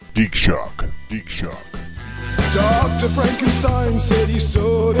Geek Shock. Geek Shock. Dr. Frankenstein said he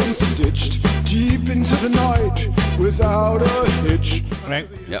sewed and stitched deep into the night without a hitch. Right.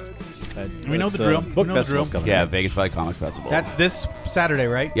 Yep. We know the drill. Book We know the festival's drill. coming. Yeah, Vegas Valley Comic Festival. That's this Saturday,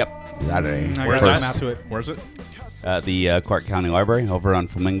 right? Yep. Saturday. I Where's gotta that? come out to it. Where's it? The Clark County Library over on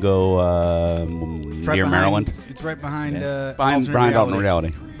Flamingo, It's right near behind- Maryland. It's right behind Behind Alternate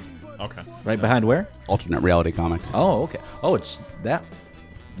Reality. Okay. Right behind where? Alternate Reality Comics. Oh, okay. Oh, it's that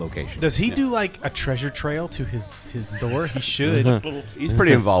location. Does he do like a treasure trail to his door? He should. He's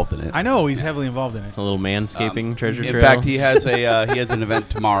pretty involved in it. I know he's heavily involved in it. A little manscaping treasure In trail. fact, he has he has an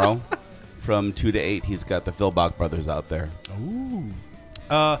event tomorrow from 2 to 8. He's got the Phil Bach brothers out there.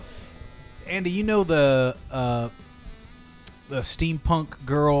 Andy, you know the steampunk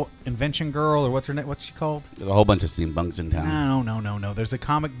girl, invention girl, or what's her name? What's she called? There's a whole bunch of steampunks in town. No. There's a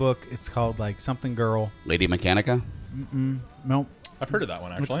comic book. It's called like something girl. Lady Mechanica. Nope. I've heard of that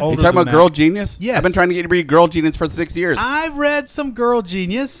one, actually. old- You Older talking than about that. Girl Genius? Yes. I've been trying to get you to read Girl Genius for 6 years. I've read some Girl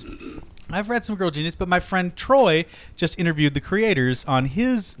Genius. But my friend Troy just interviewed the creators on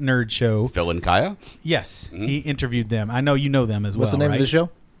his nerd show. Phil and Kaya. Yes, he interviewed them. I know you know them as well. What's the name right? of the show?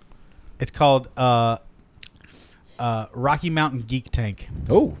 It's called Rocky Mountain Geek Tank.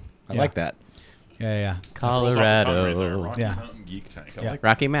 Oh, I Yeah. like that. Yeah. That's what's off the tongue right there. Colorado. Rocky Yeah. Mountain Geek Tank. I Yeah. like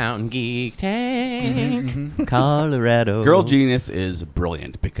Rocky Mountain Geek Tank. Colorado. Girl Genius is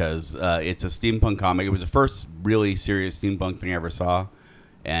brilliant because it's a steampunk comic. It was the first really serious steampunk thing I ever saw.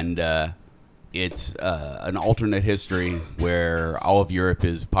 And it's an alternate history where all of Europe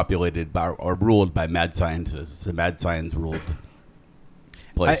is populated by or ruled by mad scientists. It's a mad science ruled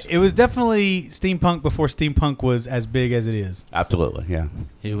place. It was definitely steampunk before steampunk was as big as it is. Absolutely, yeah.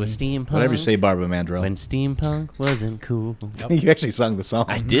 It was steampunk. Whatever you say, Barbara Mandrell. When steampunk wasn't cool. You actually sung the song.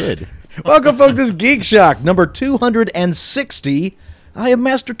 I did. Welcome, folks. This is Geek Shock, number 260. I am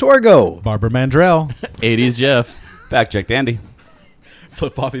Master Torgo, Barbara Mandrell. 80s Jeff. Fact checked, Andy.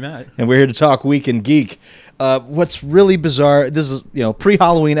 Flip Floppy Matt. and we're here to talk Week in Geek. What's really bizarre, this is,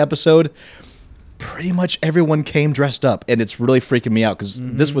 pre-Halloween episode, pretty much everyone came dressed up, and it's really freaking me out because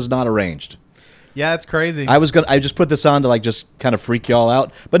this was not arranged. Yeah, it's crazy. I just put this on to just kind of freak y'all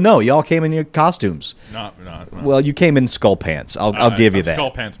out, but no, y'all came in your costumes. Not. Well, you came in skull pants. I'll give you that.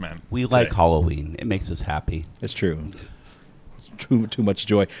 Skull Pants Man. We today. like Halloween. It makes us happy. It's true. Too much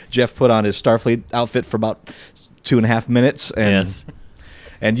joy. Jeff put on his Starfleet outfit for about 2.5 minutes, and Yes.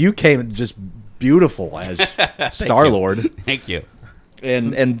 and you came just beautiful as Star-Lord. Thank you.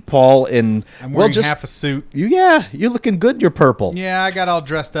 And Paul in I'm wearing half a suit. you're looking good in your purple. Yeah, I got all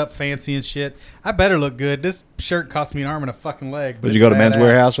dressed up fancy and shit. I better look good. This shirt cost me an arm and a fucking leg. but Would you go to it's Men's badass.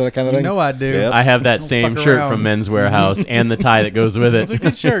 Warehouse for that kind of You thing? know I do. Yep. I have that Don't same fuck shirt around. from Men's Warehouse and the tie that goes with It's a it.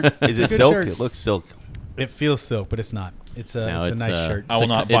 good shirt. Is it It's a good silk? shirt. It looks silk. It feels silk, but it's not. It's a No, it's a it's, nice shirt. I will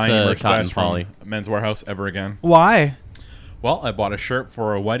not it's buy any a merchandise cotton poly. from Men's Warehouse ever again. Why? Well, I bought a shirt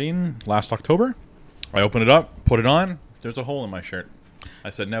for a wedding last October. I opened it up, put it on. There's a hole in my shirt. I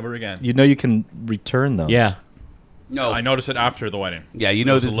said never again. You know you can return those. Yeah. No. I noticed it after the wedding. Yeah, you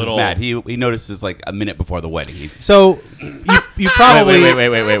know It was this a little- is Matt. He noticed this like a minute before the wedding. So you probably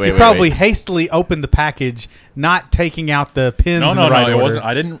Wait. you probably hastily opened the package, not taking out the pins. No, in no, the right no. It order.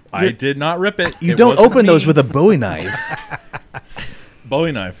 wasn't. I did not rip it. You It don't wasn't open those me. with a Bowie knife.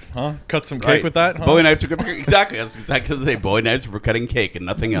 Bowie knife, huh? Cut some cake Right. with that, huh? Bowie knives are good. Exactly. I was exactly going to say Bowie knives are for cutting cake and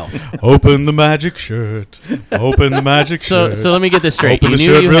nothing else. Open the magic shirt. Open the magic So let me get this straight. Open You the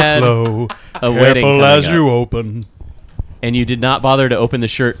knew shirt you real had slow. a wedding Careful coming as up, you open. and you did not bother to open the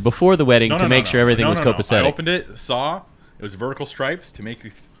shirt before the wedding to make sure everything was I copacetic. opened it, saw it was vertical stripes to make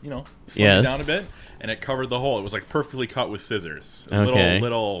you, slim Yes. it down a bit, and it covered the hole. It was like perfectly cut with scissors. Okay.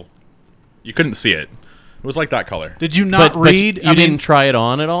 Little, you couldn't see it. It was like that color. Did you not But read? you didn't try it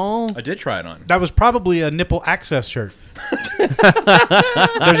on at all? I did try it on. That was probably a nipple access shirt.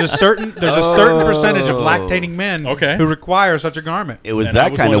 There's a certain percentage of lactating men Okay. who require such a garment. It was And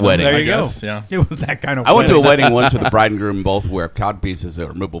that was kind one of them, wedding. There I you go. guess, Yeah. It was that kind of. I went to a wedding. wedding once where the bride and groom both wear cod pieces that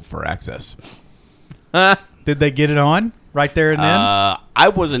were removable for access. Did they get it on right there and then? I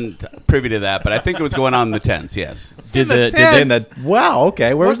wasn't privy to that, but I think it was going on in the tents, yes. Did the the tent. Wow,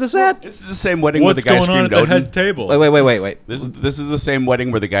 okay. Where was this at? This is the same wedding What's where the guy going on at screamed the Odin. head table? Wait. This is the same wedding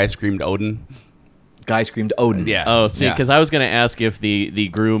where the guy screamed Odin. Guy screamed Odin. Yeah. Oh, see, Yeah. because I was going to ask if the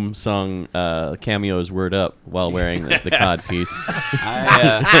groom sung Cameo's Word Up while wearing the cod piece.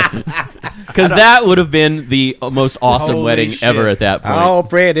 Because that would have been the most awesome Holy wedding shit. ever at that point. All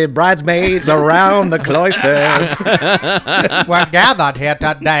pretty bridesmaids around the cloister. We're gathered here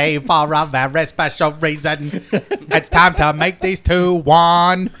today for a very special reason. It's time to make these two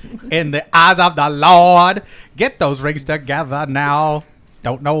one in the eyes of the Lord. Get those rings together now.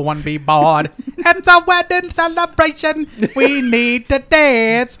 Don't no one be bored. It's a wedding celebration. We need to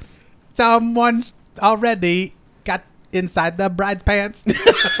dance. Someone already got inside the bride's pants.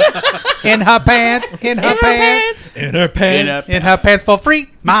 In her pants. In her pants. In her pants. In her pants for free.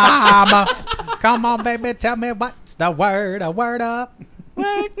 Mama. Come on, baby. Tell me what's the word. A word up.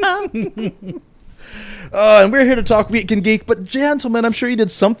 And we're here to talk Week in Geek, but gentlemen, I'm sure you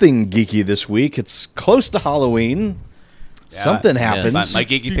did something geeky this week. It's close to Halloween. Something happens. My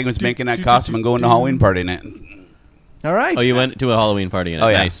geeky thing was making that costume and going to Halloween party in it. All right. Oh, you went to a Halloween party in it. Oh,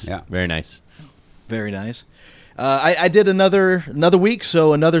 yeah. Nice. Yeah. Very nice. Very nice. I did another week,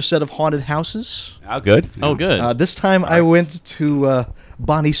 so another set of haunted houses. Oh, good. Oh, good. This time I went to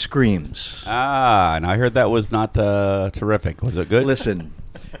Bonnie Screams. And I heard that was not terrific. Was it good? Listen,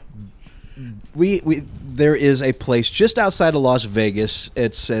 there is a place just outside of Las Vegas.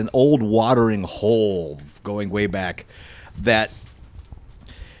 It's an old watering hole going way back. That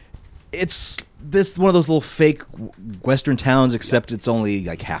it's one of those little fake Western towns, except it's only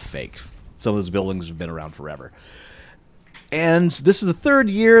like half fake. Some of those buildings have been around forever. And this is the third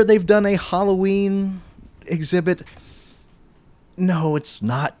year they've done a Halloween exhibit. No, it's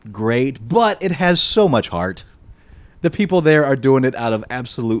not great, but it has so much heart. The people there are doing it out of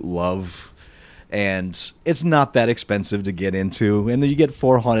absolute love. And it's not that expensive to get into. And then you get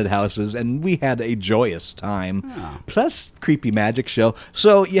 4 haunted houses, and we had a joyous time. Plus, creepy magic show.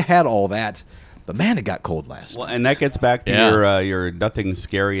 So you had all that. But man, it got cold last Well, night. and that gets back to Yeah. your nothing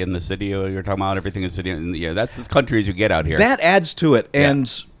scary in the city. You're talking about everything in the city. And yeah, that's as country as you get out here. That adds to it. Yeah.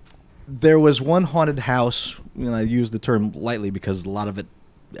 And there was one haunted house, and I use the term lightly because a lot of it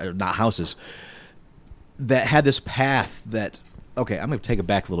are not houses, that had this path that... Okay, I'm going to take it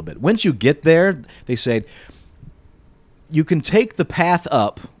back a little bit. Once you get there, they say you can take the path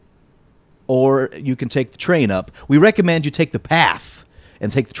up or you can take the train up. We recommend you take the path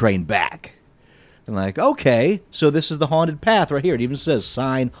and take the train back. And like, okay, so this is the haunted path right here. It even says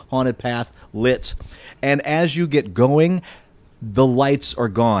sign, haunted path, lit. And as you get going, the lights are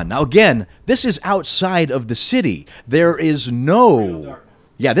gone. Now, again, this is outside of the city. There is no...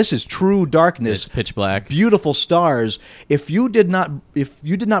 Yeah, this is true darkness. It's pitch black. Beautiful stars. If you did not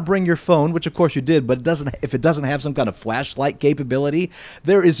bring your phone, which of course you did, but if it doesn't have some kind of flashlight capability,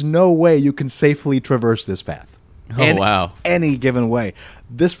 there is no way you can safely traverse this path. Oh, wow. Any given way.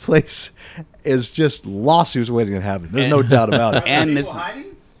 This place is just lawsuits waiting to happen. There's no doubt about it. and this,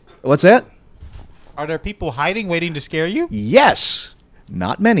 What's that? Are there people hiding, waiting to scare you? Yes.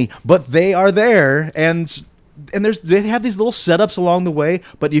 Not many, but they are there, and they have these little setups along the way,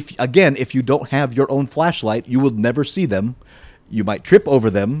 but if you don't have your own flashlight, you will never see them. You might trip over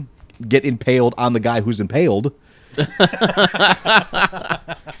them, get impaled on the guy who's impaled.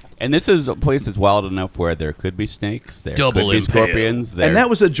 and this is a place that's wild enough where there could be snakes, there Double could be impale. scorpions. There. And that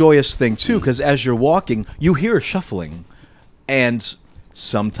was a joyous thing, too, because as you're walking, you hear shuffling. And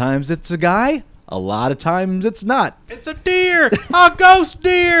sometimes it's a guy, a lot of times it's not. It's a deer! A ghost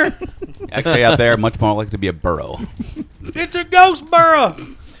deer! Actually, out there, much more likely to be a burrow. It's a ghost burrow!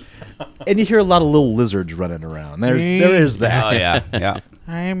 And you hear a lot of little lizards running around. There is that. Oh, yeah, yeah.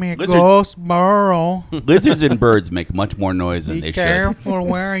 I'm a Lizard- ghost burrow. Lizards and birds make much more noise than Be they careful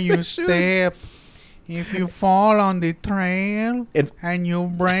where you step. If you fall on the trail and you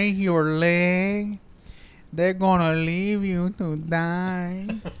break your leg, they're gonna leave you to die.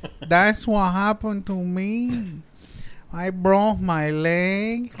 That's what happened to me. I broke my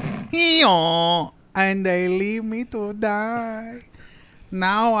leg, and they leave me to die.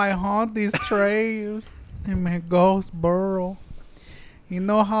 Now I haunt this trail in my ghost burrow. You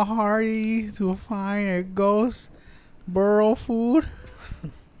know how hard it is to find a ghost burrow food?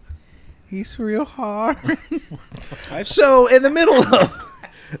 It's real hard. So, in the middle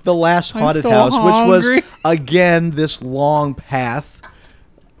of the last haunted so house, which was, hungry. again, this long path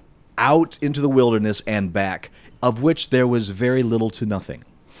out into the wilderness and back, of which there was very little to nothing.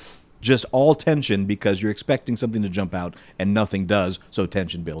 Just all tension because you're expecting something to jump out and nothing does. So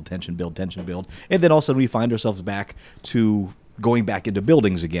tension build, tension build, tension build. And then all of a sudden we find ourselves back to going back into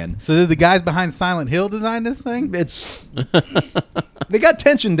buildings again. So did the guys behind Silent Hill design this thing? It's they got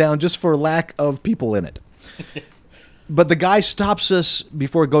tension down just for lack of people in it. But the guy stops us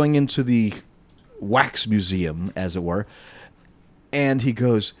before going into the wax museum, as it were, and he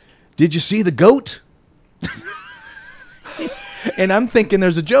goes, "Did you see the goat?" And I'm thinking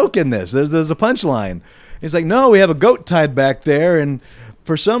there's a joke in this. There's a punchline. He's like, "No, we have a goat tied back there, and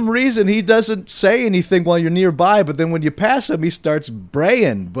for some reason he doesn't say anything while you're nearby, but then when you pass him, he starts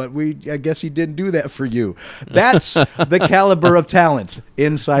braying. But I guess he didn't do that for you." That's the caliber of talent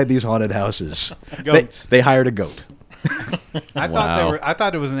inside these haunted houses. Goats. They hired a goat. I Wow.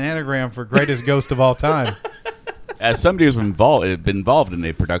 thought it was an anagram for greatest ghost of all time. As somebody who's been involved in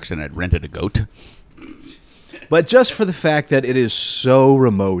a production that rented a goat. But just for the fact that it is so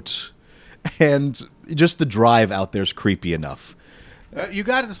remote, and just the drive out there is creepy enough. You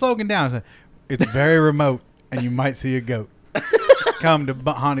got the slogan down. It's very remote, and you might see a goat. Come to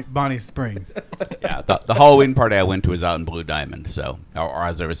Bonnie Springs. Yeah, the Halloween party I went to was out in Blue Diamond. So, or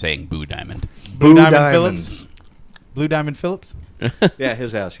as I was saying, Boo Diamond. Blue Diamond Diamonds. Phillips. Blue Diamond Phillips. Yeah,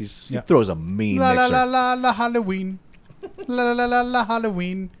 his house. He Yeah. throws a mean La la mixer. la la la Halloween. La la la la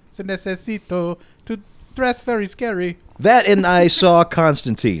Halloween. Se necesito to dress very scary. That and I saw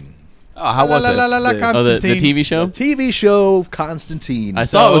Constantine. Oh, how was la, it? la, la, la, The- Oh, the Constantine. TV show? TV show Constantine. I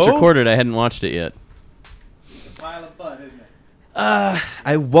saw it was So? recorded. I hadn't watched it yet. Pile of butt, isn't it?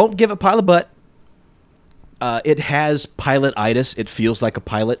 I won't give a pile of butt. It has pilot-itis. It feels like a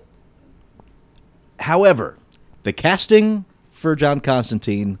pilot. However, the casting for John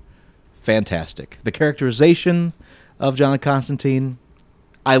Constantine, fantastic. The characterization of John Constantine,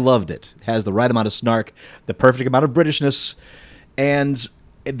 I loved it. It has the right amount of snark, the perfect amount of Britishness, and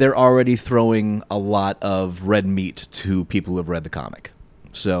they're already throwing a lot of red meat to people who have read the comic.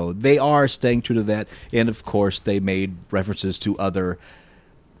 So they are staying true to that. And, of course, they made references to other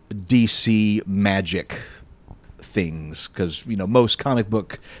DC magic things because, you know, most comic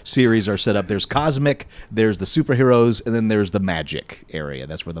book series are set up. There's cosmic, there's the superheroes, and then there's the magic area.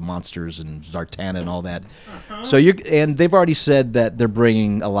 That's where the monsters and Zartana and all that. So and they've already said that they're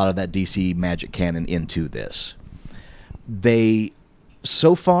bringing a lot of that DC magic canon into this. They,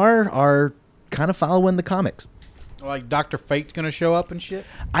 so far, are kind of following the comics. Like Dr. Fate's going to show up and shit?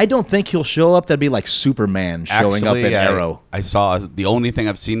 I don't think he'll show up. That'd be like Superman showing up in Arrow. I saw the only thing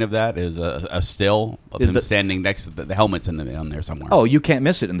I've seen of that is a still of Is him the- standing next to the helmets on there somewhere. Oh, you can't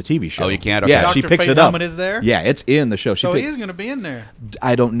miss it in the TV show. Oh, you can't? Okay. Yeah, she Dr. picks Fate it up. helmet is there? Yeah, it's in the show. She So pick- he is going to be in there.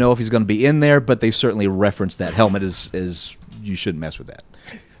 I don't know if he's going to be in there, but they certainly reference that helmet is you shouldn't mess with that.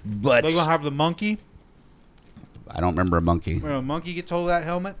 But They're going to have the monkey. I don't remember a monkey. When a monkey gets hold of that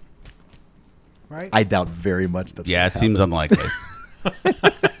helmet. Right? I doubt very much that's Yeah, gonna it seems happen. unlikely.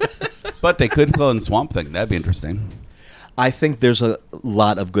 But they could pull in Swamp Thing. That'd be interesting. I think there's a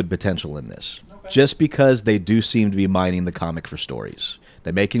lot of good potential in this. Just because they do seem to be mining the comic for stories.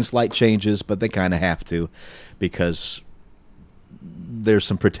 They're making slight changes, but they kind of have to because there's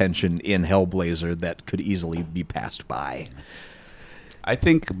some pretension in Hellblazer that could easily be passed by. I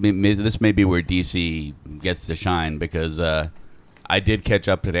think this may be where DC gets to shine because I did catch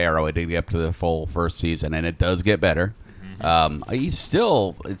up to the Arrow. I did get up to the full first season, and it does get better.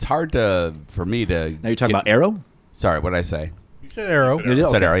 It's hard for me to. Now you're talking about Arrow? Sorry, what did I say? You said Arrow. You did? I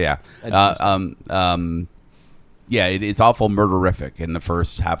said Okay. Arrow, yeah. Yeah, it's awful murderific in the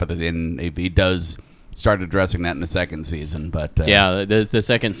first half of the. He does start addressing that in the second season, but Yeah, the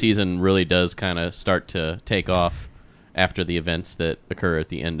second season really does kind of start to take off after the events that occur at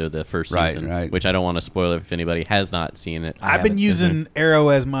the end of the first Right, season, right. which I don't want to spoil if anybody has not seen it. I've been haven't. using Arrow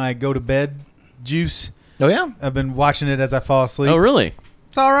as my go to bed juice. Oh, yeah? I've been watching it as I fall asleep. Oh, really?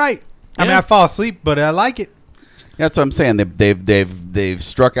 It's all right. I mean, Yeah. I fall asleep, but I like it. that's what I'm saying. They've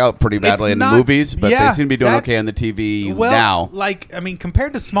struck out pretty badly It's in not- the movies, but yeah, they seem to be doing that- okay on the TV Well, now. like, I mean,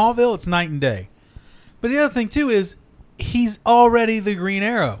 compared to Smallville, it's night and day. But the other thing, too, is he's already the Green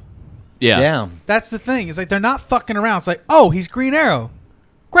Arrow. Yeah. That's the thing. It's like they're not fucking around. It's like, oh, he's Green Arrow.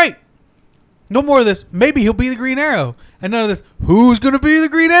 Great. No more of this. Maybe he'll be the Green Arrow. And none of this. Who's gonna be the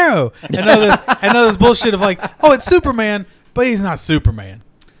Green Arrow? And none of this bullshit of like, oh, it's Superman, but he's not Superman.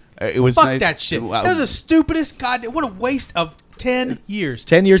 It was Fuck nice. that shit. Wow. That was the stupidest goddamn. What a waste of 10 years.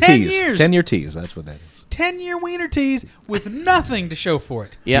 10-year 10 tease. years. 10-year tease. That's what that is. 10-year wiener tease with nothing to show for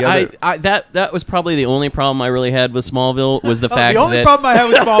it. Yeah, The other- I that was probably the only problem I really had with Smallville was the fact The only that problem I have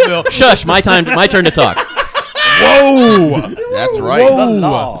with Smallville. Shush, my turn to talk. That's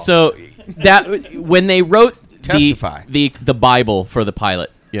right. So that when they wrote Testify. the Bible for the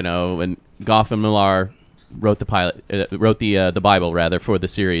pilot, you know, when Gotham Millar wrote the pilot, wrote the Bible rather for the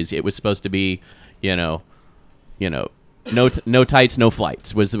series, it was supposed to be, no tights, no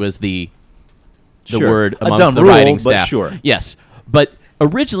flights was the Sure. word A amongst dumb the rule, writing but staff. sure. Yes, but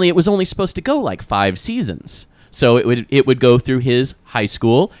originally it was only supposed to go like 5 seasons. So it would go through his high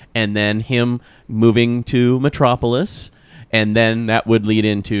school and then him moving to Metropolis, and then that would lead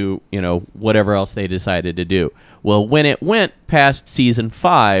into whatever else they decided to do. Well, when it went past season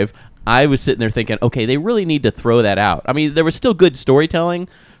 5, I was sitting there thinking, okay, they really need to throw that out. I mean, there was still good storytelling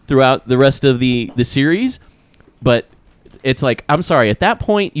throughout the rest of the series, but it's like, I'm sorry, at that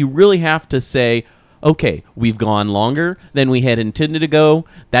point you really have to say, okay, we've gone longer than we had intended to go.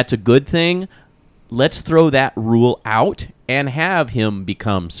 That's a good thing. let's throw that rule out and have him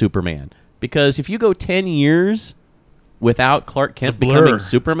become Superman. Because if you go 10 years without Clark Kent Blur. becoming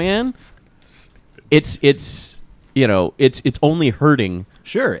Superman, it's only hurting.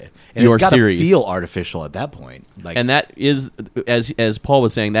 Sure. And Your it's got to series. feel artificial at that point. Like, And that is, as Paul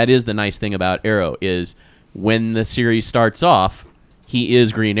was saying, that is the nice thing about Arrow is when the series starts off, he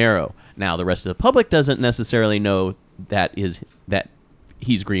is Green Arrow. Now the rest of the public doesn't necessarily know that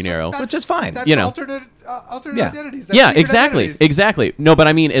he's Green Arrow. which is fine. That's You know. alternate Yeah. identities. That's Yeah, secret exactly, identities. exactly. No, but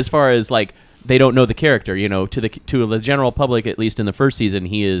I mean, as far as like they don't know the character, to the general public, at least in the first season,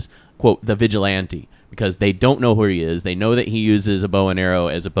 he is quote the vigilante because they don't know who he is. They know that he uses a bow and arrow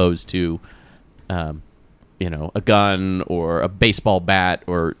as opposed to, a gun or a baseball bat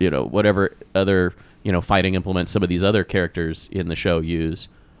or whatever other fighting implements some of these other characters in the show use.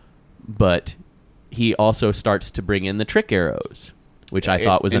 But he also starts to bring in the trick arrows, which I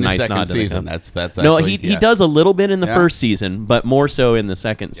thought was in a the nice second nod to the season. com- That's no, actually, he does a little bit in the Yeah. first season, but more so in the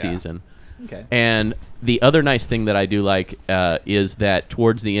second Yeah. season. Okay. And the other nice thing that I do like is that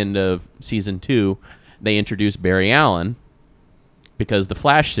towards the end of season 2, they introduced Barry Allen because the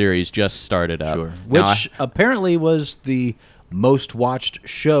Flash series just started up. Sure. Now, Which apparently was the most watched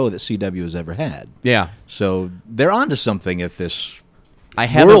show that CW has ever had. yeah, So they're onto something if this I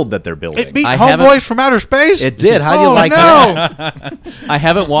haven't. world that they're building. It beat I haven't- Homeboys from Outer Space. It did. How do you Oh, like no. that? I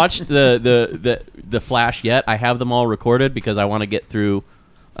haven't watched the Flash yet. I have them all recorded because I want to get through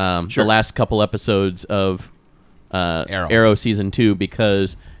the last couple episodes of Arrow season 2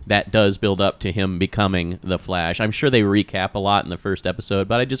 because that does build up to him becoming the Flash. I'm sure they recap a lot in the first episode,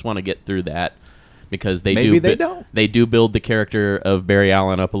 but I just want to get through that because Maybe they don't. They do build the character of Barry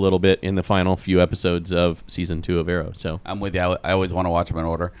Allen up a little bit in the final few episodes of season 2 of Arrow. So I'm with you. I always want to watch them in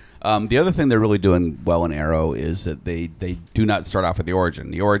order. The other thing they're really doing well in Arrow is that they do not start off with the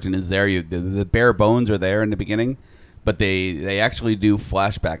origin. The origin is there. The bare bones are there in the beginning, but they actually do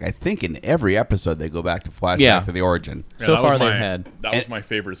flashback. I think in every episode they go back to flashback to the origin. Yeah, So that was far they've my- had. That was my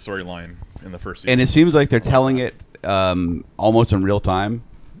favorite storyline in the first season. And it seems like they're telling it almost in real time.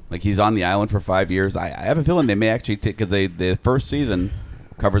 Like he's on the island for 5 years. I have a feeling they may actually take because the first season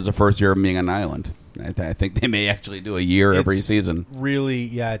covers the first year of being on an island. I think they may actually do a year every It's season. Really,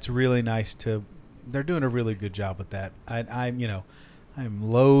 yeah, it's really nice to. They're doing a really good job with that. I'm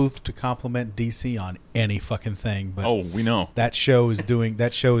loath to compliment DC on any fucking thing, but oh, we know. that show is doing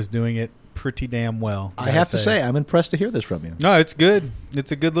it pretty damn well. I have to say, I'm impressed to hear this from you. No, it's good.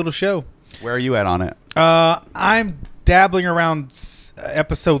 It's a good little show. Where are you at on it? I'm dabbling around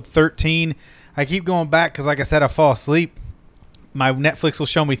episode 13. I keep going back because, like I said, I fall asleep. My Netflix will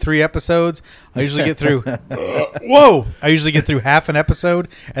show me 3 episodes. I usually get through. Whoa! I usually get through half an episode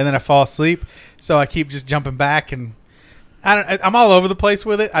and then I fall asleep. So I keep just jumping back, and I'm all over the place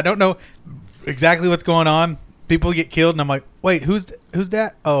with it. I don't know exactly what's going on. People get killed, and I'm like, wait, who's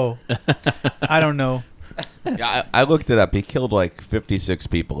that? Oh, I don't know. Yeah, I looked it up. He killed like 56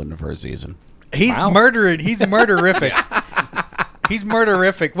 people in the first season. He's murdering. He's murderific. He's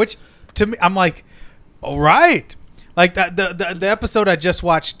murderific. Which to me, I'm like, all right. Like the episode I just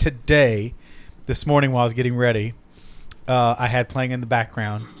watched today, this morning while I was getting ready, I had playing in the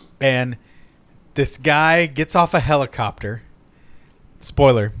background, and this guy gets off a helicopter.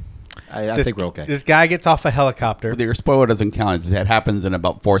 Spoiler. I think we're okay. This guy gets off a helicopter. Your spoiler doesn't count. It happens in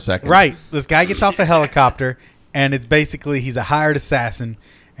about 4 seconds. Right. This guy gets off a helicopter, and it's basically he's a hired assassin,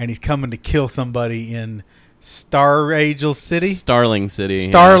 and he's coming to kill somebody in Starling City. Starling City.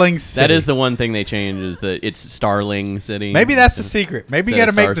 Starling City. That is the one thing they changed is that it's Starling City. Maybe that's the secret. Maybe you got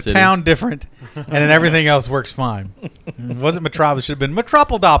Instead to of make Star the City. town different, and then everything else works fine. It wasn't Metropolis. It should have been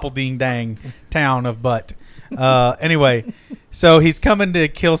Metropolis town of butt. Anyway, so he's coming to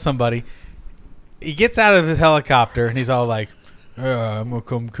kill somebody. He gets out of his helicopter, and he's all like, I'm going to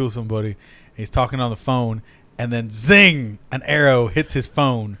come kill somebody. He's talking on the phone, and then zing, an arrow hits his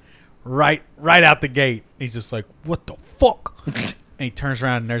phone right out the gate. He's just like, what the fuck? And he turns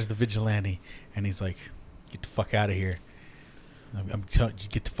around, and there's the vigilante, and he's like, get the fuck out of here. I'm telling you,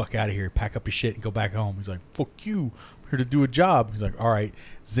 get the fuck out of here. Pack up your shit and go back home. He's like, fuck you. I'm here to do a job. He's like, all right.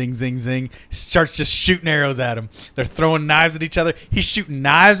 Zing, zing, zing. Starts just shooting arrows at him. They're throwing knives at each other. He's shooting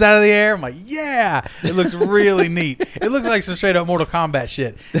knives out of the air. I'm like, yeah. It looks really neat. It looks like some straight up Mortal Kombat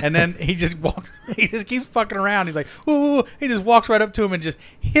shit. And then he just keeps fucking around. He's like, ooh. He just walks right up to him and just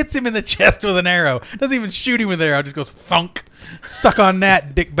hits him in the chest with an arrow. Doesn't even shoot him with an arrow. Just goes thunk. Suck on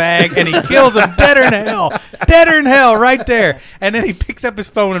that, dick bag. And he kills him deader in hell. Deader in hell right there. And then he picks up his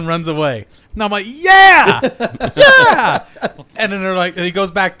phone and runs away. And I'm like, yeah, yeah. And then they're like, he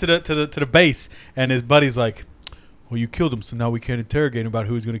goes back to the base, and his buddy's like, well, you killed him, so now we can't interrogate him about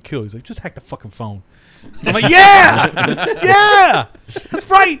who he's going to kill. He's like, just hack the fucking phone. I'm like, yeah, that's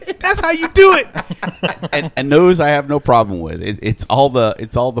right. That's how you do it. And those I have no problem with. It's all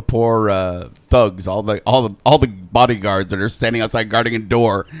the poor thugs, all the bodyguards that are standing outside guarding a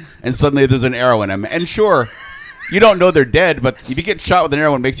door, and suddenly there's an arrow in them. And sure, you don't know they're dead, but if you get shot with an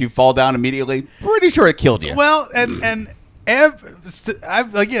arrow and it makes you fall down immediately, pretty sure it killed you. Well,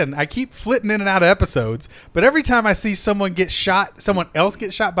 I keep flitting in and out of episodes, but every time I see someone else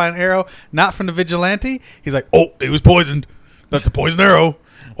get shot by an arrow, not from the vigilante, he's like, "Oh, he was poisoned. That's a poison arrow.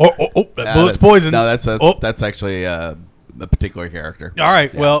 Oh, that bullet's poisoned." No, that's actually a particular character. All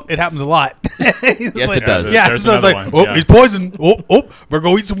right, well, it happens a lot. Yes, it does. Yeah, There's so it's like, another one. Yeah. he's poisoned. Better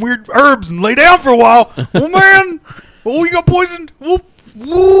go eat some weird herbs and lay down for a while. Oh man, you got poisoned.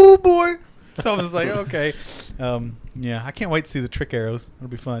 Woo, boy. So I was like, okay. Yeah, I can't wait to see the trick arrows. It'll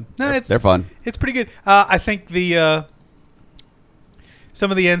be fun. No, They're fun. It's pretty good. I think the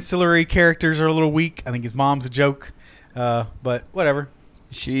some of the ancillary characters are a little weak. I think his mom's a joke, but whatever.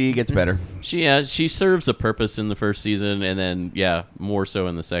 She gets better. She serves a purpose in the first season, and then more so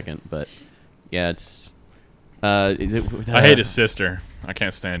in the second. But it's. I hate his sister. I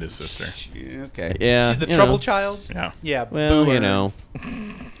can't stand his sister. Okay. Yeah, She's the trouble child. Yeah. Yeah. Well, boo-ers.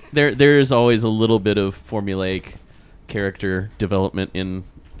 there is always a little bit of formulaic character development in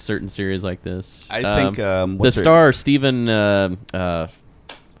certain series like this. I think the star Stephen. What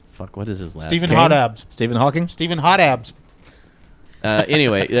is his last Stephen name? Hot Abs. Stephen Hawking. Stephen Hot Abs.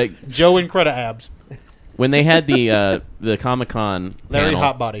 Anyway, Joe Increda Abs. when they had the Comic-Con Larry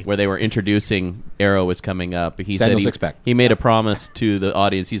panel Hotbody. where they were introducing Arrow was coming up, he Samuel said Sixpack. he made a promise to the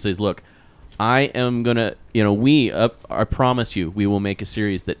audience. He says, "Look, I am gonna, I promise you, we will make a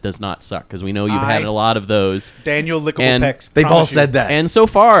series that does not suck because we know you've had a lot of those." Daniel Lickable And Pecs. They've all promise you. said that. And so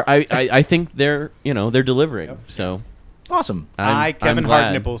far, I think they're delivering. Yep. So Awesome. Kevin I'm Hart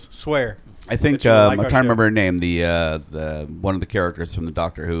glad. Nipples, swear. I think that you will like I'm our trying to show. remember her name. The one of the characters from the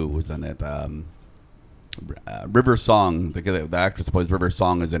Doctor Who was in it. River Song, the actress who plays River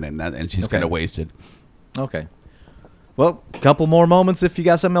Song, is in it, and she's Okay. kind of wasted. Okay. Well, a couple more moments if you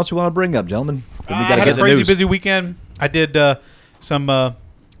got something else you want to bring up, gentlemen. Then we I gotta had get a the crazy news. busy weekend. I did some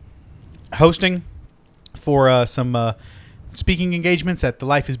hosting for some speaking engagements at the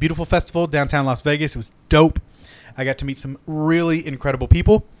Life is Beautiful Festival downtown Las Vegas. It was dope. I got to meet some really incredible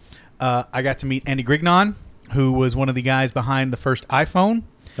people. I got to meet Andy Grignon, who was one of the guys behind the first iPhone.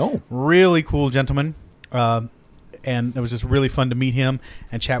 Oh. Really cool gentleman. And it was just really fun to meet him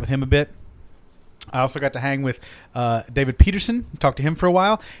and chat with him a bit. I also got to hang with David Peterson, talk to him for a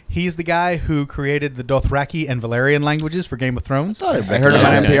while. He's the guy who created the Dothraki and Valerian languages for Game of Thrones. I heard him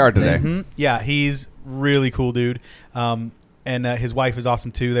on Okay. NPR today. Mhm. Yeah, he's really cool dude. And his wife is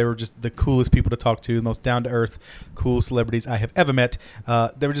awesome too. They were just the coolest people to talk to, the most down to earth, cool celebrities I have ever met.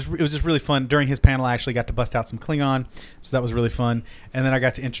 It was just really fun. During his panel, I actually got to bust out some Klingon, so that was really fun. And then I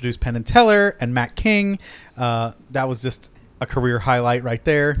got to introduce Penn and Teller and Matt King. That was just a career highlight right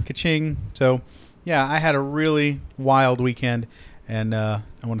there. Ka-ching. So, yeah, I had a really wild weekend, and I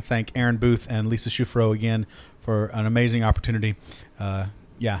want to thank Aaron Booth and Lisa Schufro again for an amazing opportunity.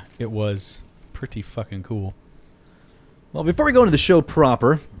 Yeah, it was pretty fucking cool. Well, before we go into the show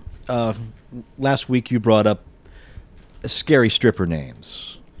proper, last week you brought up scary stripper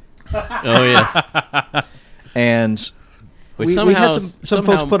names. Oh yes, And Which we somehow- had some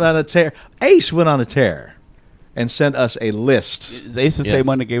somehow- folks put on a tear. Ace went on a tear and sent us a list. Is Ace the Yes. same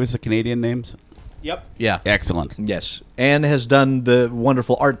one that gave us the Canadian names? Yep. yeah. Excellent. Yes, and has done the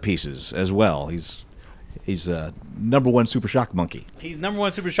wonderful art pieces as well. He's #1 Super Shock Monkey. He's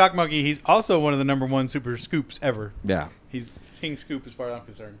 #1 Super Shock Monkey. He's also one of the #1 Super Scoops ever. Yeah. He's King Scoop as far as I'm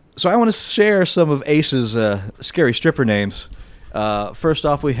concerned. So I want to share some of Ace's scary stripper names. First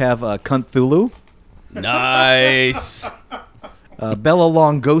off, we have Cthulhu, Nice. Bella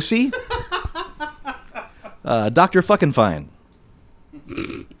Longosi, Dr. Fucking Fine,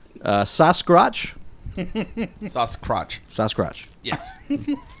 Sasquatch, Sauce crotch. Sasquatch, Yes.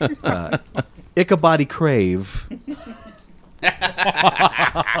 Ichabody Crave,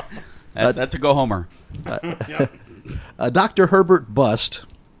 That's a go homer. Dr. Herbert Bust,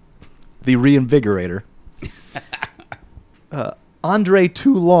 the Reinvigorator, Andre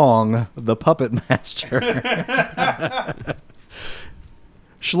Too Long, the Puppet Master,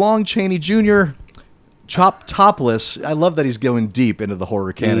 Schlong Chaney Jr., Chop Topless. I love that he's going deep into the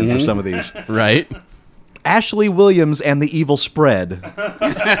horror canon for some of these. Right. Ashley Williams and the Evil Spread.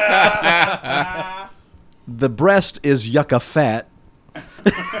 The breast is yucca fat.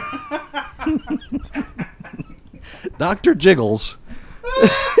 Dr. Jiggles.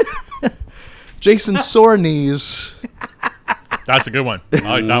 Jason Sore Knees. That's a good one. I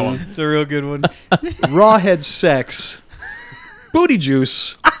like that one. It's a real good one. Rawhead sex, booty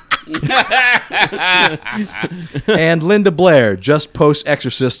juice, and Linda Blair, just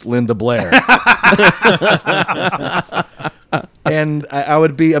post-Exorcist Linda Blair. And I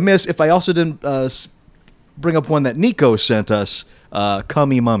would be amiss if I also didn't bring up one that Nico sent us,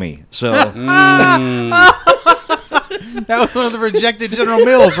 Cummy Mummy. So That was one of the rejected General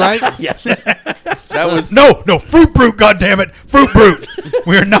Mills, right? yes, That was No, Fruit Brute, goddammit. Fruit Brute.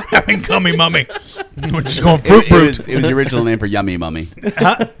 We are not having Cummy Mummy. We're just going Fruit Brute. It was the original name for Yummy Mummy.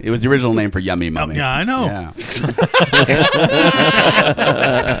 It was the original name for Yummy Mummy. Yeah, I know. Yeah.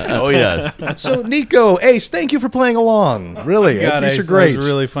 Oh yes. So Nico, Ace, thank you for playing along. Really, God, these Ace, are great. that was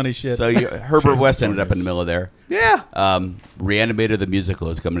really funny shit. So Herbert West ended up in the middle of there. Yeah, Reanimator the musical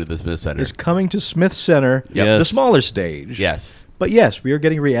is coming to the Smith Center. it's coming to Smith Center, Yes. the smaller stage. Yes. But yes, we are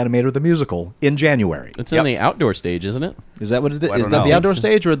getting Reanimator the musical in January. It's in the outdoor stage, isn't it? Is that what it is? Well, I Is don't that the know. outdoor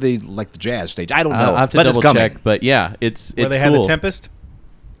stage or the jazz stage? I don't know. I'll have to but it's double coming. check. But yeah, it's Where they cool. had the Tempest?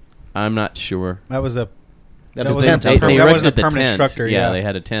 I'm not sure. That was a That That was was the a tent. They that wasn't a erected the permanent tent. structure, Yeah, yeah. they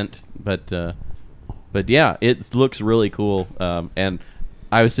had a tent, but yeah, it looks really cool. And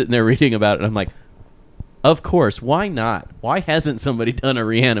I was sitting there reading about it, and I'm like, of course, why not? Why hasn't somebody done a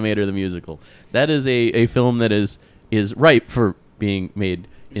Reanimator the musical? That is a film that is ripe for being made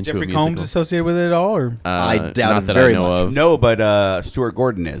into Jeffrey a musical. Combs associated with it at all, or I doubt not it that very I know much. of. No, but Stuart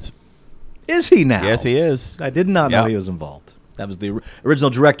Gordon is. Is he now? Yes, he is. I did not know Yeah. he was involved. That was the original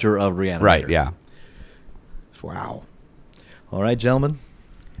director of Reanimator. Right. Yeah. Wow. All right, gentlemen,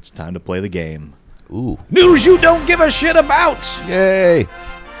 it's time to play the game. Ooh. News you don't give a shit about. Yay.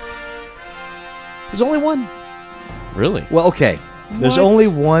 There's only one. Really? Well, okay. There's What? only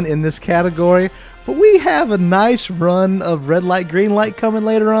one in this category, but we have a nice run of red light, green light coming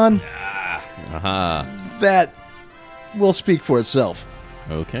later on Aha. that will speak for itself.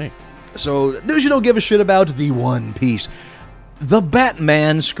 Okay. So, news you don't give a shit about, the One Piece. The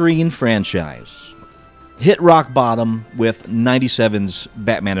Batman screen franchise hit rock bottom with 97's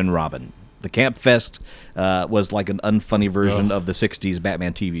Batman and Robin. The Camp Fest was like an unfunny version of the 60s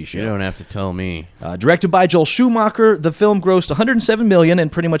Batman TV show. You don't have to tell me. Directed by Joel Schumacher, the film grossed $107 million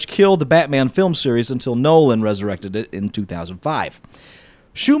and pretty much killed the Batman film series until Nolan resurrected it in 2005.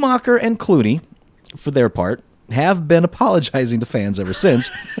 Schumacher and Clooney, for their part, have been apologizing to fans ever since.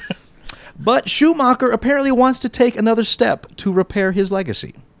 But Schumacher apparently wants to take another step to repair his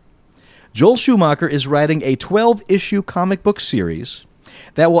legacy. Joel Schumacher is writing a 12-issue comic book series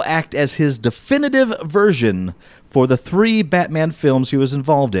that will act as his definitive version for the 3 Batman films he was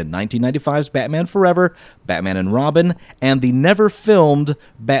involved in, 1995's Batman Forever, Batman and Robin, and the never-filmed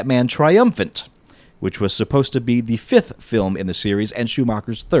Batman Triumphant, which was supposed to be the 5th film in the series and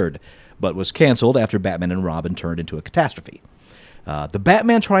Schumacher's 3rd, but was canceled after Batman and Robin turned into a catastrophe. The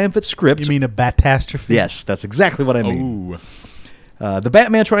Batman Triumphant script... you mean a batastrophe? Yes, that's exactly what I mean. Ooh. The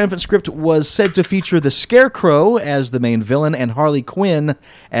Batman Triumphant script was said to feature the Scarecrow as the main villain and Harley Quinn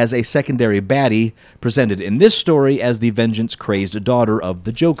as a secondary baddie, presented in this story as the vengeance-crazed daughter of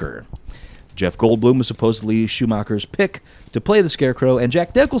the Joker. Jeff Goldblum was supposedly Schumacher's pick to play the Scarecrow, and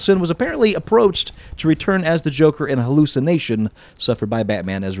Jack Nicholson was apparently approached to return as the Joker in a hallucination suffered by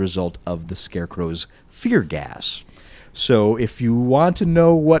Batman as a result of the Scarecrow's fear gas. So if you want to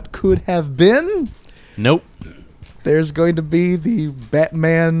know what could have been... Nope. There's going to be the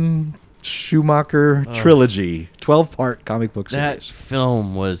Batman Schumacher trilogy, 12-part comic book That series.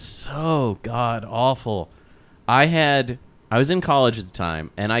 film was so god awful. I was in college at the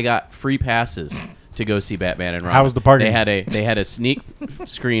time, and I got free passes to go see Batman and Robin. How was the party? They had a sneak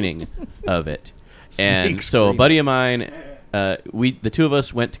screening of it, and Sneak so a screening. buddy of mine, the two of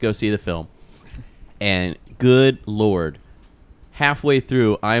us went to go see the film, and good lord, halfway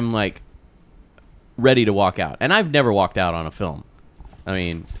through, I'm like ready to walk out, and I've never walked out on a film. I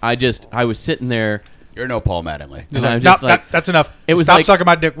mean, I was sitting there. You're no Paul Mattingly. And I'm No, just like, that's enough. It was Stop like- sucking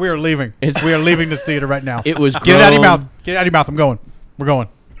my dick. We are leaving. It's- We are leaving this theater right now. it was Get it out of your grown- mouth. Get it out of your mouth. I'm going. We're going.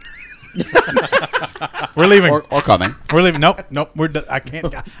 We're leaving. Or coming. We're leaving. Nope.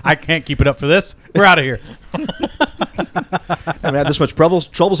 I can't keep it up for this. We're out of here. I haven't had this much trouble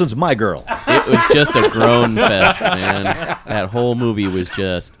since My Girl. It was just a groan fest, man. That whole movie was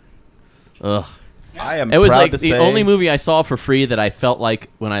just, ugh. I am It was proud like to the say, only movie I saw for free that I felt like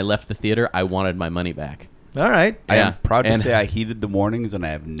when I left the theater, I wanted my money back. All right. I Yeah. am proud to And- say I heeded the warnings, and I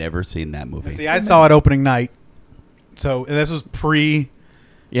have never seen that movie. See, I saw it opening night. So, and this was pre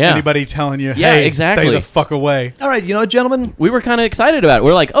Yeah. anybody telling you, Yeah, hey, exactly. stay the fuck away. All right, you know, gentlemen, We were kind of excited about it.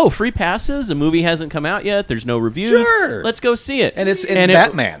 We're like, oh, free passes. The movie hasn't come out yet. There's no reviews. Sure. Let's go see it. And it's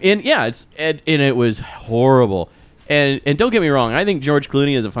Batman. And it was horrible. And don't get me wrong, I think George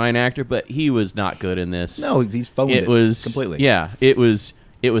Clooney is a fine actor, but he was not good in this. No, he's phoned it was completely. Yeah, it was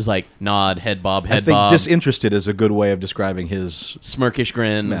like nod, head bob, I head think bob, disinterested is a good way of describing his. smirkish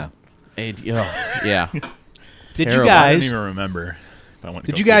grin. Yeah. Yeah. Did Terrible. you I guys? don't even remember if I went.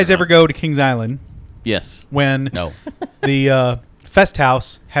 To Did you guys ever go to Kings Island Yes. when No. the Fest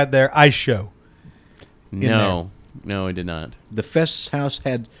House had their ice show? No, I did not. The Fest House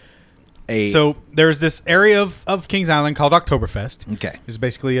had a. So there's this area of Kings Island called Oktoberfest. Okay. It's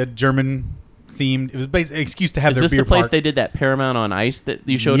basically a German themed. It was basically an excuse to have Is their this beer the place park. they did that Paramount on Ice that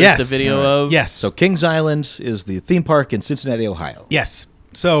you showed Yes. us the video of? Yes. So Kings Island is the theme park in Cincinnati, Ohio. Yes.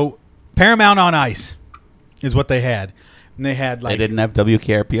 So Paramount on Ice is what they had. And they had They like didn't have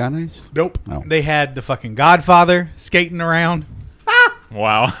WKRP on ice? nope. No. They had the fucking Godfather skating around,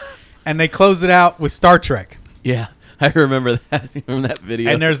 Wow. and they closed it out with Star Trek. Yeah, I remember that. Remember that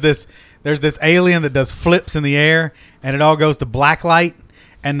video? And there's this alien that does flips in the air, and it all goes to black light,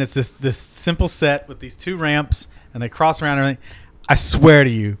 and it's this simple set with these two ramps, and they cross around and everything. I swear to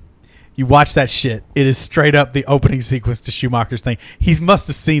you, you watch that shit. It is straight up the opening sequence to Schumacher's thing. He must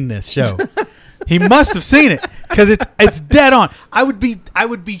have seen this show. He must have seen it because it's dead on. I would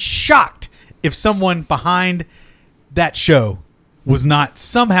be shocked if someone behind that show was not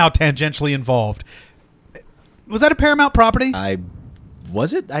somehow tangentially involved. Was that a Paramount property?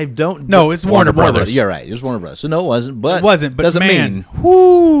 Was it? I don't. No, it's Warner Brothers. You're right. It was Warner Brothers. So no, it wasn't. But It wasn't, but doesn't man, mean.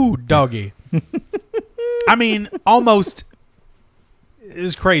 whoo, doggy. I mean, almost. It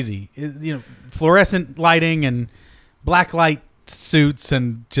was crazy. Fluorescent lighting and black light suits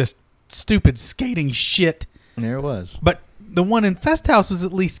and just stupid skating shit. There it was. But the one in Fest House was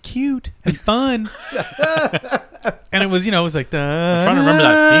at least cute and fun. And it was, it was like. I'm trying to remember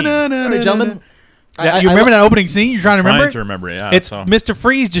that scene. All right, gentlemen. Yeah, you remember that opening scene? You're trying to remember Trying it? to remember it. Yeah. It's so. Mr.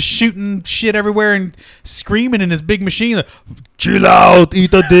 Freeze just shooting shit everywhere and screaming in his big machine. Like, chill out,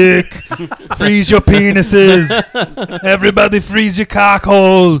 eat a dick. Freeze your penises. Everybody freeze your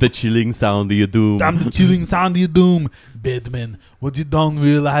cockhole. the chilling sound of your doom. I'm the chilling sound of your doom. Batman, what you don't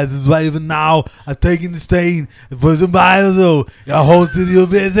realize is why even now I'm taking the stain for some miles though. Your whole city will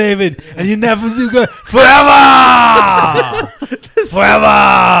be saved and you never see good forever.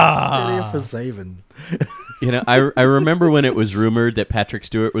 Forever. For saving. I remember when it was rumored that Patrick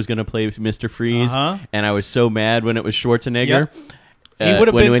Stewart was going to play Mr. Freeze, Uh-huh. and I was so mad when it was Schwarzenegger. Yep. He would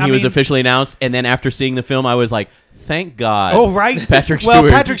have when been. he was officially announced, and then after seeing the film, I was like, "Thank God!" Oh right, Patrick well,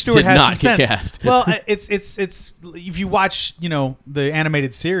 Stewart. Patrick Stewart did has not some get sense. cast. Well, it's if you watch the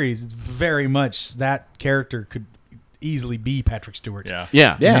animated series, it's very much that character could easily be Patrick Stewart. Yeah.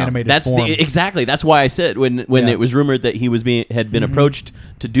 Yeah, Yeah. Animated That's form. exactly. That's why I said when Yeah. Mm-hmm. it was rumored that he had been approached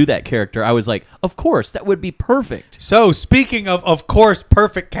to do that character, I was like, "Of course, that would be perfect." So speaking of course,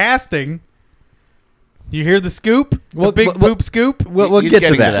 perfect casting. You hear the scoop? Well, the big well, poop scoop? We'll He's get to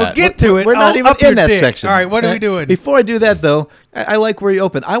getting to that. that. We'll get to it. We're not Oh, even up your in that dick. section. All right, what are we doing? Before I do that, though, I like where you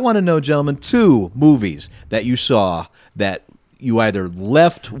open. I want to know, gentlemen, 2 movies that you saw that you either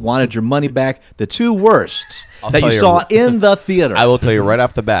left, wanted your money back, the 2 worst I'll that you tell you- saw in the theater. I will tell you right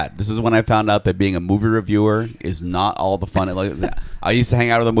off the bat. This is when I found out that being a movie reviewer is not all the fun. I used to hang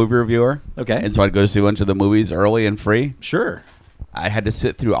out with a movie reviewer. Okay. And so I'd go to see a bunch of the movies early and free. Sure. I had to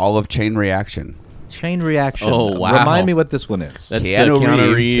sit through all of Chain Reaction. Chain Reaction. Oh, wow. Remind me what this one is. That's Keanu the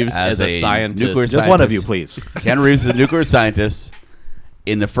Keanu Reeves Reeves as as a a scientist. nuclear Just one of scientist. you, please. Keanu Reeves is a nuclear scientist.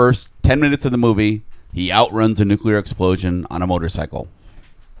 In the first 10 minutes of the movie, he outruns a nuclear explosion on a motorcycle.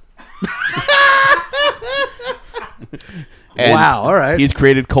 And Wow, all right. He's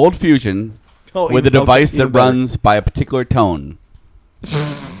created cold fusion Oh, with a even- okay, device that even better. runs by a particular tone.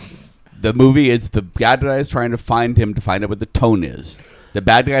 The movie is the bad guys trying to find him to find out what the tone is. The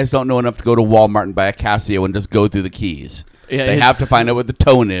bad guys don't know enough to go to Walmart and buy a Casio and just go through the keys. Yeah, they it's- have to find out what the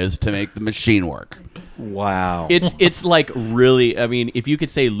tone is to make the machine work. Wow. It's like really. I mean, if you could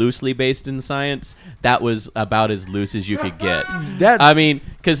say loosely based in science, that was about as loose as you could get. That- I mean,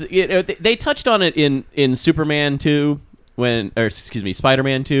 because they touched on it in Superman 2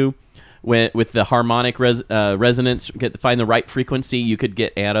 Spider-Man 2. With the harmonic resonance, find the right frequency, you could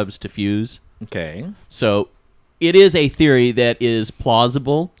get atoms to fuse. Okay. So it is a theory that is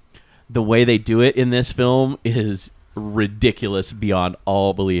plausible. The way they do it in this film is ridiculous beyond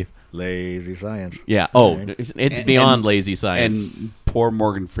all belief. Lazy science. Yeah. All Oh, right. it's And- beyond and- lazy science. And poor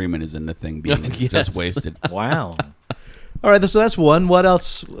Morgan Freeman is in the thing being Yes. just wasted. Wow. All right, so that's one. What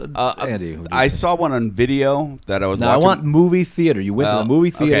else, Andy? would you I say? saw one on video that I was Now I watching. want movie theater. You went to Well, the movie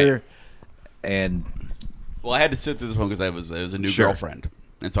okay. theater, and Well, I had to sit through this one because it was a new Sure. girlfriend,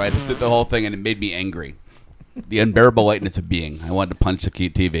 and so I had to sit the whole thing, and it made me angry. The unbearable lightness of being. I wanted to punch the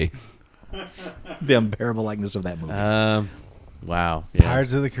TV. The unbearable likeness of that movie. Wow. Yeah.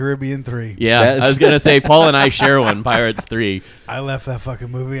 Pirates of the Caribbean 3. Yeah, That's- I was gonna say Paul and I share one. Pirates 3. I left that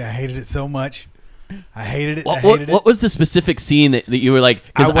fucking movie. I hated it so much. I hated it. I What, hated it. what was the specific scene that you were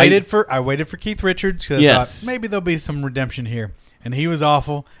like? 'Cause I waited for Keith Richards because I Yes. thought maybe there'll be some redemption here, and he was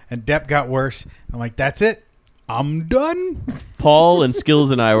awful, and Depp got worse. I'm like, that's it. I'm done. Paul and Skills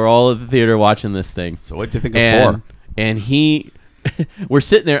and I were all at the theater watching this thing. So what do you think of 4? And he, we're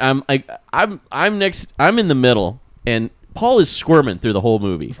sitting there. I'm in the middle, and Paul is squirming through the whole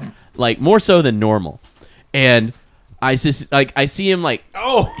movie, like more so than normal. And I just I see him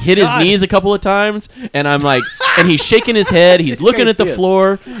hit his knees a couple of times, and I'm like, and he's shaking his head. He's looking at the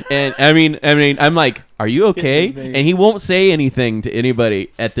floor, and I mean, I'm like, "Are you okay?" And he won't say anything to anybody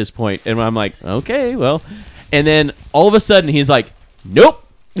at this point. And I'm like, "Okay, well." And then all of a sudden, he's like, "Nope,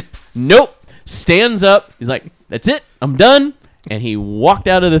 nope." Stands up. He's like, "That's it. I'm done." And he walked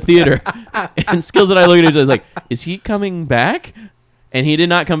out of the theater. And Skills and I look at each other like, "Is he coming back?" And he did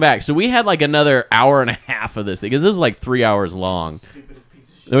not come back. So we had like another hour and a half of this thing, because this was like 3 hours long.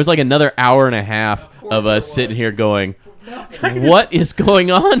 There was like another hour and a half of us sitting here going, "What is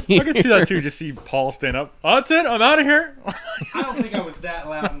going on here?" I can see that too. Just see Paul stand up. Oh, that's it. I'm out of here. I don't think I was that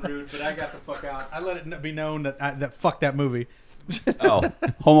loud and rude, but I got the fuck out. I let it be known that fuck that movie. Oh,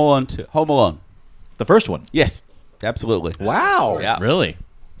 Home Alone 2. Home Alone. The first one. Yes, absolutely. Wow. Yeah. Really?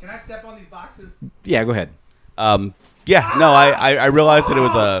 Can I step on these boxes? Yeah, go ahead. Yeah, no, I realized that it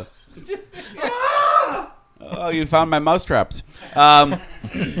was a... Oh, you found my mousetraps.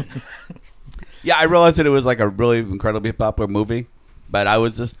 Yeah, I realized that it was like a really incredibly popular movie, but I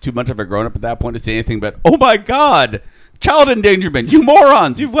was just too much of a grown-up at that point to say anything but, oh my God, child endangerment, you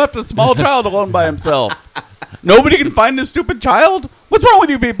morons, you've left a small child alone by himself. Nobody can find this stupid child? What's wrong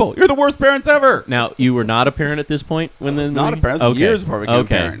with you people? You're the worst parents ever. Now, you were not a parent at this point when was the not movie? a parent. It was years before I became a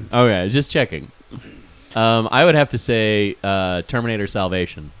parent. Okay, just checking. I would have to say Terminator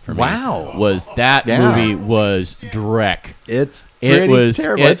Salvation for me. Wow. That Yeah. movie was Drek. It's It pretty was-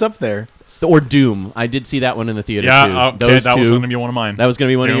 terrible. it- It's up there. Or Doom. I did see that one in the theater too. Yeah, okay, Those that two. was going to be one of mine. That was going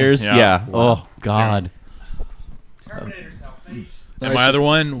to be one of Doom, yours? yeah. Oh, God. Terminator Salvation. And my other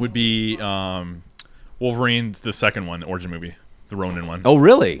one would be Wolverine's the second one, the origin movie, the Ronin one. Oh,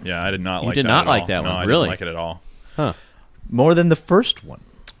 really? Yeah, I did not You like did that not at like all. that No, one, I really? didn't like it at all. More than the first one.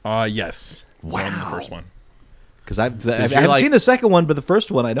 Yes. More than the first one. Because I you're haven't like- seen the second one, but the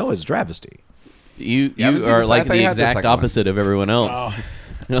first one I know is travesty. You Yeah, but are I like thought the you had the exact second one. opposite of everyone else.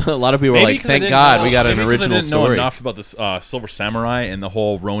 A lot of people are Maybe like, 'cause I thank didn't God know- we got an maybe 'cause original I didn't know story. enough about this Silver Samurai and the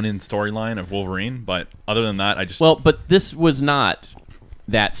whole Ronin storyline of Wolverine, but other than that, I just... Well, but this was not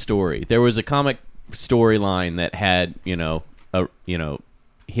that story. There was a comic storyline that had,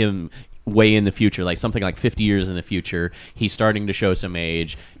 him way in the future, like something like 50 years in the future. He's starting to show some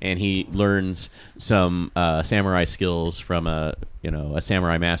age, and he learns some samurai skills from a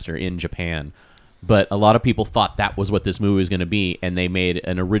samurai master in Japan. But a lot of people thought that was what this movie was going to be, and they made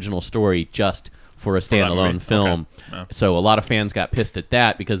an original story just for a that standalone movie? film. Okay. Yeah. So a lot of fans got pissed at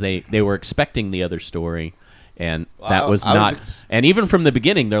that because they were expecting the other story, and that I- was I was not. ex- And even from the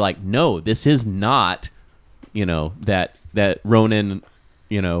beginning, they're like, "No, this is not, that Ronin,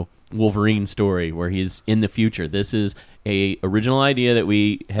 Wolverine story where he's in the future. This is a original idea that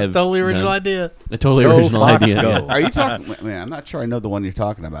we have Totally original done. idea. A totally Go original Fox, idea. go. yes. Are you talking? Wait, I'm not sure I know the one you're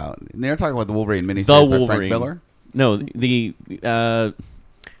talking about. They're talking about the Wolverine miniseries The by Wolverine. Frank Miller. No, the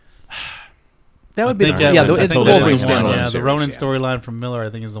That would be I think the, that yeah. was- I It's think the that Wolverine was the one, standalone. Yeah, the series, Ronin yeah. storyline from Miller, I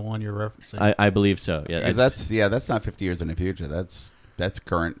think, is the one you're referencing. I believe so. Yeah, Because that's not 50 years in the future. That's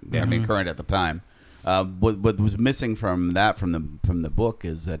current. I Mm-hmm. mean, current at the time. What was missing from the book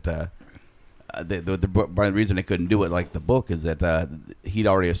is that the reason I couldn't do it like the book is that he'd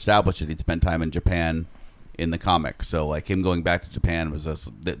already established that he'd spent time in Japan in the comic. So like him going back to Japan was just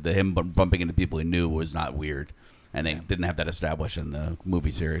him bumping into people he knew was not weird, and they didn't have that established in the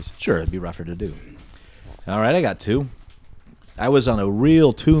movie series. Sure, it'd be rougher to do. All right, I got two. I was on a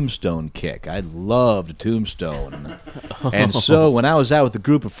real Tombstone kick. I loved Tombstone. And so when I was out with a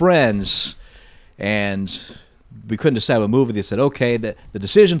group of friends and we couldn't decide what movie, they said, okay, the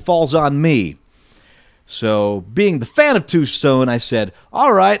decision falls on me. So being the fan of Tombstone, I said,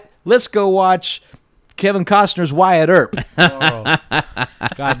 all right, let's go watch Kevin Costner's Wyatt Earp.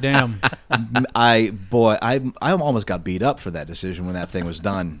 God damn. I almost got beat up for that decision when that thing was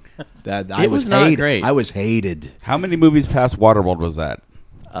done. I It was not hated. great. I was hated. How many movies past Waterworld was that?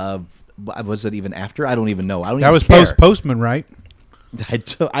 Was it even after? I don't even know. I don't. That even was care. Postman, right?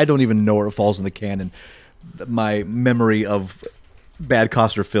 I don't even know where it falls in the canon. My memory of bad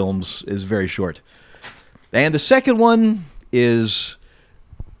Costner films is very short. And the second one is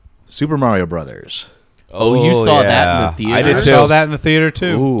Super Mario Brothers. Oh, you saw that in the theater? I did I too. saw that in the theater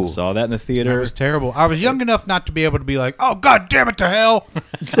too. Ooh. Saw that in the It theater. was terrible. I was young enough not to be able to be like, "Oh God damn it to hell!" I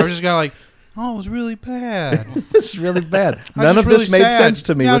was just kind of like, "Oh, it was really bad." It's really bad. I was None just of this really made sad. sense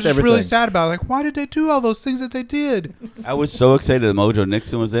to me Yeah, I with was just everything. really sad about it. Like, why did they do all those things that they did? I was so excited that Mojo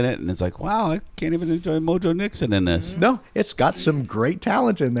Nixon was in it, and it's like, wow, I can't even enjoy Mojo Nixon in this. No, it's got some great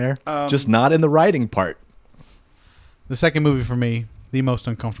talent in there, just not in the writing part. The second movie for me, the most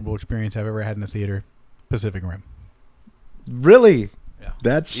uncomfortable experience I've ever had in a theater, Pacific Rim. Really? Yeah.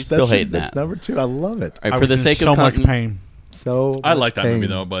 That's He's still hating that's that. number 2. I love it. All right, I for the was in sake so of much pain. So I much like that movie pain.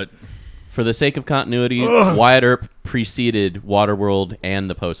 though, but for the sake of continuity, Wyatt Earp preceded Waterworld and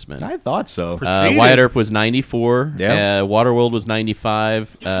The Postman. I thought so. Preceded? Wyatt Earp was 94. Yeah. Waterworld was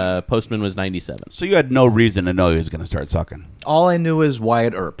 95. Postman was 97. So you had no reason to know he was going to start sucking. All I knew is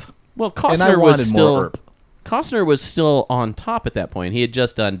Wyatt Earp. Well, And I Costner was wanted still more Earp. Costner was still on top at that point. He had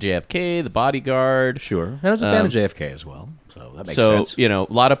just done JFK, The Bodyguard. Sure. And I was a fan of JFK as well. So that makes So sense. you know,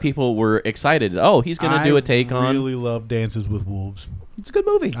 a lot of people were excited. Oh, he's going to do a take I on. really love Dances with Wolves. It's a good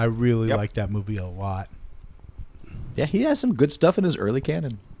movie. I really like that movie a lot. Yeah, he has some good stuff in his early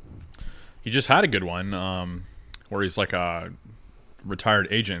canon. he just had a good one where he's like a retired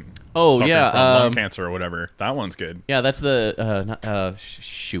agent. Oh, suffering yeah, from lung um, cancer or whatever. That one's good. Yeah, that's the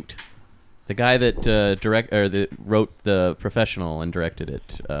shoot. The guy that that wrote The Professional and directed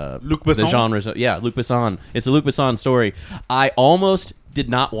it. Luc Besson? The genres. Yeah, Luc Besson. It's a Luc Besson story. I almost did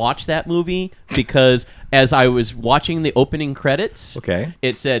not watch that movie because as I was watching the opening credits, Okay.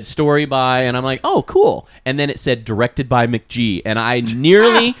 it said story by, and I'm like, oh, cool. And then it said directed by McG, and I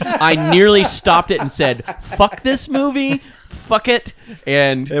nearly stopped it and said, fuck this movie, fuck it.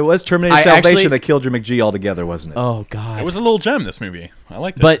 And It was Terminator I Salvation actually- that killed your McGee altogether, wasn't it? oh god, It was a little gem, this movie. I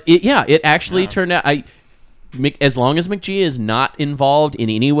liked it. But it actually turned out. As long as McG is not involved in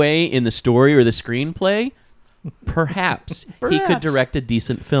any way in the story or the screenplay, perhaps he could Perhaps. direct a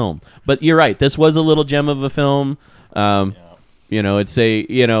decent film. But you're right. This was a little gem of a film. You know, it's a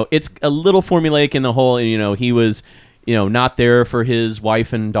little formulaic in the whole. And, you know, he was not there for his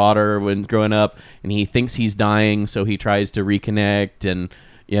wife and daughter when growing up, and he thinks he's dying, so he tries to reconnect. And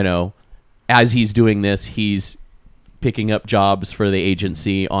as he's doing this, he's picking up jobs for the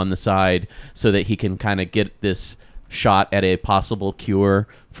agency on the side so that he can kind of get this shot at a possible cure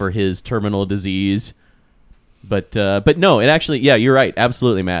for his terminal disease. But no, it actually, yeah, you're right,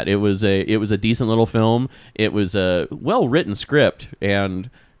 absolutely, Matt. It was a decent little film. It was a well written script, and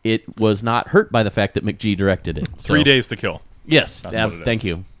it was not hurt by the fact that McG directed it. So, 3 Days to Kill. Yes, That's what it thank is.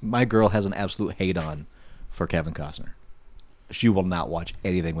 you. My girl has an absolute hate on for Kevin Costner. She will not watch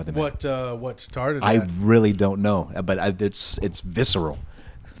anything with him. in it. What started I that? really don't know, but it's visceral.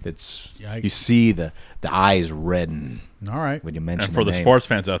 It's Yikes. you see the eyes redden All right. when you mention. And for the name. sports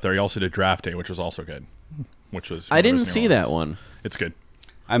fans out there, he also did Draft Day, which was also good. Which was I one of didn't his see new that ones. one. It's good.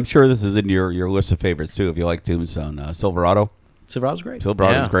 I'm sure this is in your list of favorites, too, if you like Tombstone. Silverado. Silverado's great.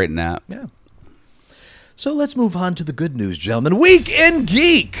 Silverado's Yeah. great in that. Yeah. So let's move on to the good news, gentlemen. Week in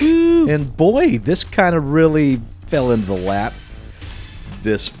Geek. And boy, this kind of really fell into the lap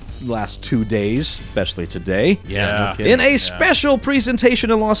this last 2 days, especially today. Yeah. no kidding. In a special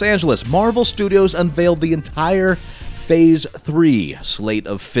presentation in Los Angeles, Marvel Studios unveiled the entire Phase 3 slate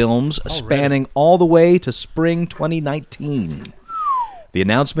of films spanning all the way to spring 2019. The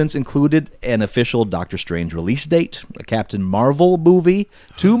announcements included an official Doctor Strange release date, a Captain Marvel movie,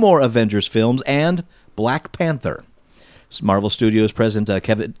 2 more Avengers films, and Black Panther. Marvel Studios president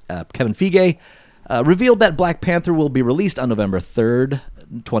Kevin Feige revealed that Black Panther will be released on November 3rd,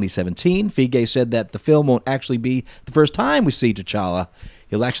 2017. Feige said that the film won't actually be the first time we see T'Challa.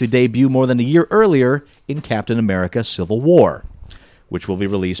 He'll actually debut more than a year earlier in Captain America Civil War, which will be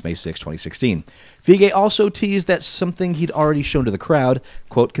released May 6, 2016. Feige also teased that something he'd already shown to the crowd,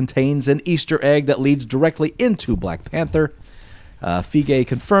 quote, contains an Easter egg that leads directly into Black Panther. Feige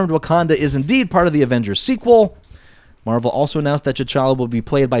confirmed Wakanda is indeed part of the Avengers sequel. Marvel also announced that T'Challa will be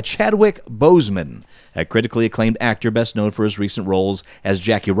played by Chadwick Boseman, a critically acclaimed actor best known for his recent roles as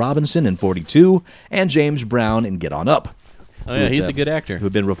Jackie Robinson in 42 and James Brown in Get On Up. Oh yeah, he's a good actor. Who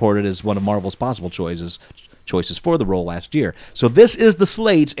had been reported as one of Marvel's possible choices for the role last year. So this is the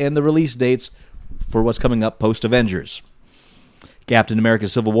slate and the release dates for what's coming up post-Avengers. Captain America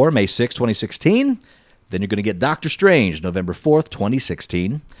Civil War, May 6, 2016. Then you're going to get Doctor Strange, November 4th,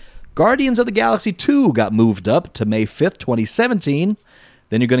 2016. Guardians of the Galaxy 2 got moved up to May 5th, 2017.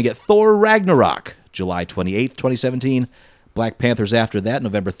 Then you're going to get Thor Ragnarok, July 28th, 2017. Black Panthers after that,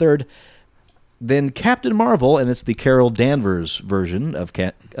 November 3rd. Then Captain Marvel, and it's the Carol Danvers version of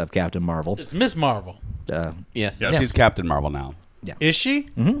Captain Marvel. It's Miss Marvel. Yes. Yes. He's Captain Marvel now. Is she?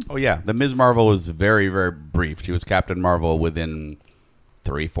 Oh yeah, the Ms. Marvel was very, very brief. She was Captain Marvel within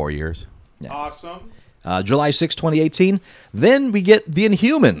 3-4 years. Awesome. July 6, 2018. Then we get The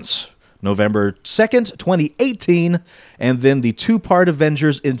Inhumans, November 2nd, 2018. And then the two-part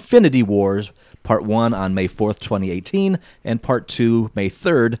Avengers Infinity Wars, Part 1 on May 4th, 2018, and Part 2, May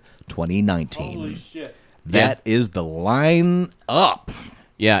 3rd, 2019. Holy shit. That is the line up.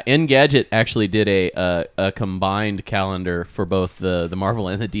 Yeah, Engadget actually did a combined calendar for both the Marvel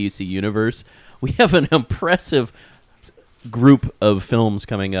and the DC universe. We have an impressive group of films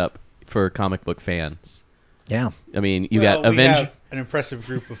coming up for comic book fans. Yeah. I mean, We got Avengers. have an impressive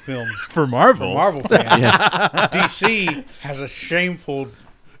group of films For Marvel. for Marvel fans. Yeah. DC has a shameful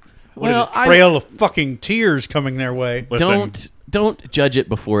Well, trail of fucking tears coming their way. Listen, Don't judge it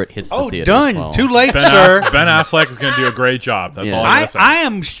before it hits the Oh, theater. done. Paul. Too late, Ben, sir. Ben Affleck is going to do a great job. That's Yeah. all I'm going to say. I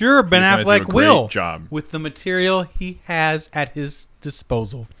am sure Ben He's gonna do a Affleck great will job. with the material he has at his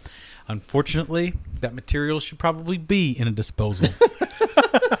disposal. Unfortunately, that material should probably be in a disposal.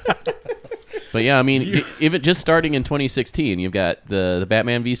 But yeah, I mean, even just starting in 2016, you've got the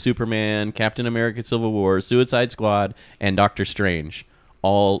Batman v Superman, Captain America: Civil War, Suicide Squad, and Doctor Strange,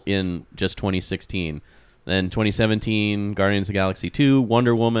 all in just 2016. Then 2017, Guardians of the Galaxy 2,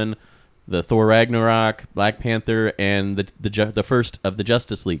 Wonder Woman, the Thor Ragnarok, Black Panther, and the first of the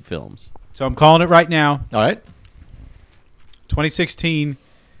Justice League films. So I'm calling it right now. All right. 2016,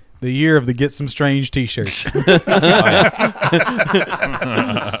 the year of the Get Some Strange t-shirts.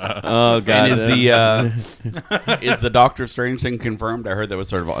 Oh god! And is the Doctor Strange thing confirmed? I heard that was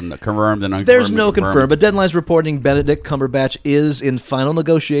sort of confirmed and unconfirmed. There's no and confirmed, but Deadline's reporting Benedict Cumberbatch is in final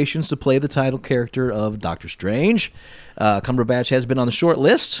negotiations to play the title character of Doctor Strange. Cumberbatch has been on the short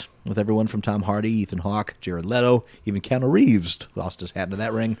list with everyone from Tom Hardy, Ethan Hawke, Jared Leto, even Keanu Reeves lost his hat into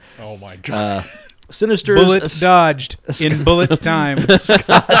that ring. Oh, my God. Sinister's Bullet dodged in bullet time.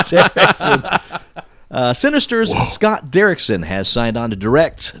 Scott Derrickson. Sinister's Scott Derrickson has signed on to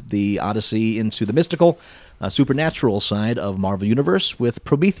direct the Odyssey into the mystical, supernatural side of Marvel Universe with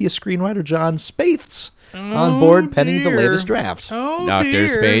Prometheus screenwriter John Spaihts on board penning the dear. latest draft. Oh, Dr. dear.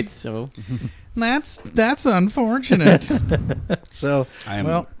 Spates. So That's unfortunate. So I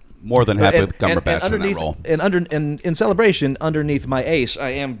am more than happy with Cumberbatch in that role. And in celebration, underneath my ace, I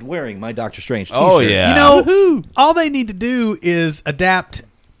am wearing my Doctor Strange t-shirt. Oh yeah, You know, all they need to do is adapt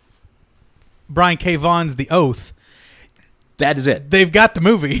Brian K. Vaughan's The Oath. That is it. They've got the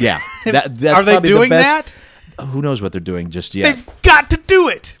movie. Yeah. That's Are they probably the doing best- that? Who knows what they're doing just yet. They've got to do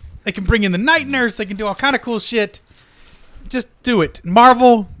it. They can bring in the night nurse. They can do all kind of cool shit. Just do it.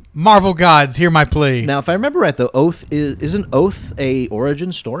 Marvel gods, hear my plea. Now, if I remember right, the Oath isn't Oath a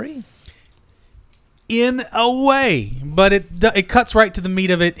origin story? In a way, but it cuts right to the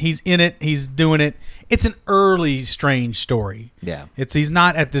meat of it. He's in it. He's doing it. It's an early Strange story. Yeah. He's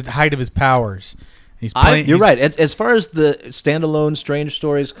not at the height of his powers. He's playing. You're he's right. As far as the standalone Strange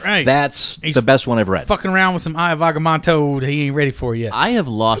stories, Right. that's He's the best one I've read. fucking around with some Eye of Agamotto that he ain't ready for yet. I have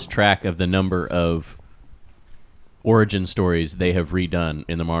lost track of the number of origin stories they have redone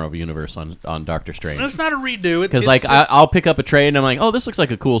in the Marvel universe on Doctor Strange. It's not a redo. Because like I'll pick up a trade and I'm like, oh, this looks like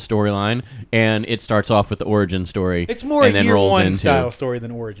a cool storyline, and it starts off with the origin story. it's more and a then year rolls one into. style story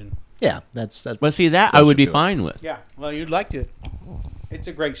than origin. Yeah, that's But see that I Closer would be to it. fine with. Yeah, well, you'd like it. It's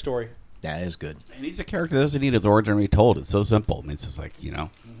a great story. that is good. And he's a character that doesn't need his origin retold. It's so simple. I mean, it's just like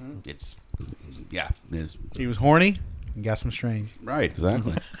it's He was horny and got some strange. right,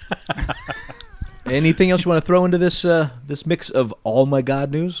 exactly. Anything else you want to throw into this this mix of all my God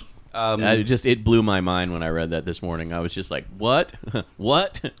news? It blew my mind when I read that this morning. I was just like, what?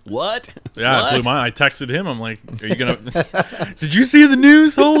 what? What? Yeah, What? it blew my. I texted him. I'm like, "Are you gonna? Did you see the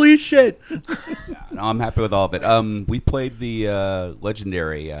news? Holy shit!" No, I'm happy with all of it. We played the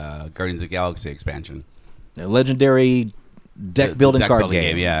legendary Guardians of the Galaxy expansion. A legendary deck building card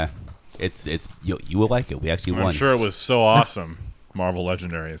game. Yeah, it's you will like it. We actually I'm won. sure it was so awesome. Marvel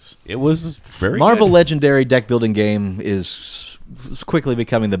Legendaries. It was very Marvel good. Legendary deck building game is quickly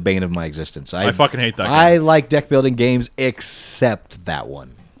becoming the bane of my existence. I fucking hate that game. I like deck building games except that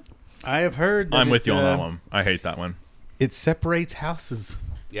one. I have heard that I'm with you on that one. I hate that one. It separates houses.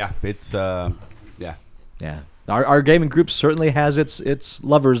 Yeah, it's yeah. Yeah, our gaming group certainly has its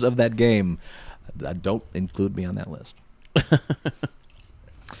lovers of that game. Don't include me on that list.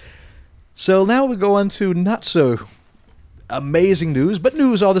 So now we go on to not so amazing news, but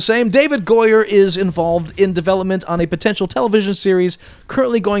news all the same. David Goyer is involved in development on a potential television series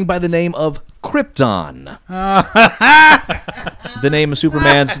currently going by the name of Krypton. The name of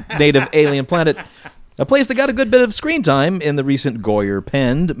Superman's native alien planet. A place that got a good bit of screen time in the recent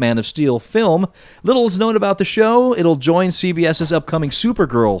Goyer-penned Man of Steel film. Little is known about the show. It'll join CBS's upcoming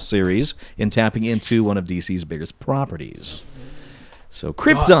Supergirl series in tapping into one of DC's biggest properties. So,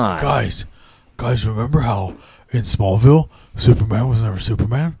 Krypton. Guys, remember how in Smallville, Superman was never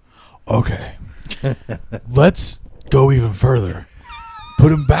Superman? Okay. Let's go even further.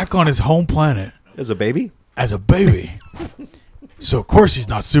 Put him back on his home planet As a baby? as a baby. So, of course, he's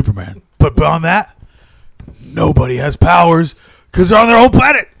not Superman. But beyond that, nobody has powers because they're on their own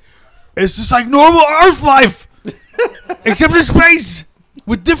planet. It's just like normal Earth life, except in space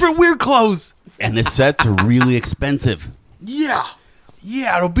with different weird clothes. And the sets are really expensive. Yeah,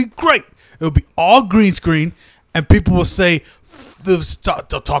 it'll be great. It'll be all green screen, and people will say, they'll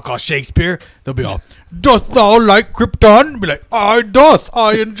talk all Shakespeare. They'll be all, doth thou like Krypton? Be like, I doth.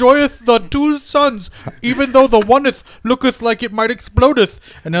 I enjoyeth the two suns, even though the oneth looketh like it might explodeth.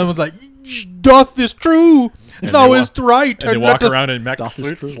 And everyone's like, doth is true. Thou is right. And they walk letteth- around in mech Doth is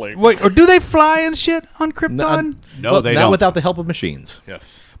suits. true. Like, Wait, or do they fly and shit on Krypton? No, Well, they not don't. without the help of machines.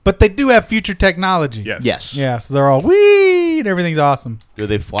 yes. But they do have future technology. Yes. Yes. Yeah, so they're all wee and everything's awesome. Do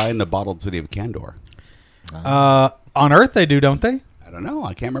they fly in the bottled city of Kandor? On Earth they do, don't they? I don't know.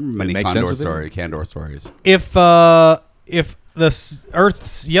 I can't remember many makes sense with it. Kandor stories. If the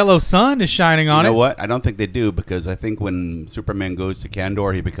Earth's yellow sun is shining on You know it, what? I don't think they do because I think when Superman goes to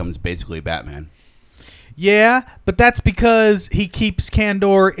Kandor, he becomes basically Batman. yeah, but that's because he keeps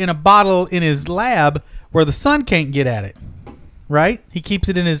Kandor in a bottle in his lab where the sun can't get at it. Right? He keeps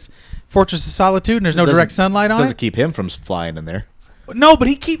it in his Fortress of Solitude, and there's no Doesn't- direct sunlight on Doesn't it. keep him from flying in there. No, but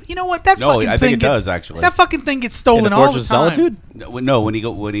you know what? That No, fucking I think thing it gets, does, actually. That fucking thing gets In stolen the all Fortress the of time. Solitude? No, when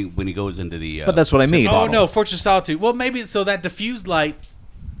he goes into the. But that's what I mean. Oh no, Fortress of Solitude. Well, maybe so that diffused light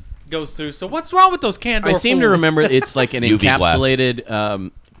goes through. So what's wrong with those Kandor? I seem to fools? remember it's like an UV glass.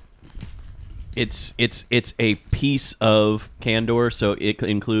 encapsulated. It's a piece of Kandor, so it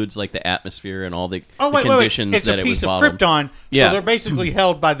includes like the atmosphere and all the, Oh the wait, conditions It's that a it was piece of bottled. Krypton. Yeah. So they're basically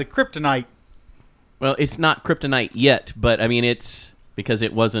held by the kryptonite, Well, it's not kryptonite yet, but I mean it's because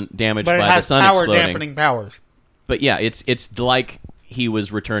it wasn't damaged but it by the has sun power exploding. dampening powers. But yeah, it's like he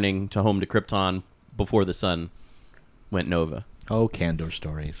was returning to home to Krypton before the sun went nova. Oh, Kandor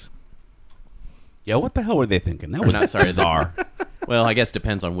stories. Yeah, what the hell were they thinking? That was Not sorry, bizarre. Well, I guess it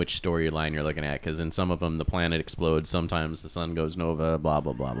depends on which storyline you're looking at, because in some of them the planet explodes, sometimes the sun goes nova, blah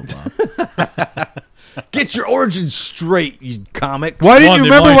blah blah blah blah. Get your origins straight, you comics. Why didn't Come on,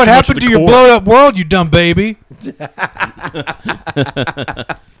 you they remember line what too much happened to to the your core. blown up world, you dumb baby?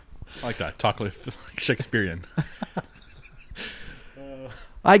 I like that. Talk like Shakespearean.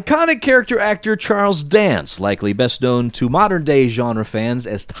 Iconic character actor Charles Dance, likely best known to modern-day genre fans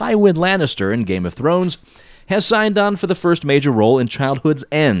as Tywin Lannister in Game of Thrones, has signed on for the first major role in Childhood's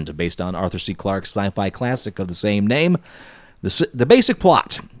End, based on Arthur C. Clarke's sci-fi classic of the same name. The basic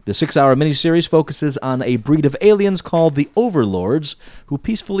plot: the 6-hour miniseries focuses on a breed of aliens called the Overlords, who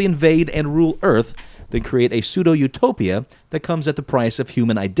peacefully invade and rule Earth, then create a pseudo-utopia that comes at the price of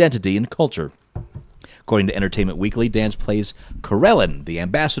human identity and culture. According to Entertainment Weekly, Dance plays Corellin, the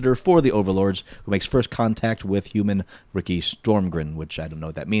ambassador for the Overlords, who makes first contact with human Ricky Stormgren, which I don't know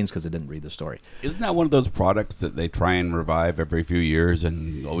what that means because I didn't read the story. Isn't that one of those products that they try and revive every few years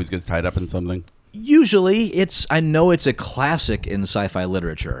and always gets tied up in something? Usually, I know it's a classic in sci-fi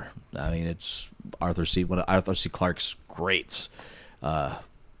literature. I mean, it's one of Arthur C. Clarke's greats. But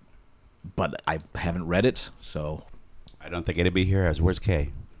I haven't read it, so I don't think anybody here has. Where's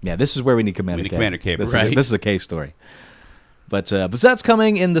Kay? yeah, this is where we need Commander We need K. Commander K, This, right. this is a K story. But that's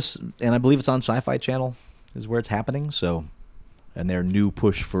coming in this, and I believe it's on Sci-Fi Channel is where it's happening. So, and their new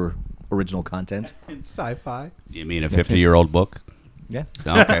push for original content. In sci-fi. You mean a 50-year-old book? Yeah.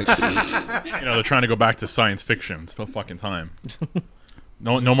 Okay. You know, they're trying to go back to science fiction. It's about fucking time.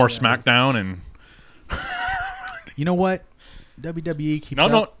 No more SmackDown and You know what? WWE keeps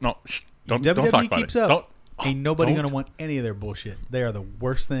no. up. Don't WWE talk about keeps it. up. Don't. Ain't nobody don't. gonna want any of their bullshit. They are the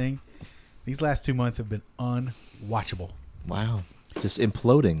worst thing. These last 2 months have been unwatchable. Wow. Just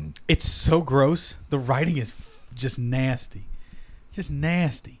imploding. It's so gross. The writing is just nasty. Just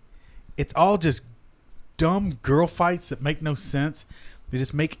nasty. It's all just dumb girl fights that make no sense. They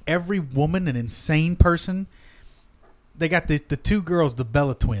just make every woman an insane person. They got the two girls, the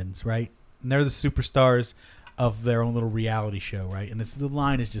Bella twins, right? And they're the superstars of their own little reality show, right? And the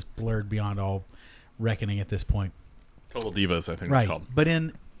line is just blurred beyond all reckoning at this point. Total Divas, I think Right. it's called. But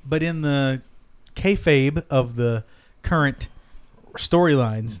in the kayfabe of the current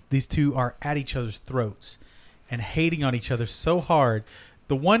storylines, these two are at each other's throats and hating on each other so hard.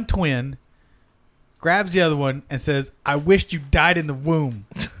 The one twin grabs the other one and says, "I wished you died in the womb."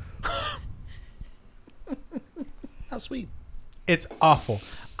 How sweet. It's awful.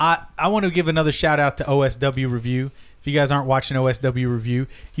 I want to give another shout out to OSW Review. If you guys aren't watching OSW Review,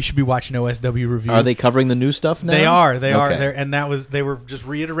 you should be watching OSW Review. Are they covering the new stuff now? They are. They are. Okay. And they were just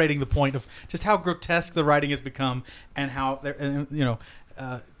reiterating the point of just how grotesque the writing has become, and how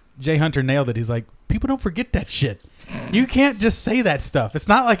Jay Hunter nailed it. He's like, people don't forget that shit. You can't just say that stuff. It's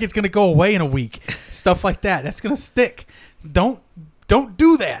not like it's going to go away in a week. Stuff like that. That's going to stick. Don't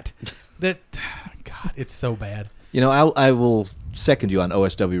do that. God, it's so bad. I will second you on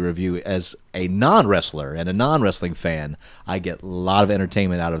OSW Review. As a non-wrestler and a non-wrestling fan, I get a lot of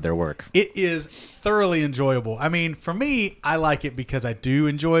entertainment out of their work. It is thoroughly enjoyable. I mean, for me, I like it because I do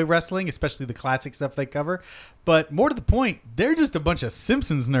enjoy wrestling, especially the classic stuff they cover. But more to the point, they're just a bunch of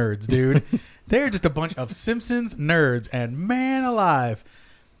Simpsons nerds, dude. They're just a bunch of Simpsons nerds, and man alive,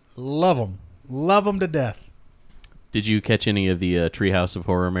 love them. Love them to death. Did you catch any of the Treehouse of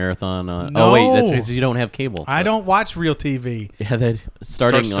Horror marathon? No. Oh wait, that's because you don't have cable. I don't watch real TV. Yeah, that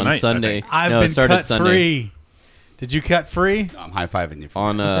starting Starts on tonight, Sunday. I think. I've no, it been started cut Sunday. free. Did you cut free? I'm high-fiving you.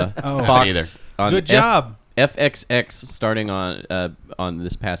 On Oh. Fox. Either. On Good job. FXX starting on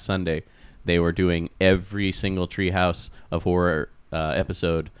this past Sunday. They were doing every single Treehouse of Horror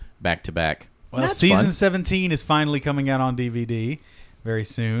episode back to back. Well, That's season fun. 17 is finally coming out on DVD very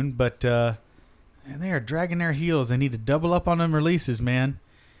soon, but they are dragging their heels. They need to double up on them releases, man.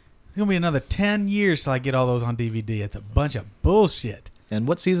 It's going to be another 10 years till I get all those on DVD. It's a bunch of bullshit. And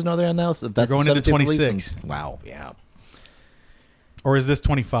what season are they on now? That's going the into 17th release? 26. Wow, yeah. Or is this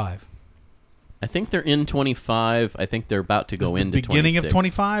 25? I think they're in 25. I think they're about to Is go it into the beginning 26. of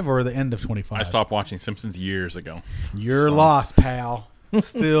 25 or the end of 25? I stopped watching Simpsons years ago. You're So- lost, pal.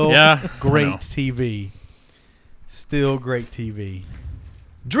 Still Yeah, great I know. TV. Still great TV.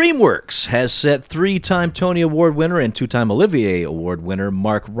 DreamWorks has set 3-time Tony Award winner and 2-time Olivier Award winner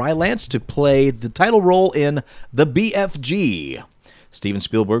Mark Rylance to play the title role in The BFG. Steven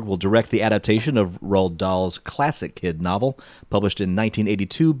Spielberg will direct the adaptation of Roald Dahl's classic kid novel. Published in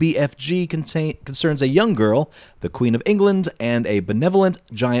 1982, BFG concerns a young girl, the Queen of England, and a benevolent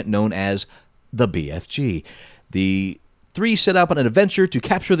giant known as the BFG. The three set out on an adventure to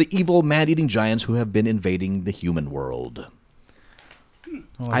capture the evil man-eating giants who have been invading the human world.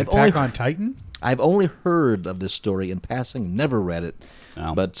 Well, I've Attack only- on Titan? I've only heard of this story in passing, never read it.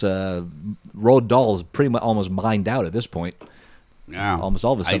 Oh. But Roald Dahl is pretty much almost mined out at this point. Yeah. Almost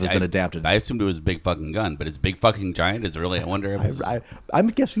all of his stuff has been adapted. I assumed it was Big Fucking Gun, but it's Big Fucking Giant. Is it really? I wonder if it's... I'm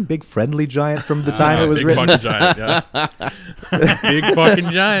guessing Big Friendly Giant from the time it was Big written. fucking giant, yeah. Big fucking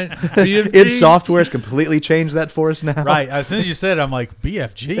giant. BFG. Id Software's completely changed that for us now. Right. As soon as you said it, I'm like,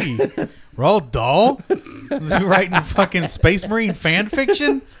 BFG? Roald Dahl? Was he writing fucking Space Marine fan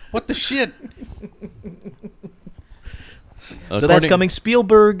fiction? What the shit? So that's coming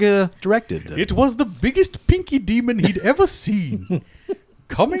Spielberg directed. It was the biggest pinky demon he'd ever seen.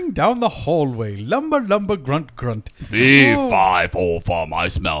 Coming down the hallway, lumber, lumber, grunt, grunt. Fee, fi, fo, fum, I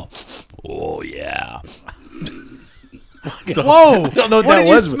smell. Oh, yeah. Whoa! don't know what what that did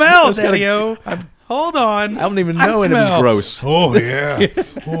was. you smell, That's kinda- Daddy-O? Hold on. I don't even know it. It was smell. gross. Oh, yeah.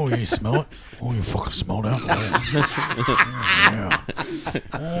 Oh, you smell it? Oh, you fucking smell that? Yeah.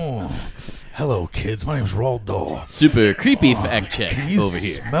 Oh. Hello, kids. My name's Roald Dahl. Super creepy fact check Can you over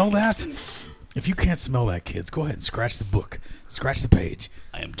here. smell that? If you can't smell that, kids, go ahead and scratch the book. Scratch the page.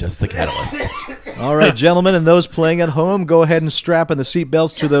 I am just the catalyst. All right, gentlemen, and those playing at home, go ahead and strap in the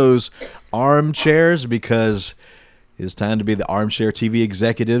seatbelts to those armchairs because it's time to be the armchair TV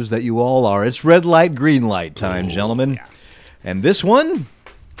executives that you all are. It's red light, green light time, gentlemen. And this one's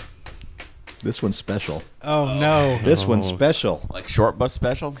special. Oh, no. This one's special. Like Short Bus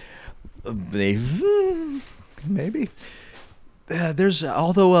Special? Maybe. There's,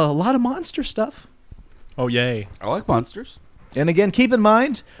 although, a lot of monster stuff. Oh, yay. I like monsters. And again, keep in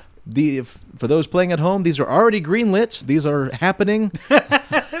mind, for those playing at home, these are already greenlit. These are happening.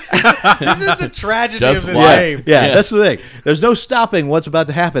 This is the tragedy Just of this why- game. Yeah, that's the thing. There's no stopping what's about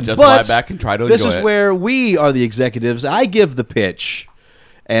to happen. Just but lie back and try to this enjoy is it. where we are the executives. I give the pitch,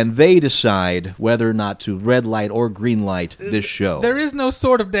 and they decide whether or not to red light or green light this show. There is no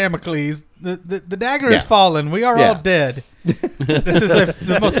sword of Damocles. The dagger Yeah. is fallen. We are Yeah. all dead. This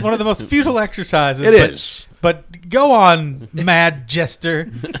is one of the most futile exercises. It is. But go on, mad jester.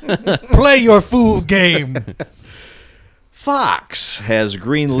 Play your fool's game. Fox has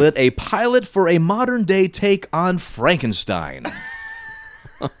greenlit a pilot for a modern-day take on Frankenstein.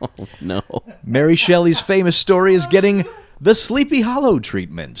 No. Mary Shelley's famous story is getting the Sleepy Hollow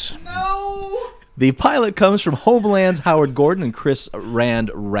treatment. No. The pilot comes from Homeland's Howard Gordon and Chris Rand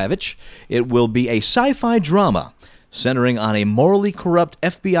Ravitch. It will be a sci-fi drama centering on a morally corrupt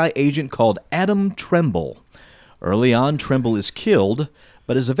FBI agent called Adam Tremble. Early on, Trimble is killed,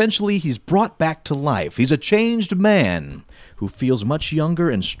 but he's brought back to life. He's a changed man who feels much younger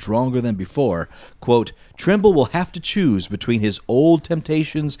and stronger than before. Quote, Trimble will have to choose between his old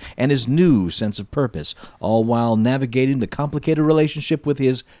temptations and his new sense of purpose, all while navigating the complicated relationship with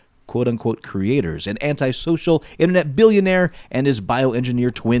his quote-unquote creators, an antisocial internet billionaire and his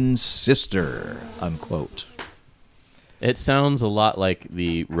bioengineer twin sister, unquote. It sounds a lot like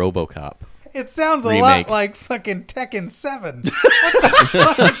the RoboCop. It sounds a remake. lot like fucking Tekken 7. What the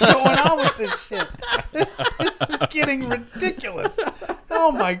fuck is going on with this shit? This is getting ridiculous.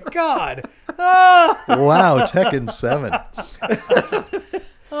 Oh my god. Oh, Wow, Tekken 7.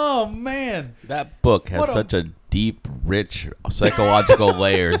 oh man. That book has What a- such a deep, rich psychological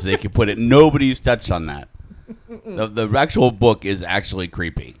layers. They could put it. Nobody's touched on that. The actual book is actually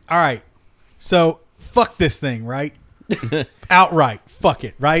creepy. All right. So, fuck this thing, right? Outright. Fuck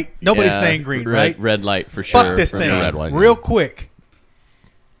it, right? Nobody's Yeah, saying green, red, right? Red light for sure. Fuck this from thing. the red light. Real quick.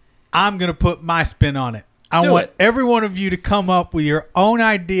 I'm going to put my spin on it. I Do want it. every one of you to come up with your own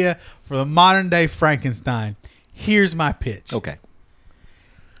idea for the modern day Frankenstein. Here's my pitch. Okay.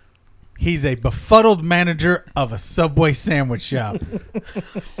 He's a befuddled manager of a Subway sandwich shop.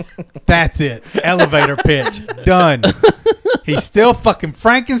 That's it. Elevator pitch. Done. He's still fucking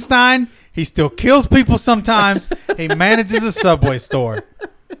Frankenstein. He still kills people sometimes. He manages a Subway store.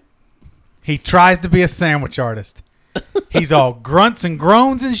 He tries to be a sandwich artist. He's all grunts and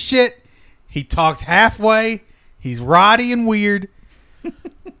groans and shit. He talks halfway. He's roddy and weird.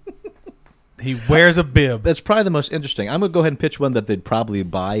 He wears a bib. That's probably the most interesting. I'm going to go ahead and pitch one that they'd probably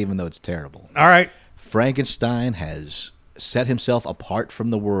buy, even though it's terrible. All right. Frankenstein has set himself apart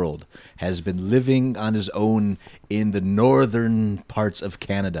from the world, has been living on his own in the northern parts of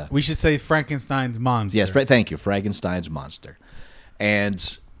Canada. We should say Frankenstein's monster. Yes, thank you, Frankenstein's monster.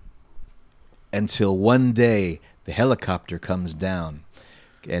 And until one day, the helicopter comes down,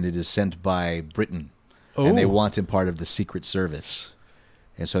 and it is sent by Britain, and they Ooh. want him part of the Secret Service.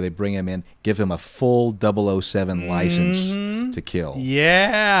 And so they bring him in, give him a full 007 license to kill.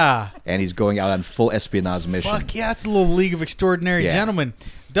 Yeah. And he's going out on full espionage mission. Fuck yeah, that's a little League of Extraordinary Yeah. Gentlemen.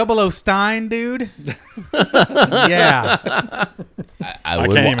 00 Stein, dude. Yeah. I can't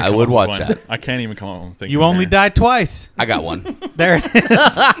would. even I come would up with watch one. that. I can't even come up with thinking. You only died twice. I got one. There it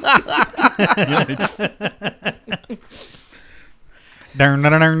is. There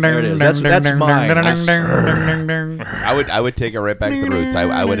it is. That's mine. I would take it right back to the roots.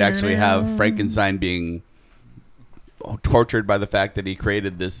 I would actually have Frankenstein being tortured by the fact that he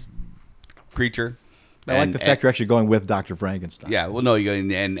created this creature. I like the fact you're actually going with Dr. Frankenstein. Yeah, well, no, you go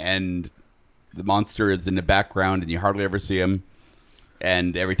and the monster is in the background, and you hardly ever see him.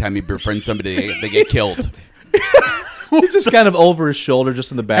 And every time he befriends somebody, they get killed. He's just kind of over his shoulder,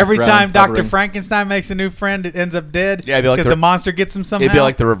 just in the background. Every time Dr. hovering. Frankenstein makes a new friend, it ends up dead. Yeah, it'd be like because the monster gets him somehow. It'd be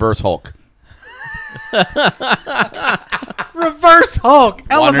like the reverse Hulk. Reverse Hulk.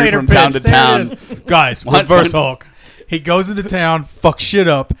 Elevator from pitch. town to There town. it is. Guys, One- Reverse Hulk. He goes into town, fucks shit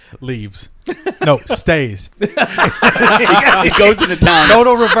up, leaves. No, stays. He goes into town.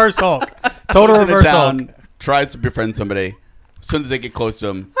 Total Reverse Hulk. Total goes into Reverse town, Hulk. tries to befriend somebody. As soon as they get close to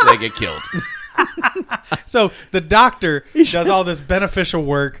him, they get killed. So the doctor does all this beneficial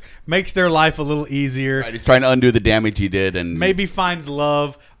work, makes their life a little easier. Right, he's trying to undo the damage he did, and Maybe finds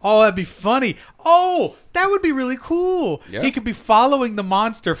love. Oh, that'd be funny. Oh, that would be really cool. Yeah. He could be following the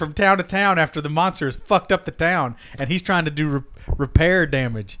monster from town to town after the monster has fucked up the town, and he's trying to do repair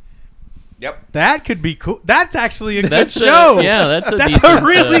damage. Yep. That could be cool. That's actually a That's good show. that's a That's decent, a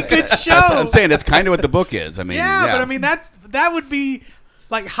really good show. I'm saying that's kind of what the book is. I mean, yeah, but I mean that would be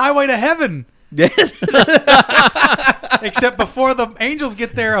like Highway to Heaven. Yes. Except before the angels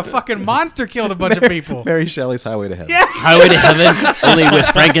get there, a fucking monster killed a bunch of people. Mary Shelley's Highway to Heaven. Yeah. Highway to Heaven, only with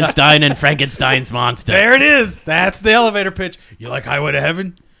Frankenstein and Frankenstein's monster. There it is. That's the elevator pitch. You like Highway to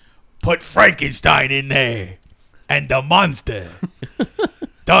Heaven? Put Frankenstein in there. And the monster.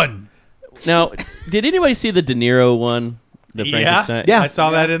 Done. Now, did anybody see the De Niro one? The Yeah. Frankenstein? Yeah. I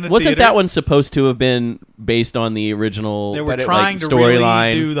saw that in the Wasn't theater. that one supposed to have been based on the original They were like, trying to really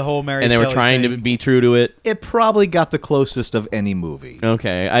storyline, do the whole Mary and they were Shelley trying to thing. be true to it? It probably got the closest of any movie.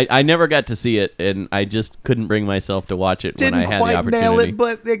 Okay, I never got to see it, and I just couldn't bring myself to watch it when I Didn't had the quite opportunity. nail it,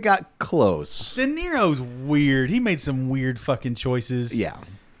 but it got close. De Niro's weird. He made some weird fucking choices. Yeah.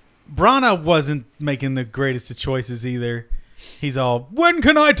 Branagh wasn't making the greatest of choices either. He's all, when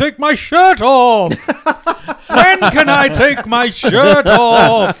can I take my shirt off? When can I take my shirt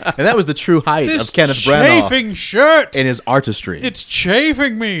off? And that was the true height This of Kenneth Branagh chafing shirt. in his artistry. It's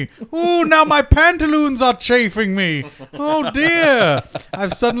chafing me. Ooh, now my pantaloons are chafing me. Oh dear.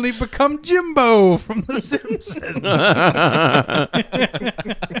 I've suddenly become Jimbo from The Simpsons.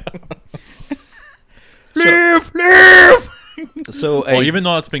 Leave. So Well, even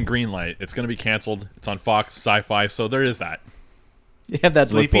though it's been greenlight, it's going to be canceled. It's on Fox Sci-Fi, so there is that. you have that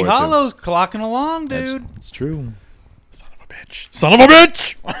to look Sleepy forward to. Hollow's clocking along, dude. It's true. Son of a bitch. Son of a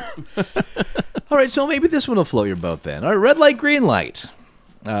bitch! All right, so maybe this one will float your boat then. All right, red light, green light.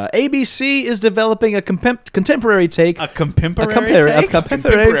 ABC is developing a contemporary take. A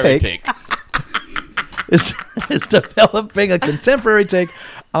contemporary take? is developing a contemporary take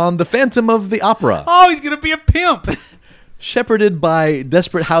on the Phantom of the Opera, Oh, he's going to be a pimp. shepherded by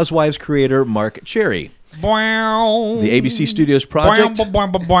Desperate Housewives creator Mark Cherry. The ABC Studios project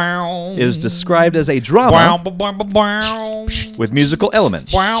is described as a drama with musical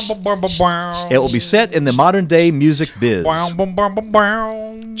elements. It will be set in the modern-day music biz.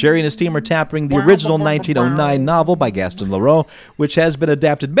 Cherry and his team are tapping the original 1909 novel by Gaston Leroux, which has been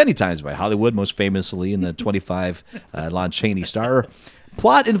adapted many times by Hollywood, most famously in the 25 Lon Chaney star.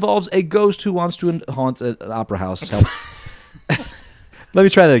 Plot involves a ghost who wants to haunt an opera house. Let me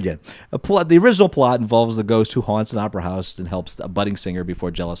try that again. The original plot involves a ghost who haunts an opera house and helps a budding singer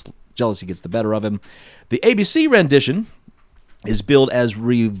before jealousy gets the better of him. The ABC rendition is billed as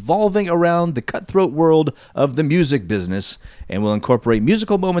revolving around the cutthroat world of the music business and will incorporate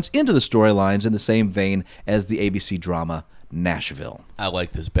musical moments into the storylines in the same vein as the ABC drama Nashville. I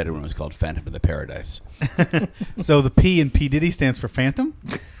like this better when it was called Phantom of the Paradise. So the P in P. Diddy stands for Phantom?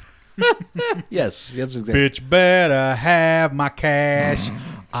 Yes, exactly. Bitch better have my cash.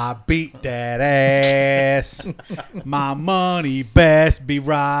 I beat that ass. My money best be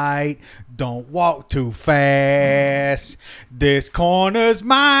right. Don't walk too fast. This corner's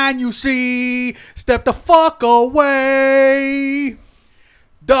mine, you see. Step the fuck away.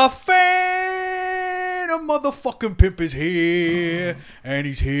 The Phantom motherfucking pimp is here, and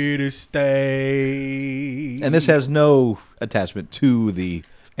he's here to stay. And this has no attachment to the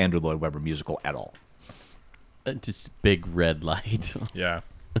Andrew Lloyd Webber musical at all. Just big red light. Yeah.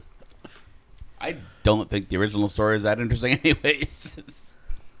 I don't think the original story is that interesting, anyways.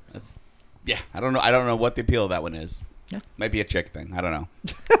 I don't know. I don't know what the appeal of that one is. Yeah. Might be a chick thing. I don't know.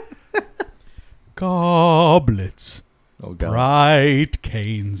 Goblets, Oh, God. bright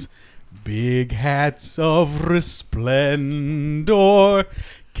canes, big hats of resplendor,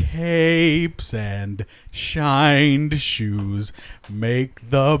 capes and shined shoes make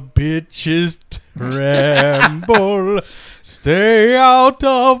the bitches tremble. Stay out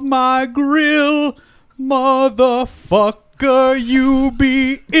of my grill, motherfucker, you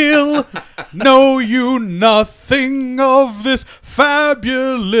be ill. Know you nothing of this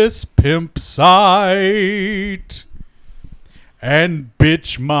fabulous pimp sight. And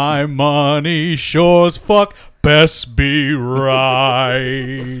bitch, my money sure's fuck best be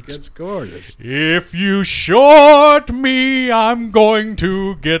right. That's gorgeous. If you short me, I'm going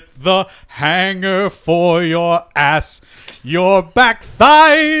to get the hanger for your ass. Your back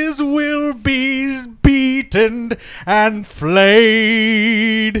thighs will be beaten and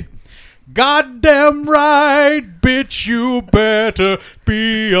flayed. Goddamn right, bitch, you better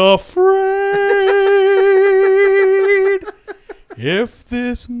be afraid. If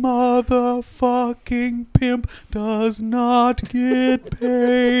this motherfucking pimp does not get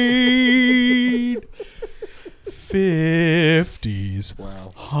paid. 50s,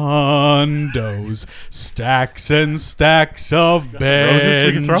 hundos, stacks and stacks of Roses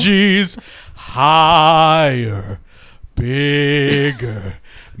we can throw? Benjis, higher, bigger,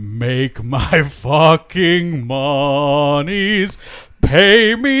 make my fucking monies,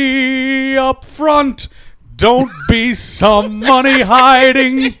 pay me up front. Don't be some money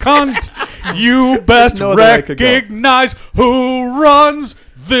hiding cunt. You best No other way could go. recognize who runs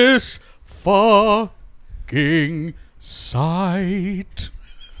this fucking site.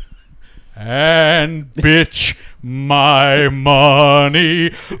 And bitch, my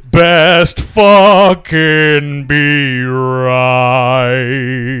money best fucking be right.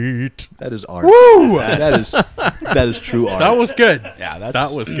 That is art. Woo! That is true art. That was good. Yeah,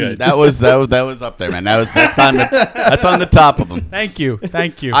 That was good. That was up there, man. That's on the top of them. Thank you.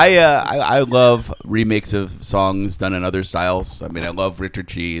 I love remakes of songs done in other styles. I mean, I love Richard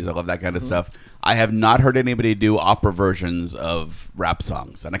Cheese. I love that kind of stuff. I have not heard anybody do opera versions of rap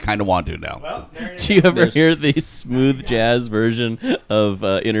songs, and I kind of want to now. Do you ever hear the smooth jazz version of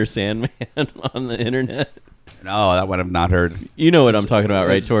Inner Sandman on the internet? No, that one I've not heard. You know what I'm talking about,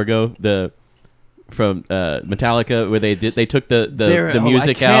 right, Torgo? The Metallica, where they took the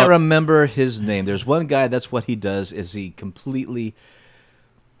music I can't out. remember his name. There's one guy. That's what he does. Is he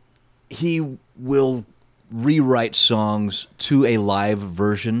will rewrite songs to a live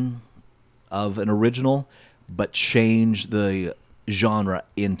version of an original, but change the genre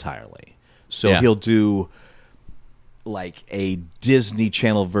entirely. So Yeah. he'll do like a Disney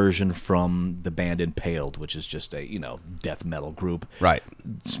Channel version from the band Impaled, which is just a death metal group, Right.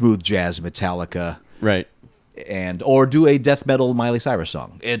 smooth jazz Metallica, Right. or do a death metal Miley Cyrus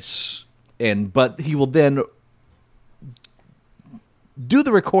song. But he will then do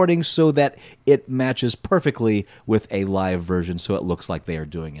the recording so that it matches perfectly with a live version, so it looks like they are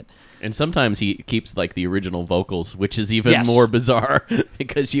doing it. And sometimes he keeps like the original vocals, which is even Yes. more bizarre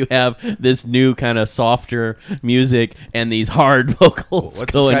because you have this new kind of softer music and these hard vocals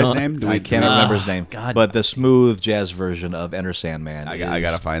What's going this guy's on. name? I can't remember his name, God. but the smooth jazz version of Enter Sandman. I is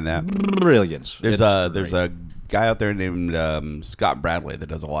gotta find that. brilliant. There's It's a guy out there named Scott Bradley that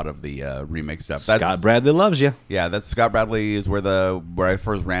does a lot of the remake stuff. Scott Bradley loves you. Yeah, that's Scott Bradley is where I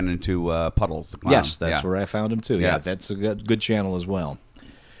first ran into Puddles the Clown. Yes, that's where I found him too. Yeah, Yeah. that's a good channel as well.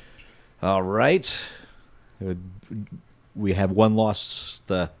 All right, we have one lost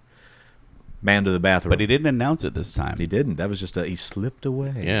man to the bathroom, But he didn't announce it this time. He didn't. That was just he slipped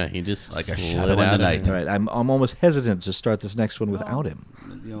away. Yeah, he just Like a slid shadow in the out of night. there. All right, I'm almost hesitant to start this next one without him.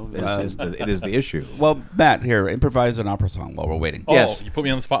 You know, It is the issue. well, Matt, here, improvise an opera song while we're waiting. Oh, Yes. you put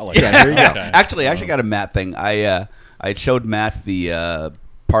me on the spotlight. Yeah, here you go. Okay. Actually, I got a Matt thing. I showed Matt the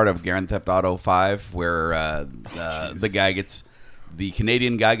part of Grand Theft Auto 5 where the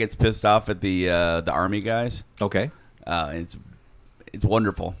Canadian guy gets pissed off at the army guys. Okay, It's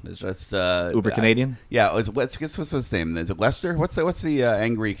wonderful. It's just Uber Canadian. Yeah, what's his name? Is it Lester? What's the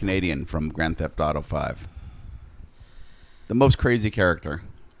angry Canadian from Grand Theft Auto 5? The most crazy character.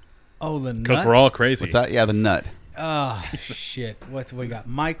 Oh, the nut. Because we're all crazy. What's that? Yeah, the nut. Oh, shit. What we got?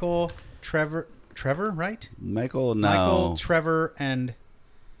 Michael, Trevor, right? Michael, no. Michael, Trevor, and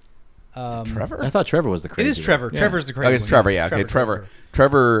Trevor? I thought Trevor was the crazy. it is Trevor. one. Yeah. Trevor's the crazy Okay, it's one. Trevor. Yeah, okay, Trevor.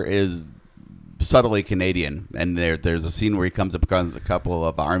 Trevor is subtly Canadian, and there's a scene where he comes up against a couple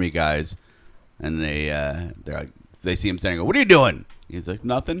of army guys, and they see him standing. Go, what are you doing? He's like,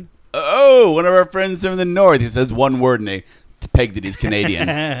 nothing. Oh, one of our friends from the north. He says one word, and they peg that he's Canadian.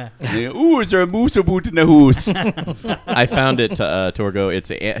 And they go, ooh, is there a moose boot in the hoose? I found it, Torgo.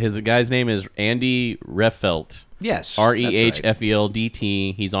 His guy's name is Andy Rehfeldt. Yes, Rehfeldt.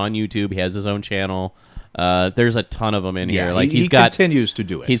 He's on YouTube. He has his own channel. There's a ton of them in Yeah, here. Like he continues to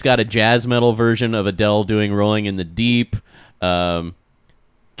do it. He's got a jazz metal version of Adele doing "Rolling in the Deep."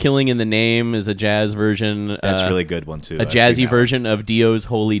 "Killing in the Name" is a jazz version. That's a really good one too. A I've seen jazzy that version of Dio's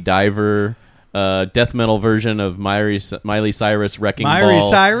 "Holy Diver." Death metal version of Miley Cyrus "Wrecking Ball."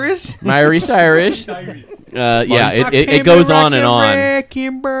 Cyrus? Miley Cyrus. Yeah, it goes on and on.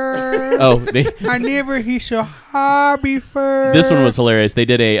 Oh, I never hit so hard before. this one was hilarious. He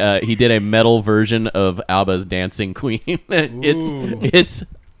did a metal version of ABBA's "Dancing Queen."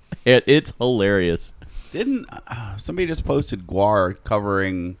 It's hilarious. Didn't somebody just posted Guar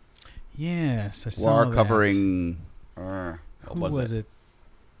covering? Yes, I saw Guar that. covering. Who was it?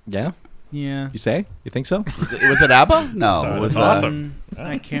 Yeah, Yeah. you say? You think so? Was it ABBA? No, it was That's awesome.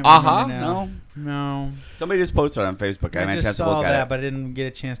 I can't Aha? remember now. No. Somebody just posted it on Facebook. I I haven't had a just chance to saw look that, at it. but I didn't get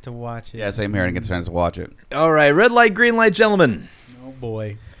a chance to watch it. Yeah, same here. I didn't get a chance to watch it. All right, red light, green light, gentlemen. Oh,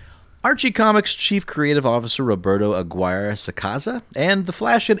 boy. Archie Comics Chief Creative Officer Roberto Aguirre Sacasa and the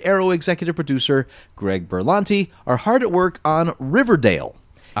Flash and Arrow Executive Producer Greg Berlanti are hard at work on Riverdale.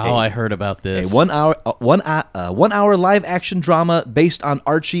 Oh, I heard about A this. 1 hour live action drama based on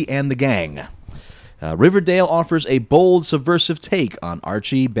Archie and the gang. Riverdale offers a bold, subversive take on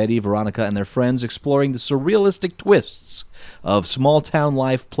Archie, Betty, Veronica, and their friends, exploring the surrealistic twists of small-town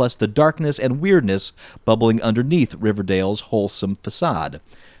life plus the darkness and weirdness bubbling underneath Riverdale's wholesome facade.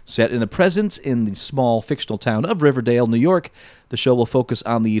 Set in the present in the small fictional town of Riverdale, New York, the show will focus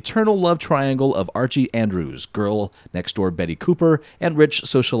on the eternal love triangle of Archie Andrews, girl next door Betty Cooper, and rich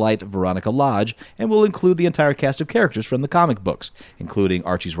socialite Veronica Lodge, and will include the entire cast of characters from the comic books, including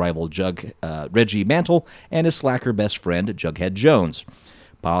Archie's rival Reggie Mantle and his slacker best friend Jughead Jones.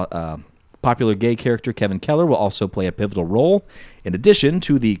 Popular gay character Kevin Keller will also play a pivotal role. In addition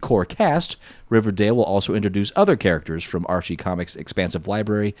to the core cast, Riverdale will also introduce other characters from Archie Comics' expansive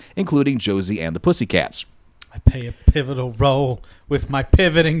library, including Josie and the Pussycats. I play a pivotal role with my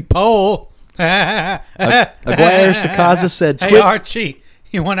pivoting pole. Aguirre Sacasa said, Hey, Archie,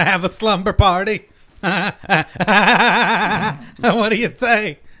 you want to have a slumber party? What do you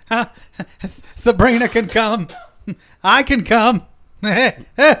say? Huh? Sabrina can come. I can come. Aguirre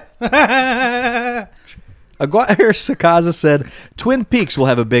Sakaza said Twin Peaks will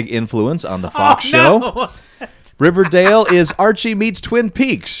have a big influence on the Fox show. No. Riverdale is Archie meets Twin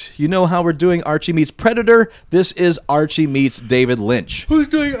Peaks. You know how we're doing Archie meets Predator? This is Archie meets David Lynch. Who's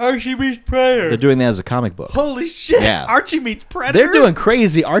doing Archie meets Predator? They're doing that as a comic book. Holy shit! Yeah. Archie meets Predator. They're doing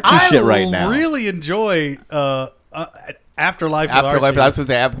crazy Archie shit right now. I really enjoy Afterlife. With Afterlife, Archie. I was going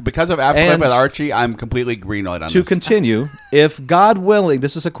to say, because of Afterlife And with Archie, I'm completely green light on To this. continue, if God willing,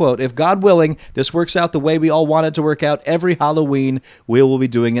 this is a quote, if God willing, this works out the way we all want it to work out, every Halloween we will be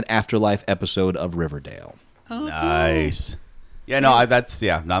doing an Afterlife episode of Riverdale. Nice. Yeah, no, I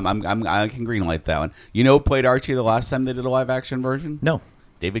can green light that one. You know who played Archie the last time they did a live action version? No.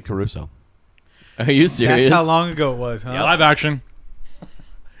 David Caruso. Are you serious? That's how long ago it was, huh? Live action.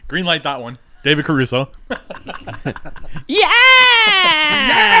 Green light that one. David Caruso.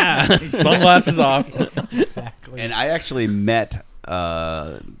 Yeah! Sunglasses off. Exactly. And I actually met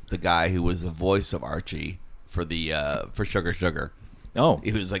the guy who was the voice of Archie for Sugar Sugar. Oh.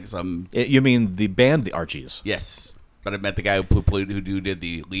 He was like some... You mean the band, the Archies? Yes. But I met the guy who did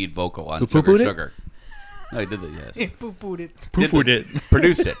the lead vocal on Who Sugar poo-pooed it? Sugar. No, he did the He yes. poo-pooed it. Poo-pooed it.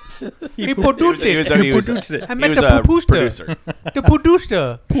 Produced it. He produced He was it. I he met was the a poo-pooster. producer. The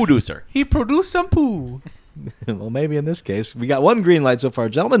producer. Producer. He produced some poo. Well, maybe in this case. We got one green light so far.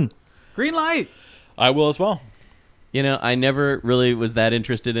 Gentlemen, Green light. I will as well. You know, I never really was that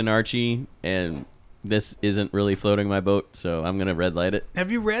interested in Archie, and this isn't really floating my boat, so I'm gonna red light it. Have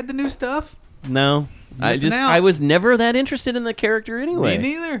you read the new stuff? No, Missing out. I was never that interested in the character anyway. Me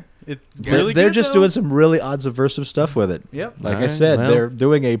neither. It's they're, really they're good, just though. doing some really odd subversive stuff with it. Yep. Like I Alright, said, well, they're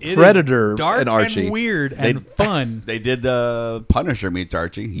doing a It is Predator dark and Archie. and weird and fun. They did Punisher meets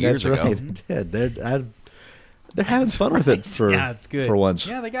Archie years That's ago. right. They did. They're having fun with it for Yeah, it's good. for once.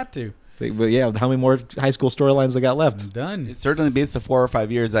 Yeah, they got to. But yeah, how many more high school storylines they got left? Done. It certainly beats the 4 or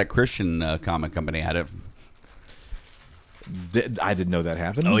 5 years that Christian comic company had it. I didn't know that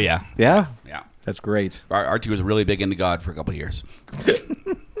happened. Oh, yeah. Yeah? Yeah. That's great. Archie was really big into God for a couple of years.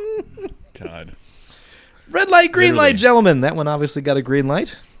 God. Red light, green Literally. light, gentlemen. That one obviously got a green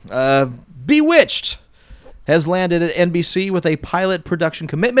light. Bewitched has landed at NBC with a pilot production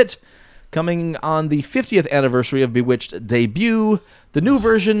commitment. Coming on the 50th anniversary of Bewitched debut, the new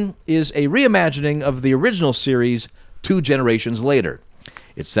version is a reimagining of the original series 2 generations later.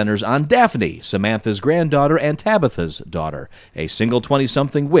 It centers on Daphne, Samantha's granddaughter and Tabitha's daughter, a single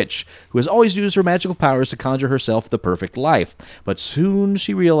 20-something witch who has always used her magical powers to conjure herself the perfect life. But soon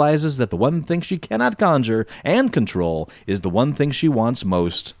she realizes that the one thing she cannot conjure and control is the one thing she wants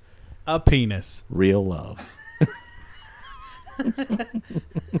most: A penis. real love.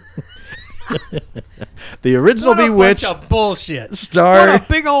 The original What a Bewitched bunch of bullshit. star- What a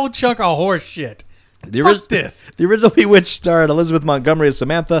big old chunk of horse shit. Fuck this. The original Bewitched starred Elizabeth Montgomery as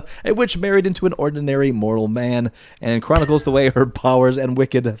Samantha, a witch married into an ordinary mortal man, and chronicles the way her powers and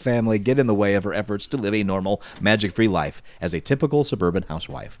wicked family get in the way of her efforts to live a normal, magic-free life as a typical suburban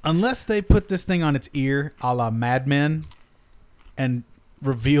housewife. Unless they put this thing on its ear, a la Mad Men, and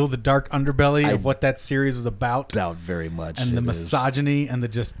reveal the dark underbelly of what that series was about, Doubt very much. and the it is. misogyny and the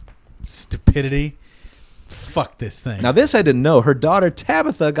just stupidity. Fuck this thing. Now, this I didn't know. Her daughter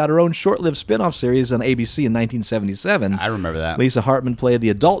Tabitha got her own short-lived spin-off series on ABC in 1977. I remember that. Lisa Hartman played the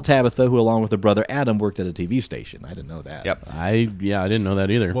adult Tabitha, who, along with her brother Adam, worked at a TV station. I didn't know that. Yep. I didn't know that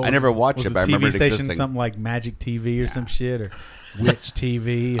either. What I never watched was it, the but I remember TV it station existing. something like Magic TV or some shit, or Witch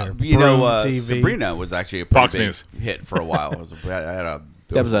TV, or You know, Broom TV. Sabrina was actually a pretty Fox big News. hit for a while. It was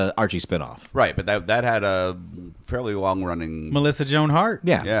That was an Archie spin-off. right, but that had a fairly long-running. Melissa Joan Hart.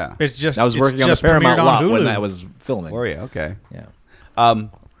 Yeah. Yeah. It's just I was it's working on the just Paramount premiered lot on when Hulu. that was filming. Were you? Okay. Yeah.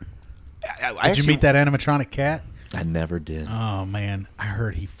 Did you meet that animatronic cat? I never did. Oh man, I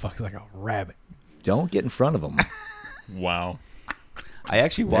heard he fucks like a rabbit. Don't get in front of him. Wow. I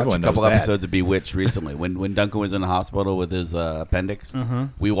actually watched Everyone a couple knows that. episodes of Bewitched recently. When Duncan was in the hospital with his appendix,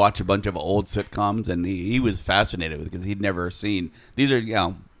 we watched a bunch of old sitcoms, and he was fascinated with it because he'd never seen. These are, you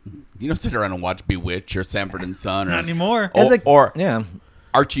don't sit around and watch Bewitched or Sanford and Son or Not anymore. Or Yeah.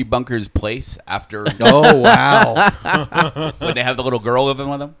 Archie Bunker's Place after Oh, wow. when they have the little girl living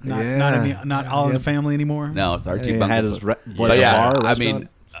with them. Not all in the family anymore. No, it's Archie He Bunker's. had his Place. was But it a yeah, bar, I restaurant? mean,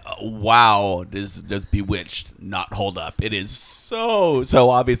 wow, does Bewitched not hold up? It is so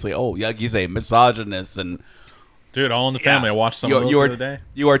obviously. Oh, like you say, misogynist and. Dude, All in the Family. I watched some of those the other day.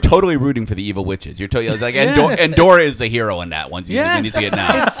 You are totally rooting for the evil witches. You're totally like, and Dora is the hero in that one. Yeah, When you see it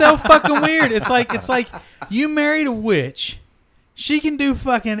now. it's so fucking weird. It's like you married a witch. She can do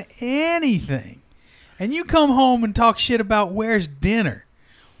fucking anything, and you come home and talk shit about where's dinner.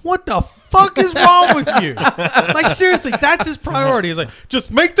 What the fuck is wrong with you? Like, seriously, that's his priority. He's like,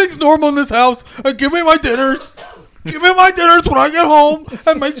 just make things normal in this house and give me my dinners. Give me my dinners when I get home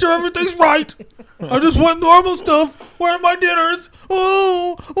and make sure everything's right. I just want normal stuff. Where are my dinners?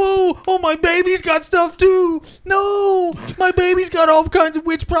 Oh, my baby's got stuff too. No, my baby's got all kinds of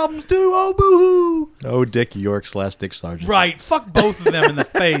witch problems too. Oh, boo-hoo. Oh, Dick York / Dick Sargent. Right. Fuck both of them in the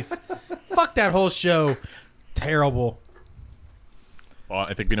face. Fuck that whole show. Terrible. Well,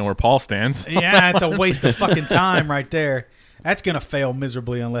 I think we know where Paul stands. Yeah, it's a waste of fucking time right there. That's going to fail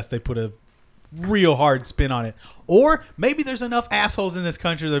miserably unless they put a real hard spin on it. Or maybe there's enough assholes in this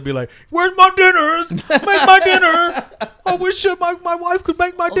country that'd be like, where's my dinners? Make my dinner. I wish my wife could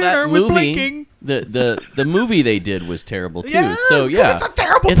make my dinner with blinking. The movie they did was terrible too. Yeah, So yeah, it's a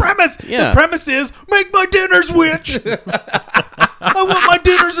terrible premise. Yeah. The premise is make my dinners, witch. I want my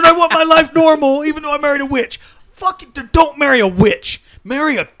dinners and I want my life normal, even though I married a witch. Fuck it, don't marry a witch.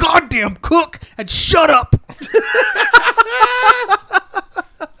 Marry a goddamn cook and shut up.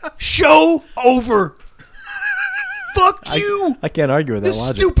 Show over. Fuck you. I can't argue with that The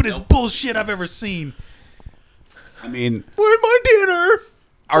logic. stupidest bullshit I've ever seen. I mean, Where's my dinner?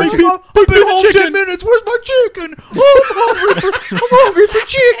 Archie, I've been home 10 minutes. Where's my chicken? Oh, I'm hungry for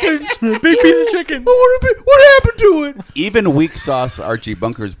chickens. Big piece of chicken. What happened to it? even weak sauce Archie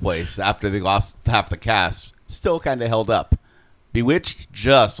Bunker's place, after they lost half the cast, still kind of held up. Bewitched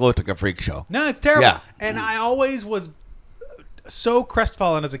just looked like a freak show. No, it's terrible. Yeah. And I always was so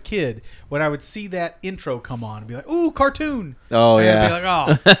crestfallen as a kid when I would see that intro come on and be like, ooh, cartoon. Oh, and yeah. I'd be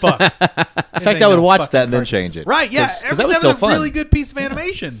like, oh, fuck. In fact, I would watch that and then change it. Right, yeah. 'Cause that was that still was a fun. really good piece of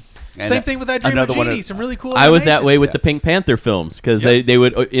animation. And Same thing with I Dream of another one Jeannie. of- Some really cool I was that animation. way with the Pink Panther films because they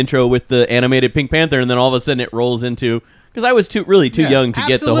would intro with the animated Pink Panther and then all of a sudden it rolls into because I was too young to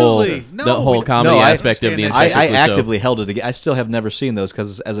get the whole Absolutely. No, the whole we- comedy No, I aspect of the understand entire. that. I actively held it against. I still have never seen those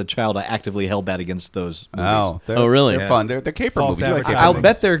because as a child I actively held that against those movies. Oh, Oh, really? They're Yeah. fun. They're caper False movies. You like caper advertising. I'll movies.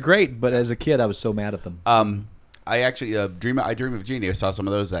 bet they're great, but as a kid I was so mad at them. I actually I Dream of Jeannie. I saw some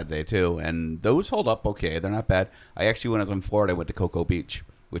of those that day too, and those hold up okay. They're not bad. I actually, when I was in Florida, I went to Cocoa Beach,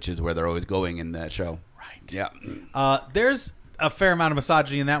 which is where they're always going in that show. Right. Yeah. There's a fair amount of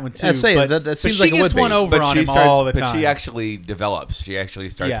misogyny in that one too. I say, but, that but seems she like it gets would be. one over on him all the time. But she actually develops. She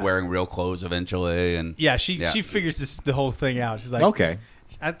actually starts Yeah. wearing real clothes eventually, and Yeah, she figures the whole thing out. She's like, Okay.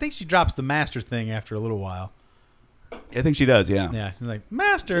 I think she drops the master thing after a little while. I think she does. Yeah. Yeah, she's like,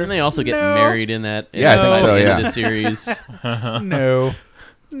 master. Didn't they also get no, married in that? Yeah, I think by so, the end yeah. of the series. No,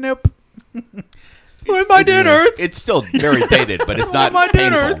 nope. Where's my dinner? It's still very dated, but it's not my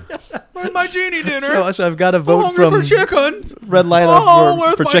dinner? painful. Where's my genie dinner? So I've got a I'm vote hungry from for chickens. Red Light Oh, for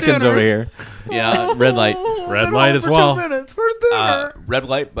where's my chickens dinner? over here. Yeah, red light. Red Been light home as for well. 2 minutes. Where's dinner? Red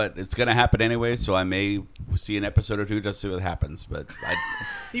light, but it's going to happen anyway, so I may see an episode or two just to see what happens. But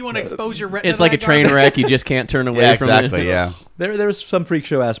You want to expose your retina? It's like to a that train garbage? wreck. You just can't turn away yeah, from exactly. it. Yeah. There's some freak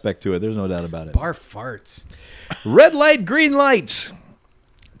show aspect to it. There's no doubt about it. Bar farts. Red Light, Green Light.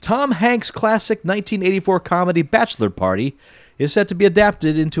 Tom Hanks' classic 1984 comedy Bachelor Party is set to be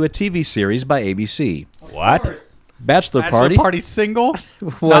adapted into a TV series by ABC. What? Bachelor Bachelor Party single,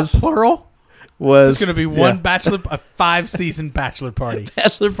 was not plural. was It's going to be one yeah. bachelor, a 5-season bachelor party.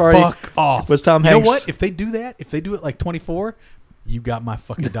 Bachelor Party. Fuck off. was Tom You Hanks. know what? If they do that, if they do it like 24, you got my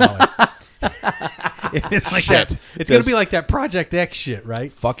fucking dollar. It's like that. It's going to be like that Project X shit,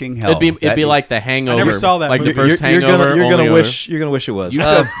 right? Fucking hell. It'd be like the Hangover. I never saw that like movie. the first You're Hangover. gonna only wish it was.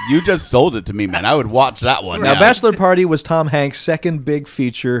 you just sold it to me, man. I would watch that one. Now, yeah. Bachelor Party was Tom Hanks' second big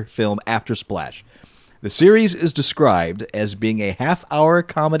feature film after Splash. The series is described as being a half-hour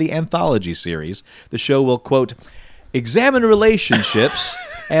comedy anthology series. The show will, quote, examine relationships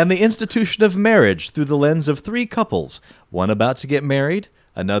and the institution of marriage through the lens of 3 couples, one about to get married,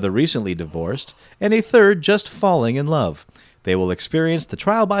 another recently divorced, and a third just falling in love. They will experience the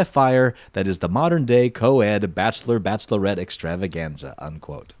trial by fire that is the modern-day co-ed bachelor-bachelorette extravaganza,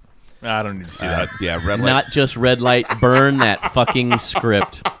 unquote. I don't need to see that. Yeah, red light. Not just red light. Burn that fucking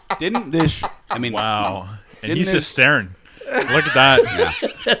script. Didn't this? I mean, Wow. And Didn't he's this- just staring. Look at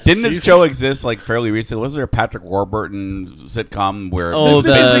that. Didn't this show exist like fairly recently? Wasn't there a Patrick Warburton sitcom where? Oh,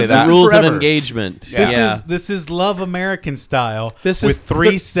 This the existed the rules forever. of engagement. Yeah. This is Love American style This is with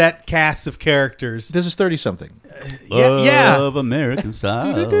 3 set casts of characters. This is 30-something. Yeah. Love American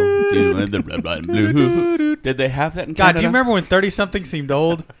style. Doing the red, white, and blue. Did they have that in God, Canada? do you remember when 30-something seemed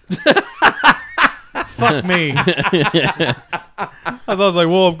old? Fuck me. I was like,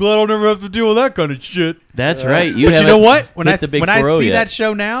 well, I'm glad I'll never have to deal with that kind of shit. That's right. But you know haven't what? When hit I the big when I 4-0 see yet. that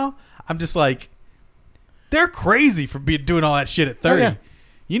show now, I'm just like, they're crazy for doing all that shit at 30. Oh, yeah.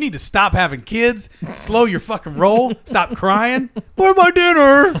 You need to stop having kids. Slow your fucking roll. Stop crying. Where's my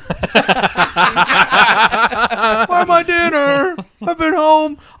dinner? Where's my dinner? I've been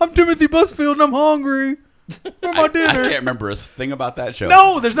home. I'm Timothy Busfield and I'm hungry. Where's my I dinner? can't remember a thing about that show.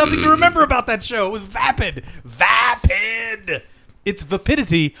 No, there's nothing to remember about that show. It was vapid. Vapid. Its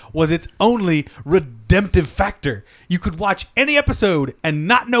vapidity was its only redemptive factor. You could watch any episode and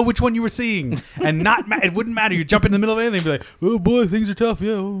not know which one you were seeing, and it wouldn't matter. You jump in the middle of anything and be like, "Oh boy, things are tough.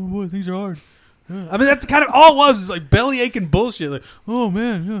 Yeah, oh boy, things are hard." Yeah. I mean, that's kind of all it was like belly aching bullshit. Like, oh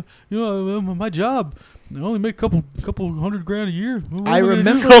man, my job. I only make a couple $100,000 a year.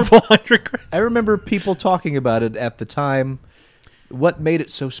 I remember people talking about it at the time. What made it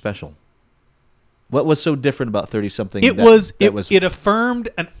so special? What was so different about 30-something? It affirmed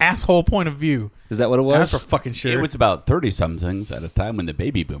an asshole point of view. Is that what it was? That's for fucking sure. It was about 30-somethings at a time when the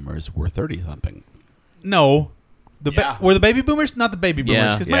baby boomers were 30-something. No. Yeah. Were the baby boomers? Not the baby boomers.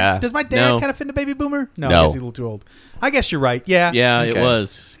 Yeah. 'Cause Yeah. does my dad No. kind of fit into baby boomer? No, No. I guess he's a little too old. I guess you're right. Yeah. Yeah, Okay. it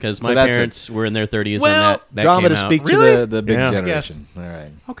was because my that's parents were in their 30s Well, when that Drama came to out. speak Really? to the big Yeah. I generation. All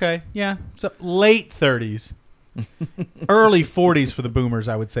right. Okay. Yeah. So late 30s. Early 40s for the boomers,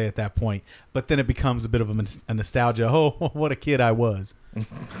 I would say at that point. But then it becomes a bit of a nostalgia. Oh, what a kid I was.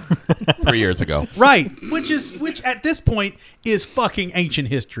 3 years ago. Right, which at this point is fucking ancient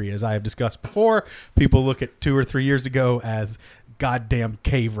history, as I have discussed before. People look at 2 or 3 years ago as goddamn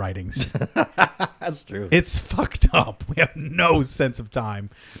cave writings. That's true. It's fucked up. We have no sense of time,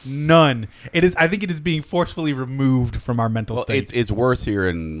 none. It is. I think it is being forcefully removed from our mental Well, state. it's worse here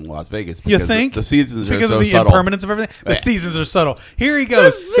in Las Vegas. You Because think the seasons because are so of the subtle. impermanence of everything? The Yeah. seasons are subtle. Here he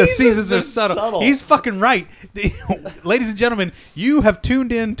goes. The seasons are subtle. subtle. He's fucking right. Ladies and gentlemen, you have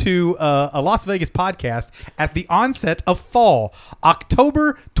tuned in to a Las Vegas podcast at the onset of fall,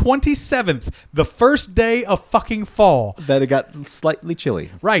 October 27th, the first day of fucking fall. That it got slightly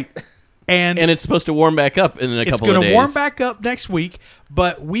chilly. Right. And And it's supposed to warm back up in a it's couple going of to days. warm back up next week,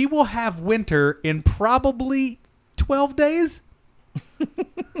 but we will have winter in probably 12 days.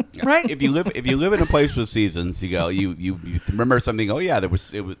 Right? If you live in a place with seasons, you go you remember something. Oh yeah, that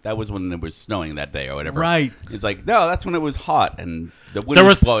was when it was snowing that day or whatever. Right. It's like no, that's when it was hot and the wind There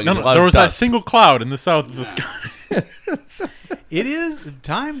was was blowing. and a lot there of was that dust. single cloud in the south of the sky. It is.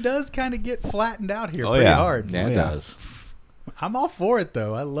 Time does kind of get flattened out here Oh, pretty yeah. hard. Yeah, it does. I'm all for it,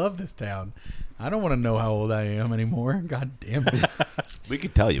 though. I love this town. I don't want to know how old I am anymore. God damn it. We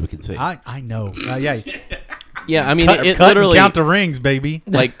can tell you. We can see. I know. Yeah. Yeah, I mean, Cut it and literally count the rings, baby.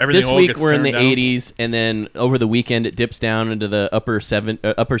 like Everything this all week gets we're in the turned down. 80s, and then over the weekend it dips down into the upper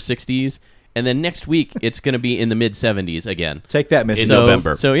 60s, and then next week it's going to be in the mid 70s again. Take that, Miss. In So-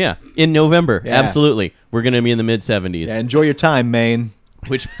 November. So yeah, in November, Yeah. absolutely, we're going to be in the mid 70s, Yeah, enjoy your time, Maine.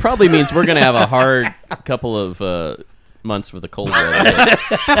 which probably means we're going to have a hard couple of months with the cold weather.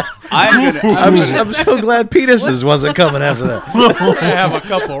 I'm so glad penises wasn't coming after that. We're going to have a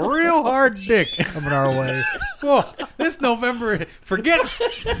couple real hard dicks coming our way. Oh, this November, forget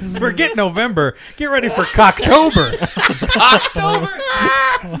November. Get ready for Cocktober.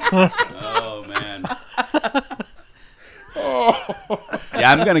 Oh man.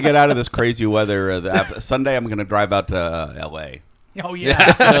 Yeah, I'm gonna get out of this crazy weather. Sunday, I'm gonna drive out to L.A. Oh,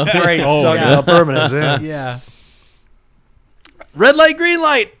 yeah. Great. Oh, Talking yeah. about permanence, yeah. Yeah. Red light, green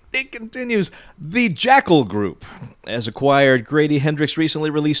light. It continues. The Jackal Group has acquired Grady Hendrix' recently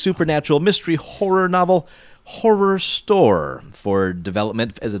released supernatural mystery horror novel, Horror Store, for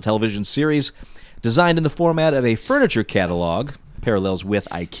development as a television series. Designed in the format of a furniture catalog, parallels with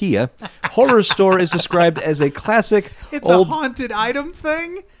IKEA, Horror Store is described as a classic It's old... a haunted item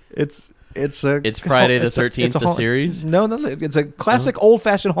thing? It's Friday the 13th, the series? No, it's a classic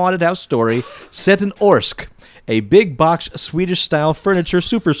old-fashioned haunted house story set in Orsk, a big box Swedish-style furniture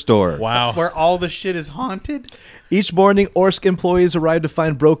superstore. Wow. Where all the shit is haunted? Each morning, Orsk employees arrive to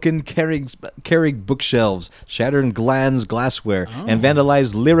find broken carrying bookshelves, shattered glassware, and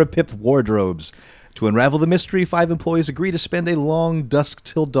vandalized Lirapip wardrobes. To unravel the mystery, 5 employees agree to spend a long dusk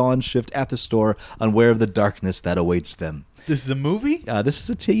till dawn shift at the store, unaware of the darkness that awaits them. This is a movie? This is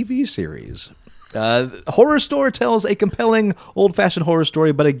a TV series. Horror Store tells a compelling, old-fashioned horror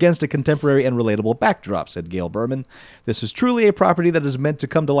story, but against a contemporary and relatable backdrop, said Gail Berman. This is truly a property that is meant to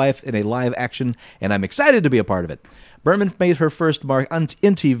come to life in a live action, and I'm excited to be a part of it. Berman made her first mark in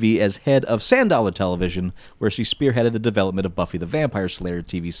TV as head of Sand Television, where she spearheaded the development of Buffy the Vampire Slayer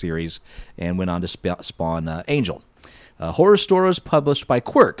TV series and went on to spawn Angel. Horror Store was published by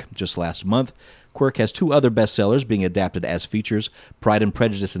Quirk just last month. Quirk has 2 other bestsellers being adapted as features, Pride and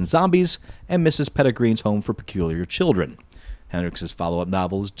Prejudice and Zombies, and Mrs. Pettigreen's Home for Peculiar Children. Hendrix's follow-up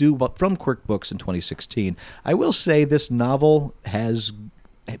novel is due from Quirk Books in 2016. I will say this novel has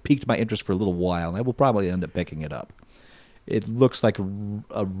piqued my interest for a little while, and I will probably end up picking it up. It looks like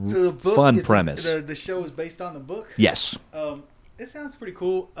a fun premise. The show is based on the book. Yes. It sounds pretty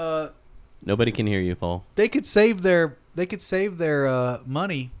cool. Nobody can hear you, Paul. They could save their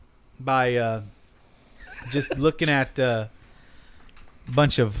money by just looking at a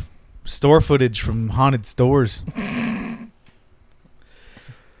bunch of store footage from haunted stores.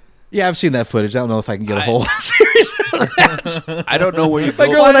 Yeah, I've seen that footage. I don't know if I can get a whole series out of that. I don't know where you My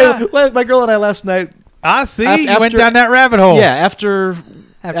go. girl and I last night. I see. Af- You went after- down that rabbit hole. Yeah, after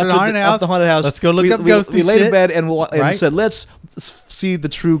the haunted house. after the haunted house. Let's go look up we ghosty laid in shit. bed and Right? said, let's see the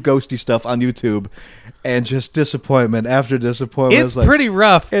true ghosty stuff on YouTube. And just disappointment after disappointment. It's pretty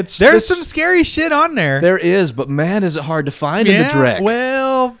rough. There's There's some scary shit on there. There is, but man, is it hard to find in the Drek.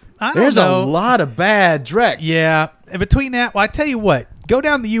 Well, I don't There's know. a lot of bad Drek. Yeah. And between that, well, I tell you what, go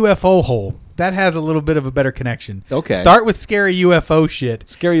down the UFO hole. That has a little bit of a better connection. Okay. Start with scary UFO shit,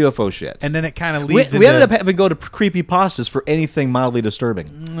 Scary UFO shit. and then it kind of we leads ended into... up having to go to creepy pastas for anything mildly disturbing.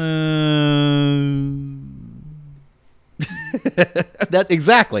 That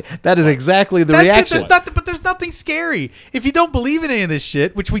is exactly the reaction. But there's nothing scary. If you don't believe in any of this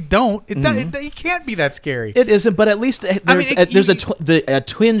shit, which we don't, it can't be that scary. It isn't, but at least there's a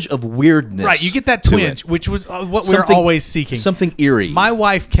twinge of weirdness. Right, you get that to twinge, it. which was what we we're Something- always seeking. Something eerie. My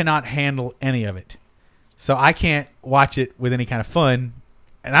wife cannot handle any of it, so I can't watch it with any kind of fun,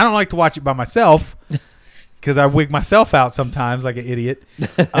 and I don't like to watch it by myself because I wig myself out sometimes like an idiot,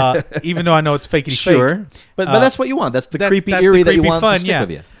 even though I know it's fakey sure, fake. but that's what you want. That's the creepy that's eerie the that you creepy want fun, to stick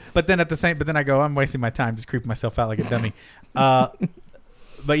with you. But then but then I go, I'm wasting my time just creeping myself out like a dummy.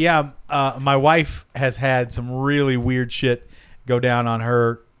 But yeah, my wife has had some really weird shit go down on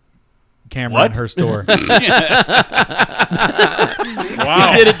her camera in her store.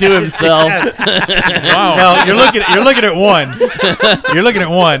 Wow. He did it to himself. Wow. Well, you're looking at one. You're looking at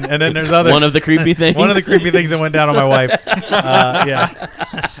one, and then there's other One of the creepy things. one of the creepy things that went down on my wife. Yeah,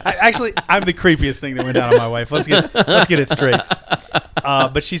 actually, I'm the creepiest thing that went down on my wife. Let's get it straight.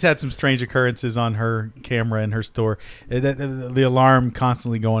 But she's had some strange occurrences on her camera in her store. The alarm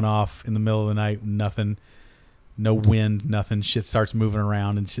constantly going off in the middle of the night. Nothing, no wind, nothing. Shit starts moving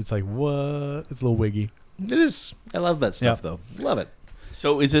around, and shit's like, what? It's a little wiggy. It is. I love that stuff, Yep. though. Love it.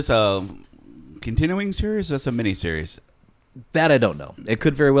 So is this a continuing series? Or is this a mini-series? That I don't know. It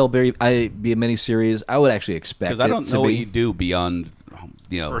could very well be a miniseries. I would actually expect Because I don't to know what be. you do beyond,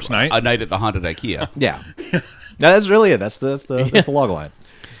 First night? a night at the haunted IKEA. Yeah. No, that's really it. That's the log line.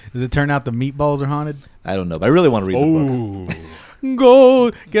 Does it turn out the meatballs are haunted? I don't know, but I really want to read the book.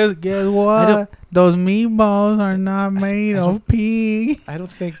 Go guess what? Those meatballs are not made of pig. I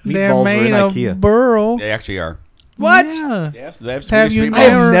don't think They're meatballs made are in of IKEA. burro. They actually are. What? Uh, Yeah. Yes, they have Have Swedish you meatballs. I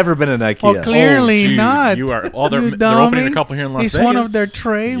have never- never been in IKEA. Well, clearly gee, not. you are- oh, they're- You they're opening a dummy. couple here in Las It's one of Vegas. their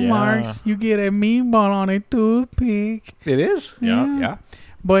trademarks. You get a meatball on a toothpick. It is? Yeah. Yeah.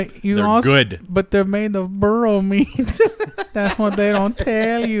 But you They're also, good. But they're made of burro meat. That's what they don't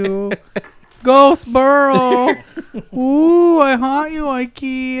tell you. Ghost burro. Ooh, I haunt you,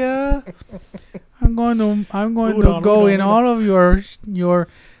 IKEA. I'm going to go in all of your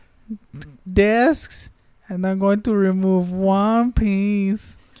desks, and I'm going to remove one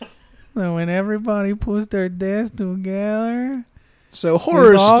piece. So when everybody puts their desks together, So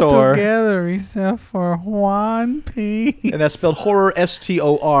horror it's all store, together except for one piece. and that's spelled horror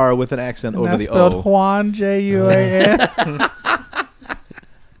STOR with an accent And over that's the spelled O. Juan Juan.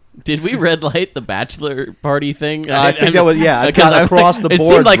 Did we red light the bachelor party thing? I think that was I because got across the board. It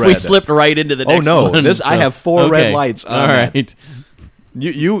seemed like we red. slipped right into the Oh next no! one. I have 4 red lights. On All that. right.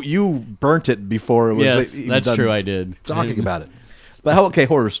 You burnt it before it was. Yes, even that's done true. I did. talking about it. But okay,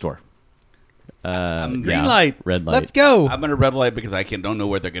 horror store. Green yeah, light. red light. Let's go. I'm gonna red light because I don't know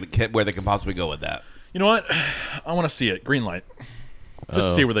where they can possibly go with that. You know what? I want to see it. Green light. Just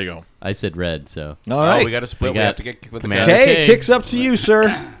Oh. see where they go. I said red, so All Oh, right. we got to split. We We got have to get with the Commander. cat. Okay, Okay. kicks up to you,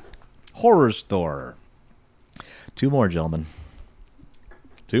 sir. Horror store. 2 more, gentlemen.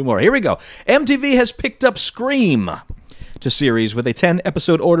 2 more. Here we go. MTV has picked up Scream to series with a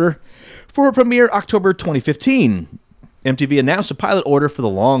 10-episode order for a premiere October 2015. MTV announced a pilot order for the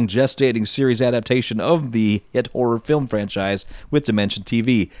long gestating series adaptation of the hit horror film franchise with Dimension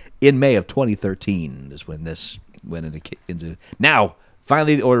TV in May of 2013 is when this went into. Now,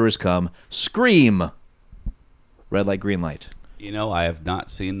 finally the order has come. Scream. Red light, green light. You know, I have not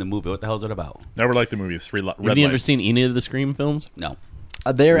seen the movie. What the hell is it about? Never liked the movies. Red Have you ever light. seen any of the Scream films? No.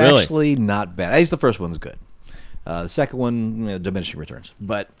 They're Really? actually not bad. At least the first one's good. The second one, diminishing returns.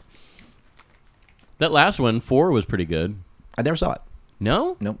 But That last one, 4, was pretty good. I never saw it.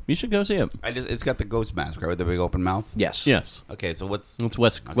 No? Nope. You should go see it. It's got the ghost mask, right, with the big open mouth. Yes. Yes. Okay, so what's It's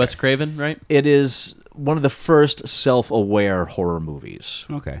Wes Craven, right? It is one of the first self-aware horror movies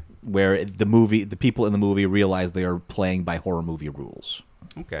okay? where the people in the movie realize they are playing by horror movie rules.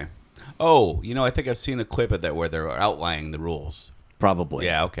 Okay. Oh, I think I've seen a clip of that where they're outlining the rules. Probably.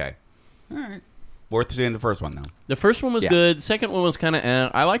 Yeah. Okay. All right. Worth seeing the first one though. The first one was Yeah. good. Second one was kind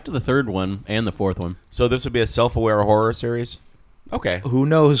of. I liked the third one and the fourth one. So this would be a self-aware horror series. Okay. Who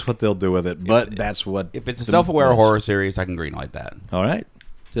knows what they'll do with it, but that's what... If it's a the- self-aware horror series, I can greenlight that. All right.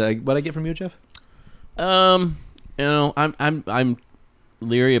 What I get from you, Jeff? I'm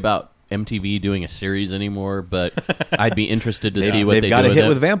leery about MTV doing a series anymore, but I'd be interested to see what They've they got do a with hit it.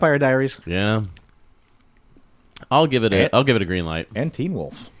 with Vampire Diaries Yeah. I'll give it a green light. and Teen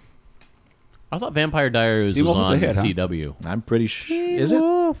Wolf. I thought Vampire Diaries Teen was Wolf was on a hit, huh? CW. I'm pretty sure. Is it?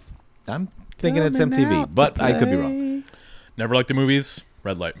 I'm thinking it's MTV, but I could be wrong. Never liked the movies.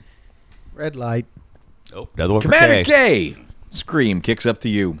 Red light. Red light. Oh, another one Commander for K. K. Scream kicks up to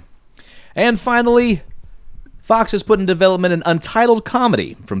you. And finally, Fox has put in development an untitled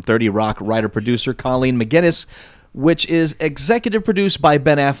comedy from 30 Rock writer-producer Colleen McGinnis, which is executive produced by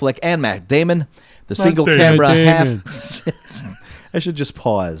Ben Affleck and Matt Damon. The single camera half... I should just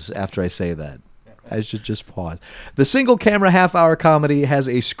pause after I say that. The single camera half-hour comedy has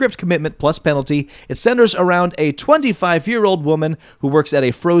a script commitment plus penalty. It centers around a 25-year-old woman who works at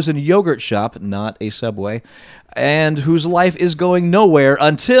a frozen yogurt shop, not a Subway, and whose life is going nowhere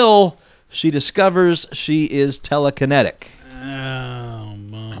until she discovers she is telekinetic. Oh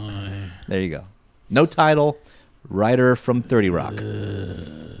my! There you go. No title. Writer from 30 Rock.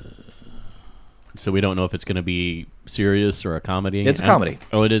 So we don't know if it's going to be serious or a comedy. It's a comedy.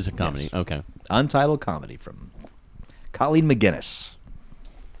 Oh, it is a comedy. Yes. Okay. Untitled comedy from Colleen McGinnis.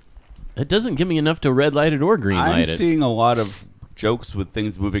 It doesn't give me enough to red light it or green I'm light it. seeing a lot of jokes with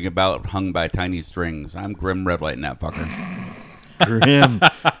things moving about hung by tiny strings. I'm grim red lighting that fucker.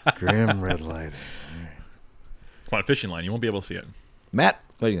 Grim red light. Come on, fishing line. You won't be able to see it. Matt,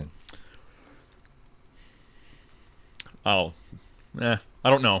 what are you doing? I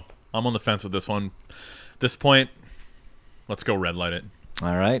don't know. I'm on the fence with this one. At this point, let's go red light it.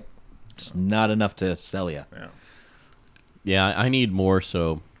 All right. Just not enough to sell you. Yeah. Yeah, I need more,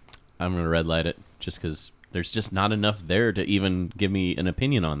 so I'm going to red light it just because there's just not enough there to even give me an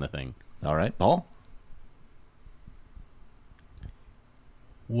opinion on the thing. All right, Paul.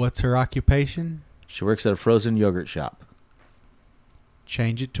 What's her occupation? She works at a frozen yogurt shop.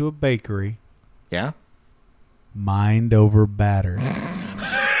 Change it to a bakery. Yeah? Mind over batter.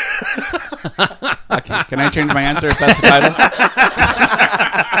 Can I change my answer if that's the title?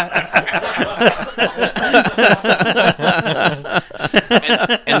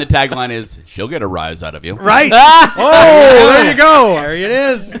 and the tagline is, she'll get a rise out of you. Right. Oh, there you go. There it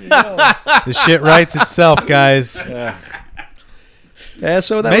is. The shit writes itself, guys. Yeah,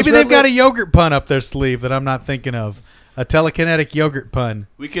 so that Maybe was they've red got a light. yogurt pun up their sleeve that I'm not thinking of. A telekinetic yogurt pun.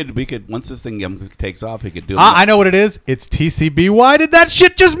 We could once this thing takes off, we could do it. I know what it is. It's TCB. Why did that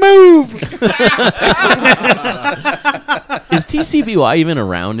shit just move? Is TCBY even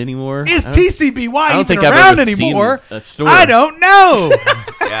around anymore? Is I don't- TCBY I don't even think I've around ever seen anymore? a store. I don't know.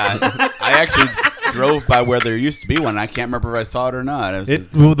 Yeah, I actually drove by where there used to be one. And I can't remember if I saw it or not.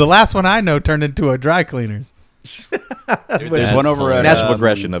 Well, the last one I know turned into a dry cleaners. There's one over at Natural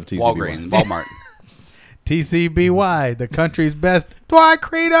progression of TCBY. Walgreens, Walmart. TCBY, the country's best dry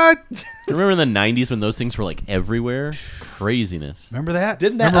cleaner. Remember in the 90s when those things were like everywhere? Craziness. Remember that?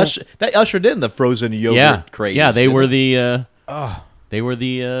 Didn't that ushered in the frozen yogurt Yeah. craze? Yeah, they didn't were it? the they were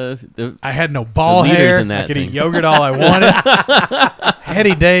the I had no ball leaders hair. in that I could thing. eat yogurt all I wanted.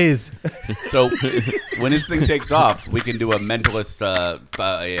 Heady days. So when this thing takes off, we can do a mentalist,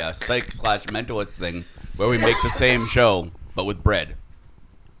 a psych/mentalist thing where we make the same show but with bread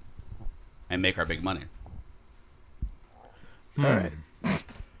and make our big money. All right.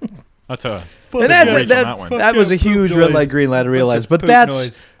 That's a And that's reach it. on that one. That was a huge red light, green light, I realize. But that's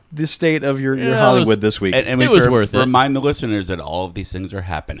noise. the state of your Yeah, Hollywood it was- this week. And we It was should worth it. remind the listeners that all of these things are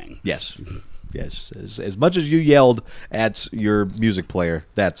happening. Yes. Yes. As much as you yelled at your music player,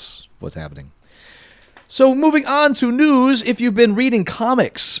 that's what's happening. So moving on to news, if you've been reading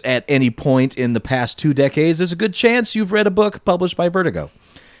comics at any point in the past 2 decades, there's a good chance you've read a book published by Vertigo.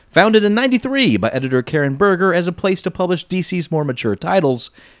 Founded in '93 by editor Karen Berger as a place to publish DC's more mature titles,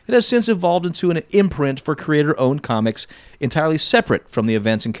 it has since evolved into an imprint for creator-owned comics entirely separate from the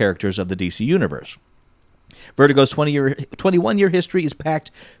events and characters of the DC universe. Vertigo's 21-year history is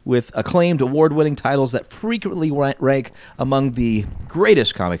packed with acclaimed award-winning titles that frequently rank among the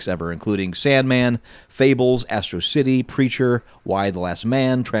greatest comics ever, including Sandman, Fables, Astro City, Preacher, Why the Last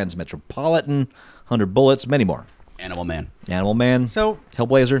Man, Transmetropolitan, 100 Bullets, many more. Animal Man. So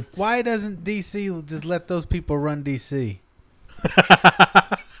Hellblazer. why doesn't DC just let those people run DC?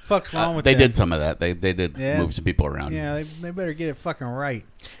 Fuck's wrong with They that? did some of that. They did Yeah. move some people around. Yeah, they better get it fucking right.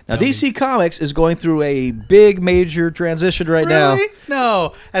 Now, Dummies. DC Comics is going through a big, major transition right now. Really?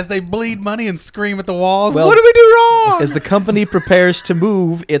 No. As they bleed money and scream at the walls. Well, what did we do wrong? As the company prepares to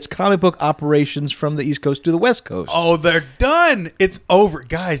move its comic book operations from the East Coast to the West Coast. Oh, they're done. It's over.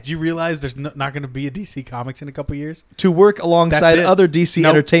 Guys, do you realize there's not going to be a DC Comics in a couple years? To work alongside That's it. other DC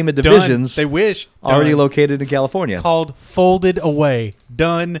Nope. entertainment Done. divisions They wish. already Done. located in California. Called Folded Away.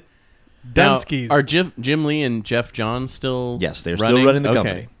 Done. Now, Dunskies. are Jim Lee and Jeff Johns still? Yes, they're still running the Okay.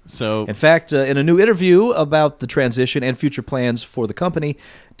 company. So In fact, in a new interview about the transition and future plans for the company,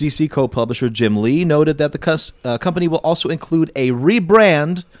 DC co-publisher Jim Lee noted that the company will also include a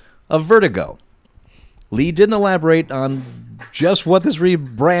rebrand of Vertigo. Lee didn't elaborate on just what this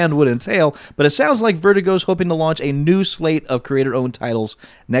rebrand would entail, but it sounds like Vertigo's hoping to launch a new slate of creator-owned titles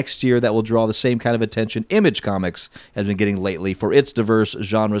next year that will draw the same kind of attention Image Comics has been getting lately for its diverse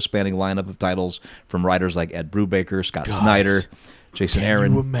genre-spanning lineup of titles from writers like Ed Brubaker, Scott Snyder, Jason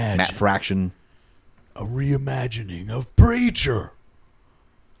Aaron, you imagine? Matt Fraction. A reimagining of Preacher.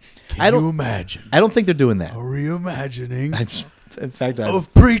 Can I don't- you imagine? I don't think they're doing that. A reimagining In fact,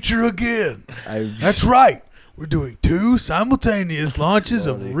 of Preacher again. I That's right. We're doing 2 simultaneous launches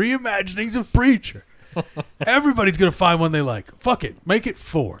of reimaginings of Preacher. Everybody's going to find one they like. Fuck it. Make it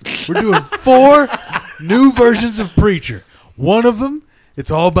 4. We're doing 4 new versions of Preacher. One of them,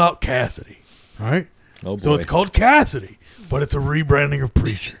 it's all about Cassidy. Right? Oh, So boy. it's called Cassidy, but it's a rebranding of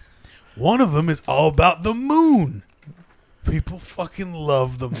Preacher. One of them is all about the moon. People fucking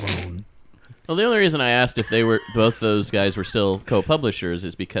love the moon. well, the only reason I asked if they were both those guys were still co-publishers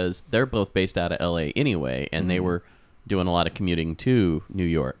is because they're both based out of L.A. anyway, and they were doing a lot of commuting to New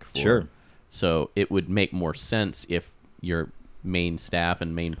York. Sure. So it would make more sense if your main staff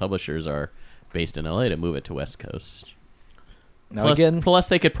and main publishers are based in L.A. to move it to West Coast. now again, Plus,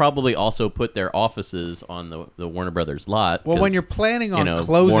 they could probably also put their offices on the Warner Brothers lot. well, 'cause, when you're planning on you know,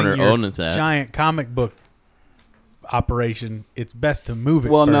 closing Warner your owns that. giant comic book operation, it's best to move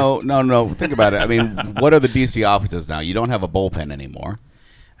it Well, first. no. Think about it. I mean, what are the DC offices now? You don't have a bullpen anymore.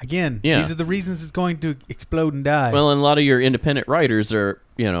 Again, Yeah. these are the reasons it's going to explode and die. Well, and a lot of your independent writers are,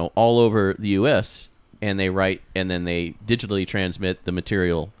 all over the U.S., and they write and then they digitally transmit the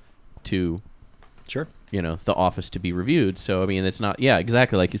material to, sure. the office to be reviewed. So, I mean, it's not,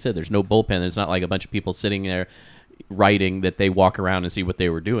 exactly like you said, there's no bullpen. There's not like a bunch of people sitting there writing that they walk around and see what they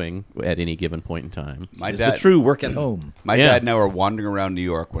were doing at any given point in time. My It's dad, the true work at home. My Yeah. dad and I were wandering around New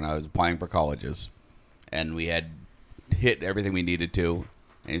York when I was applying for colleges, and we had hit everything we needed to.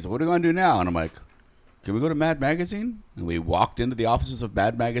 And he said, "What are we going to do now?" And I'm like, "Can we go to Mad Magazine?" And we walked into the offices of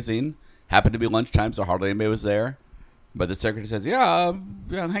Mad Magazine. Happened to be lunchtime, so hardly anybody was there. But the secretary says, "Yeah,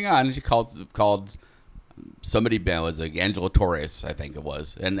 hang on." And she called somebody, it was like Angela Torres, I think it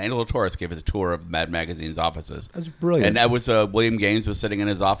was. And Angela Torres gave us a tour of Mad Magazine's offices. That's brilliant. And that was William Gaines was sitting in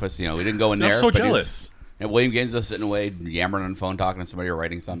his office. We didn't go in I'm there. so but he was- jealous. and William Gaines was sitting away, yammering on the phone, talking to somebody or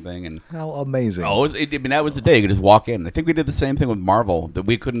writing something. And How amazing. that was the day. You could just walk in. I think we did the same thing with Marvel. That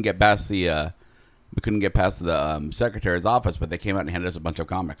we couldn't get past the secretary's office, but they came out and handed us a bunch of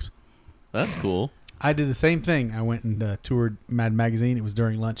comics. That's cool. I did the same thing. I went and toured Mad Magazine. It was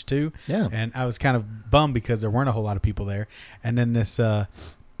during lunch too. Yeah. And I was kind of bummed because there weren't a whole lot of people there. And then this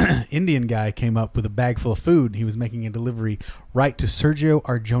Indian guy came up with a bag full of food. He was making a delivery right to Sergio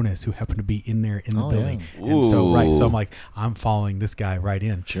Arjones, who happened to be in there in the Oh, building. yeah. And so Ooh. I'm like, I'm following this guy right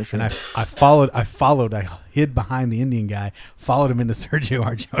in. Sure. And I followed. I hid behind the Indian guy, followed him into Sergio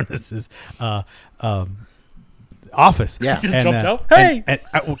Arjones's office. Yeah. Just And, jumped out? Hey! and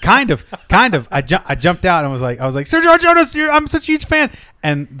well, kind of. I jumped out and was like, Sergio Jonas, I'm such a huge fan.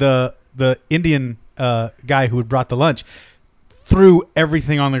 And the Indian guy who had brought the lunch threw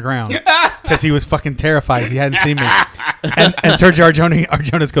everything on the ground because he was fucking terrified. He hadn't seen me. And Sergio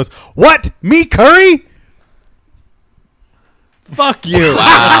Arjones goes, "What? Me curry?" Fuck you.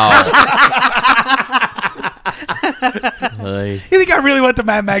 Like, You think I really went to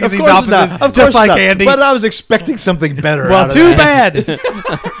Mad Magazine's Of course offices not. Of just course like not. Andy? But I was expecting something better. out Well, of too that. bad.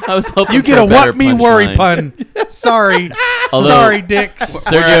 I was hoping You get for a better what me worry punchline. pun. Sorry. Although- Sorry, dicks.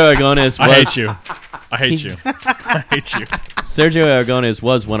 Sergio Aragonés I was hate you. I hate you. I hate you. Sergio Aragonés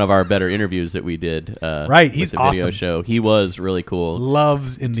was one of our better interviews that we did. Right, with he's the video awesome. show. He was really cool.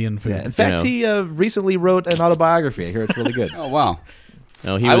 Loves Indian food. Yeah. In fact, know. he recently wrote an autobiography. I hear it's really good. Oh wow!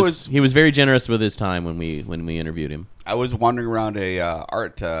 No, he I was very generous with his time when we interviewed him. I was wandering around a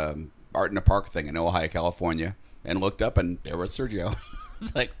art in a park thing in Ojai, California, and looked up, and there was Sergio.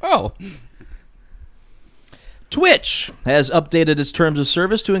 It's like, oh, Twitch has updated its terms of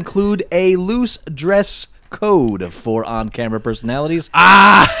service to include a loose dress code for on-camera personalities.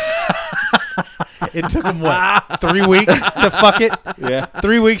 It took him, what, 3 weeks to fuck it? Yeah.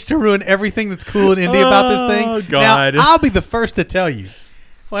 3 weeks to ruin everything that's cool in India about this thing? Oh, God. Now, I'll be the first to tell you.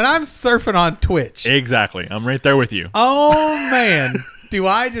 When I'm surfing on Twitch, Exactly. I'm right there with you. oh, man, do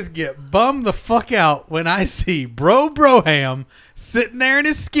I just get bummed the fuck out when I see Broham sitting there in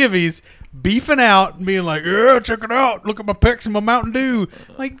his skivvies beefing out and being like, yeah, check it out. Look at my pecs and my Mountain Dew.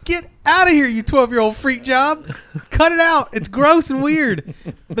 Like, get out of here, you 12-year-old freak job. Cut it out. It's gross and weird.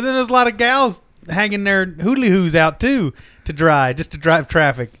 But then there's a lot of gals hanging their hoodly-hoos out, too, to dry, just to drive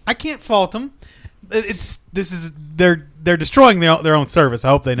traffic. I can't fault them. They're destroying their own service. I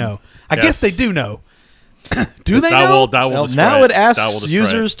hope they know. I guess Yes. they do know. Do they That know? will Well, destroy now it That will asks destroy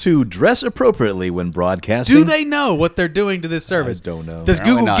users to dress appropriately when broadcasting. Do they know what they're doing to this service? I don't know. Does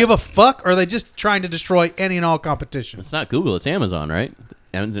Apparently Google not. give a fuck, or are they just trying to destroy any and all competition? It's not Google, it's Amazon, right?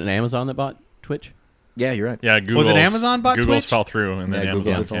 And Amazon that bought Twitch? Yeah, you're right. Yeah, Google's, Amazon bought Google's Twitch? fell through, and then Yeah,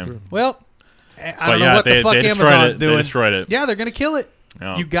 Google Amazon did fall came. through. Well, I But don't know yeah, what the they fuck destroyed Amazon's it. They doing. destroyed it. Yeah, they're gonna kill it.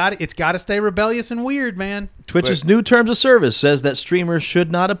 Yeah. You got it. It's got to stay rebellious and weird, man. Twitch's new terms of service says that streamers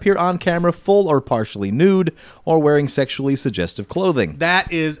should not appear on camera full or partially nude or wearing sexually suggestive clothing. That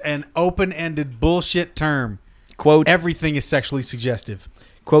is an open-ended bullshit term. Quote, Everything is sexually suggestive.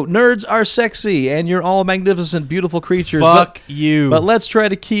 quote, nerds are sexy and you're all magnificent, beautiful creatures. Fuck you. But let's try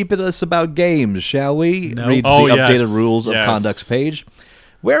to keep it about games, shall we? Nope. Reads Oh, the yes. updated rules of Yes. conduct's page.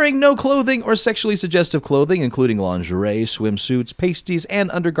 Wearing no clothing or sexually suggestive clothing, including lingerie, swimsuits, pasties, and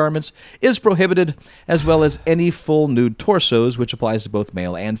undergarments, is prohibited, as well as any full nude torsos, which applies to both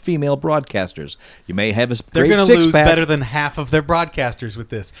male and female broadcasters. You may have a They're great going to lose six-pack. better than half of their broadcasters with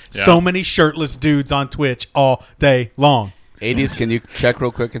this. Yeah. So many shirtless dudes on Twitch all day long. 80s, can you check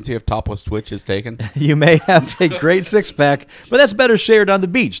real quick and see if topless Twitch is taken? You may have a great six-pack, but that's better shared on the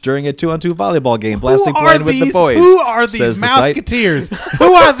beach during a 2-on-2 volleyball game, blasting plane with the boys. Who are these says the site. Mouseketeers?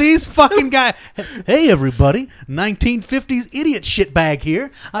 Who are these fucking guys? Hey, everybody. 1950s idiot shitbag here.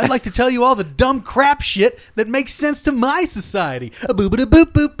 I'd like to tell you all the dumb crap shit that makes sense to my society. A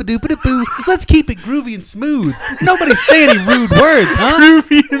boop-a-da-boop, boop-a-doop-a-da-boo. Let's keep it groovy and smooth. Nobody say any rude words, huh?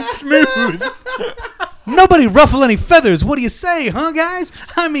 Groovy and smooth. Nobody ruffle any feathers. What do you say, huh, guys?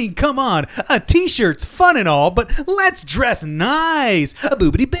 I mean, come on. A t-shirt's fun and all, but let's dress nice. A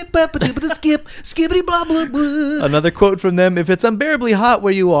boobity bip bop a doobity skip, skibbity blah blah blah. Another quote from them, if it's unbearably hot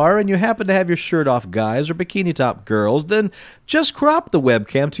where you are and you happen to have your shirt off guys or bikini top girls, then just crop the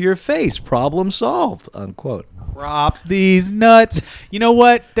webcam to your face. Problem solved, unquote. Crop these nuts. You know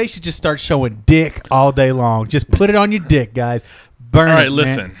what? They should just start showing dick all day long. Just put it on your dick, guys. Burn All right, it, man.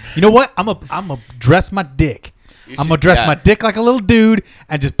 listen. You know what? I'm a dress my dick. I'm gonna should- dress yeah. my dick like a little dude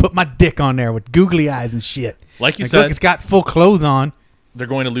and just put my dick on there with googly eyes and shit. Like you look, said- it's got full clothes on. They're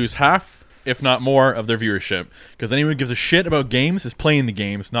going to lose half, if not more, of their viewership because anyone who gives a shit about games is playing the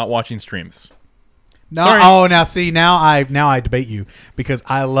games, not watching streams. No, Sorry. oh, now see, now I debate you because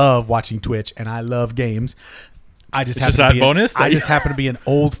I love watching Twitch and I love games. I just It's happen just to that be bonus I that you- just happen to be an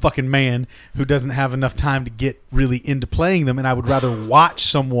old fucking man who doesn't have enough time to get really into playing them, and I would rather watch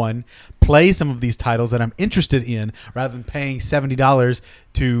someone play some of these titles that I'm interested in rather than paying $70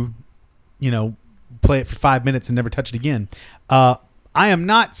 to, play it for 5 minutes and never touch it again. I am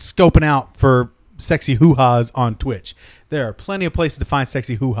not scoping out for sexy hoo-has on Twitch. There are plenty of places to find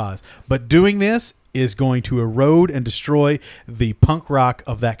sexy hoo-has, but doing this is going to erode and destroy the punk rock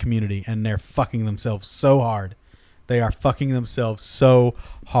of that community, and they're fucking themselves so hard. They are fucking themselves so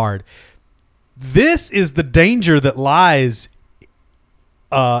hard. This is the danger that lies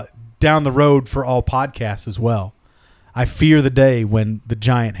down the road for all podcasts as well. I fear the day when the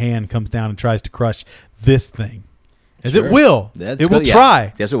giant hand comes down and tries to crush this thing. As Sure. it will. That's It will good, yeah.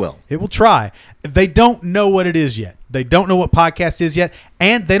 try. Yes, it will. It will try. They don't know what it is yet. They don't know what podcast is yet,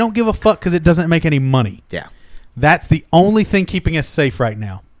 and they don't give a fuck because it doesn't make any money. Yeah. That's the only thing keeping us safe right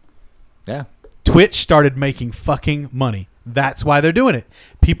now. Yeah. Twitch started making fucking money. That's why they're doing it.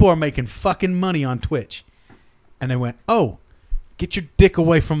 People are making fucking money on Twitch. And they went, oh, get your dick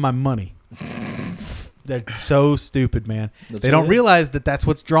away from my money. They're so stupid, man. That's They don't what it is. realize that that's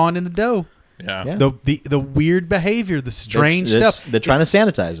what's drawing in the dough. Yeah. The weird behavior, the strange stuff. They're trying to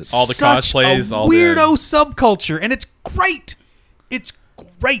sanitize it. All the Such cosplays, a all weirdo the subculture, and it's great. It's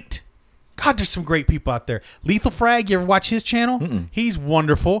great. God, there's some great people out there. Lethal Frag, you ever watch his channel? He's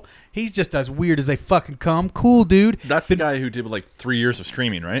wonderful. He's just as weird as they fucking come. Cool dude. That's the guy who did like 3 years of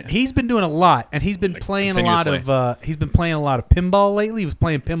streaming, right? He's been doing a lot, and he's been playing a lot of. He's been playing a lot of pinball lately. He was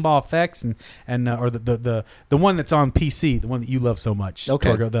playing Pinball Effects or the one that's on PC, the one that you love so much. Okay.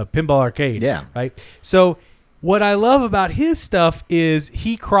 Torgo, the Pinball Arcade. Yeah. Right. So what I love about his stuff is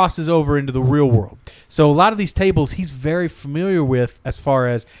he crosses over into the real world. So a lot of these tables he's very familiar with as far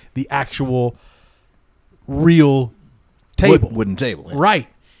as the actual real table. Wooden table. Yeah. Right.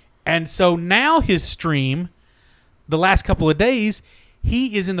 And so now his stream, the last couple of days,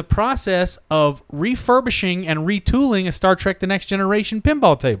 he is in the process of refurbishing and retooling a Star Trek The Next Generation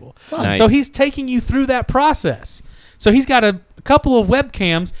pinball table. Nice. So he's taking you through that process. So he's got a couple of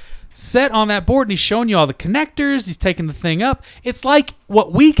webcams set on that board, and he's showing you all the connectors. He's taking the thing up. It's like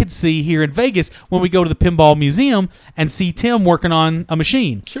what we could see here in Vegas when we go to the Pinball Museum and see Tim working on a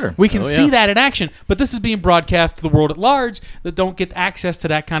machine. Sure. We can see yeah. that in action, but this is being broadcast to the world at large that don't get access to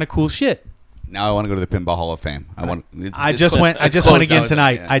that kind of cool shit. Now I want to go to the Pinball Hall of Fame. I just went again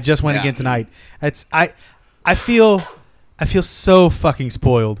tonight. I just went again tonight. I feel so fucking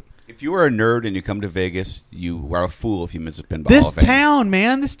spoiled. If you are a nerd and you come to Vegas, you are a fool if you miss a Pinball Hall This of Fame. town,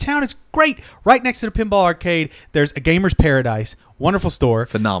 man, this town is great. Right next to the Pinball Arcade, there's a Gamer's Paradise, wonderful store.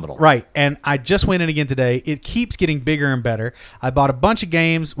 Phenomenal. Right, and I just went in again today. It keeps getting bigger and better. I bought a bunch of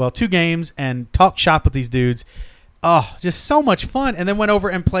games, 2 games, and talked shop with these dudes. Oh, just so much fun. And then went over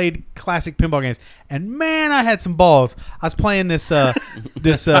and played classic pinball games. And man, I had some balls. I was playing the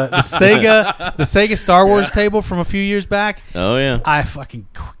Sega Star Wars table from a few years back. Oh yeah. I fucking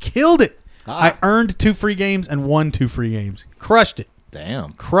killed it. I earned 2 free games and won 2 free games. Crushed it.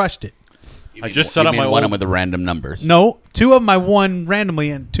 Damn. Crushed it. You I mean- just set you up mean my one old- of them with the random numbers. No, 2 of them I won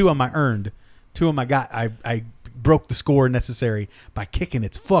randomly and 2 of them I earned. 2 of them I got. I broke the score necessary by kicking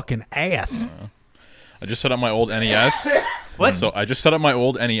its fucking ass. I just set up my old NES. What? So I just set up my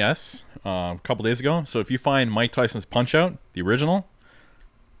old NES a couple days ago. So if you find Mike Tyson's Punch Out, the original,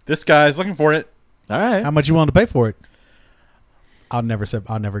 this guy's looking for it. All right. How much you willing to pay for it? I'll never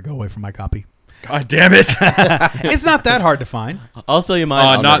go away from my copy. God damn it! It's not that hard to find. I'll sell you mine.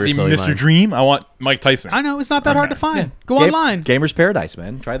 I'll not never the sell you Mr. mine. Dream. I want Mike Tyson. I know it's not that hard to find. Go Game- online. Gamer's Paradise,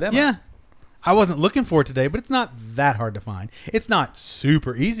 man. Try them out. Yeah. I wasn't looking for it today, but it's not that hard to find. It's not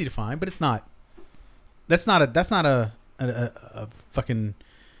super easy to find, but it's not. That's not a fucking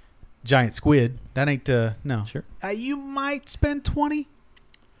giant squid. That ain't no. Sure. You might spend 20,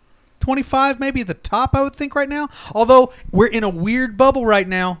 25 maybe at the top, I would think right now. Although we're in a weird bubble right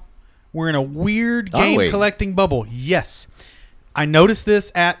now. We're in a weird Are game we? collecting bubble. Yes. I noticed this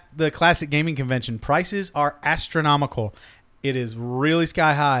at the Classic Gaming Convention. Prices are astronomical. It is really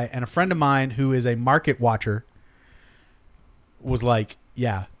sky high. And a friend of mine who is a market watcher was like,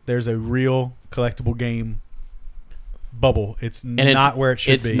 yeah, there's a real collectible game bubble. It's And not where it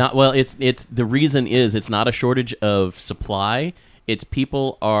should it's be. not. Well, it's the reason is it's not a shortage of supply. It's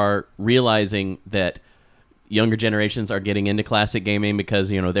people are realizing that younger generations are getting into classic gaming because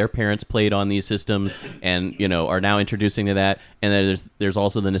their parents played on these systems and are now introducing to that. And then there's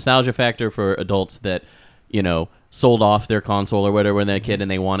also the nostalgia factor for adults that sold off their console or whatever when they're a kid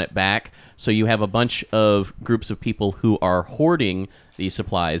and they want it back. So you have a bunch of groups of people who are hoarding these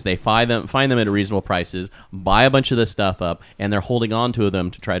supplies. They find them at reasonable prices, buy a bunch of this stuff up, and they're holding on to them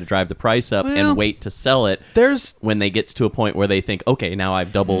to try to drive the price up Well, and wait to sell it there's when they get to a point where they think, okay, now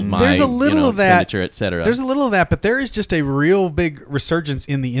I've doubled my There's a little of that. expenditure, etc. There's a little of that, but there is just a real big resurgence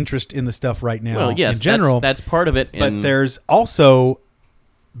in the interest in the stuff right now. well, yes, in general, that's part of it. but and there's also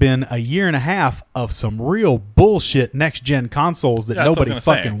been a year and a half of some real bullshit next gen consoles that Yeah, that's what nobody I was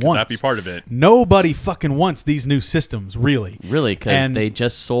gonna say. fucking Could wants. that be part of it? Nobody fucking wants these new systems, really. really, because And- they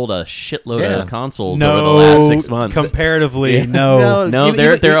just sold a shitload Yeah. of consoles No, over the last 6 months. comparatively, Yeah. no. No, Even-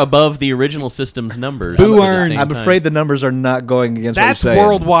 they're even- above the original system's numbers. Boo at the earns. same I'm time. afraid the numbers are not going against That's what you're saying.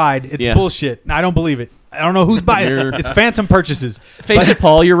 worldwide. It's Yeah. bullshit. I don't believe it. I don't know who's buying it. You're- It's phantom purchases. Face it,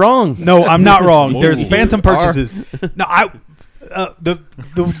 Paul, you're wrong. No, I'm not wrong. There's Ooh. phantom You are. purchases. No, the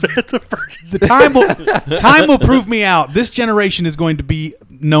time will prove me out. This generation is going to be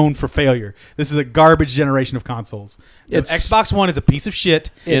known for failure. This is a garbage generation of consoles. The It's- Xbox One is a piece of shit.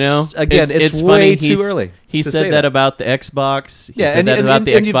 It's funny. way He's- too early. He to said say that about the Xbox. He said that about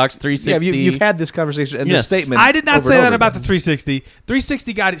the and you've- Xbox 360. Yeah, you've had this conversation and Yes. this statement. I did not over say and that over about the again. 360.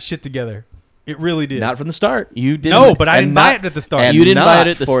 360 got its shit together. It really did. Not from the start. You didn't. No, but I And didn't buy not- it at the start. And You didn't buy not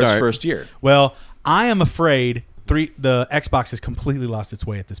it at the for start. its first year. Well, I am afraid the Xbox has completely lost its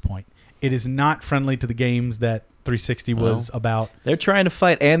way at this point. It is not friendly to the games that 360 was about. They're trying to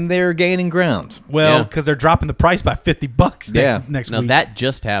fight, and they're gaining ground. Well, Yeah. because they're dropping the price by $50 next Now week. that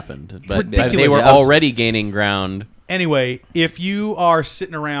just happened, but ridiculous. they were Yeah. already gaining ground. Anyway, if you are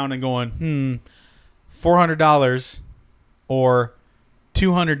sitting around and going, $400 or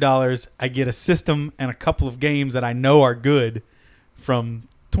 $200, I get a system and a couple of games that I know are good from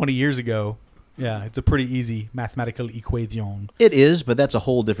 20 years ago. Yeah, it's a pretty easy mathematical equation. It is, but that's a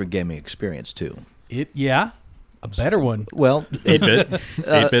whole different gaming experience too. A better one. Well, 8-bit.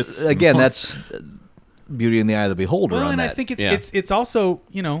 8-bits. again, that's beauty in the eye of the beholder. Well, on and that. I think Yeah. it's also,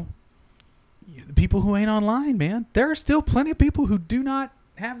 people who ain't online, man. There are still plenty of people who do not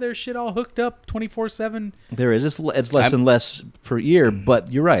have their shit all hooked up 24/7. there is. It's less and less per year,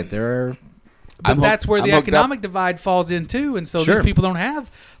 but you're right. There are. But that's where the I'm hooked up. economic divide falls in too, and so Sure. these people don't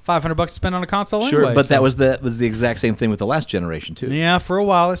have $500 to spend on a console Sure, anyway. but so. that was the exact same thing with the last generation too. Yeah, for a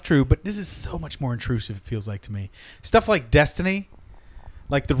while it's true, but this is so much more intrusive. It feels like to me, stuff like Destiny,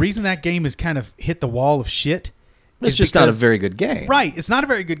 like the reason that game has kind of hit the wall of shit. It's is just not a because- very good game. right. It's not a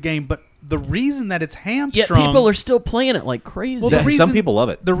very good game, but the reason that it's Yet hamstrung, people are still playing it like crazy. well, Yeah, the reason, some people love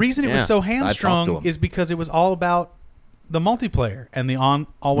it. The reason it was Yeah. so talked to hamstrung 'em. is because it was all about the multiplayer and the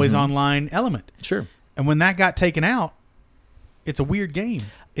always online element. Sure. And when that got taken out, it's a weird game.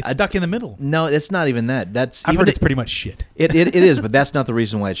 It's stuck in the middle. No, it's not even that. That's I've even heard it's pretty much shit. It is, but that's not the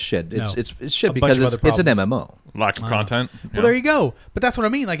reason why it's shit. It's No. it's shit A because bunch of it's other an problems. MMO. Lack of content. Well, there you go. But that's what I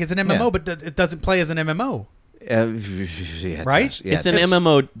mean. Like it's an MMO, Yeah. but it doesn't play as an MMO. Yeah, Right? Yeah, it's an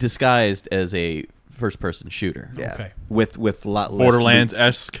MMO disguised as a first-person shooter. Yeah. Okay. With a lot less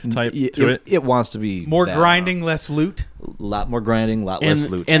Borderlands-esque type to it. It wants to be More that. grinding, less loot. A lot more grinding, a lot less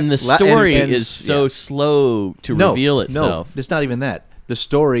loot. And the La- story and- is so yeah. slow to reveal itself. No, it's not even that. The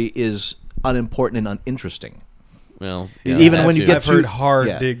story is unimportant and uninteresting. Well, Even that when you too. get I've heard to- hard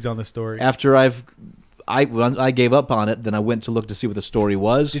yeah. digs on the story. After when I gave up on it, then I went to look to see what the story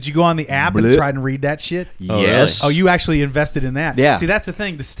was. Did you go on the app and Blech. try and read that shit? Yes. Oh, you actually invested in that. Yeah. See, that's the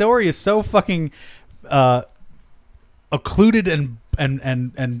thing. The story is so fucking occluded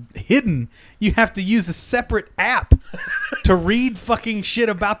and hidden. You have to use a separate app to read fucking shit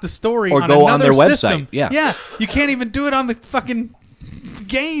about the story Or on go on another their website. system. Yeah. Yeah. You can't even do it on the fucking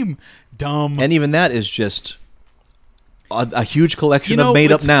game. Dumb. And even that is just a huge collection of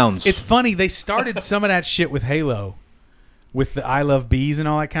made-up it's- nouns. It's funny. They started some of that shit with Halo, with the I Love Bees and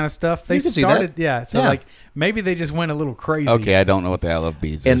all that kind of stuff. They You can see that. started, yeah. So Yeah. like maybe they just went a little crazy. Okay, I don't know what the I Love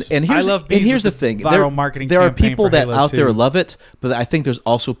Bees is. And here's, I Love and Bees here's was the the thing: viral marketing there are campaign people for that Halo out there 2. love it, but I think there's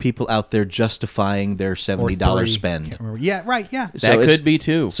also people out there justifying their Or $70 3. spend. Can't remember. Yeah, right. Yeah. that So it's- could be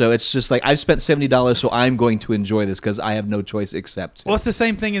too. So it's just like I've spent $70, so I'm going to enjoy this because I have no choice except. Well, it's the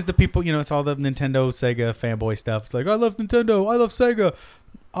same thing as the people. It's all the Nintendo, Sega fanboy stuff. It's like I love Nintendo, I love Sega.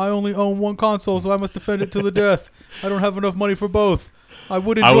 I only own one console, so I must defend it to the death. I don't have enough money for both. I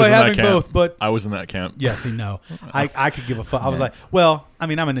would I was enjoy in that having camp. both, but I was in that camp. yes, I could give a fuck. I was like, well, I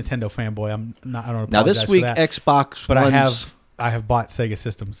mean, I'm a Nintendo fanboy. I'm not. I don't. Now this apologize for week, that. Xbox but One's, I have bought Sega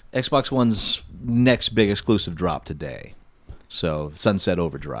systems. Xbox One's next big exclusive drop today. So Sunset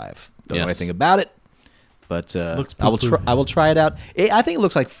Overdrive. Don't know Yes. anything about it, but Looks I will poo-poo. I will try it out. I think it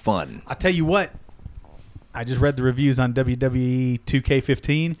looks like fun. I'll tell you what. I just read the reviews on WWE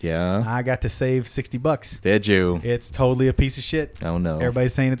 2K15. Yeah. I got to save $60. Did you? It's totally a piece of shit. Oh no.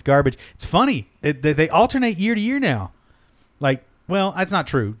 Everybody's saying it's garbage. It's funny. They alternate year to year now. Like, well, that's not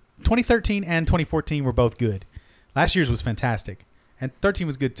true. 2013 and 2014 were both good. Last year's was fantastic. And 13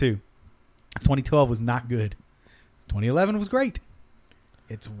 was good too. 2012 was not good. 2011 was great.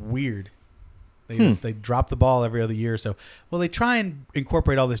 It's weird. They drop the ball every other year or so. Well, they try and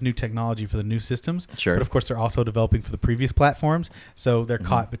incorporate all this new technology for the new systems. Sure. But of course, they're also developing for the previous platforms. So they're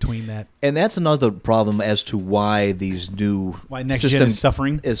caught between that. And that's another problem as to why these new Why next gen systems is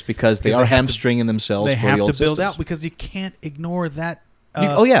suffering. is because they Because are they have to- hamstringing themselves. They for have the to old build systems. out because you can't ignore that.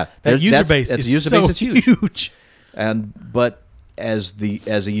 Oh yeah, that user that's- base that's is user so base that's huge. huge. But as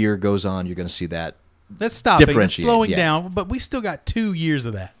a year goes on, you're going to see that. That's stopping. It's Differentiate, slowing yeah. down, but we still got 2 years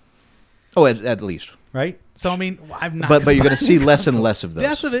of that, Oh, at least. right? So I mean, I'm not. But you're going to buy see a less and console. less of those.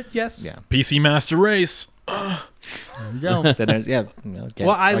 Less of it, yes. Yeah. PC Master Race. There you go. Then yeah. Can't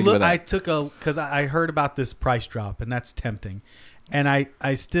Well, argue with that. I took because I heard about this price drop, and that's tempting. And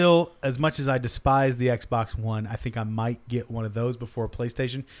I still, as much as I despise the Xbox One, I think I might get one of those before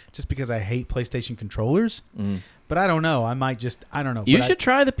PlayStation, just because I hate PlayStation controllers. But I don't know. I might just, I don't know. You But should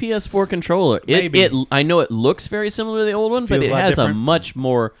try the PS4 controller. Maybe. I know it looks very similar to the old one, but Feels it a lot has a different. much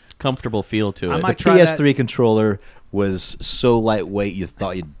more comfortable feel to I it. might the try PS3 controller was so lightweight you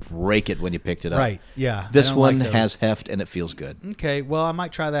thought you'd break it when you picked it up. Right. Yeah. I This don't one like those. has heft and it feels good. Okay, well, I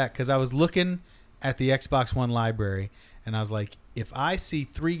might try that because I was looking at the Xbox One library, and I was like, if I see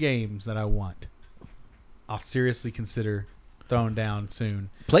 3 games that I want, I'll seriously consider throwing down soon.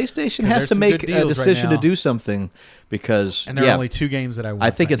 PlayStation 'Cause has there's to some make good a deals right decision to now. do something because And there are only 2 games that I want. I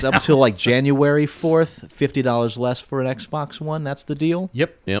think right it's up now. till like January 4th, $50 less for an Xbox One. That's the deal.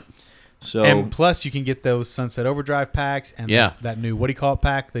 Yep. Yep. So And plus, you can get those Sunset Overdrive packs and Yeah. that new, what do you call it,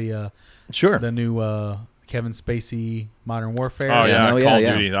 pack? The sure. new Kevin Spacey Modern Warfare. Oh yeah, Oh, yeah, Call of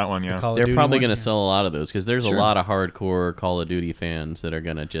yeah. Duty, that one. The Yeah. Call of They're Duty probably one, going to yeah. sell a lot of those because there's Sure. a lot of hardcore Call of Duty fans that are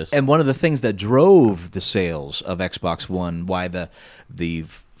going to just. And one of the things that drove the sales of Xbox One, why the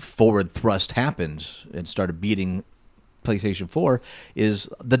forward thrust happened and started beating PlayStation 4, is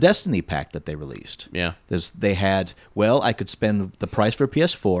the Destiny pack that they released. Yeah. They had, well, I could spend the price for a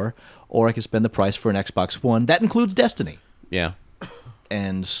PS4, or I could spend the price for an Xbox One. That includes Destiny. Yeah.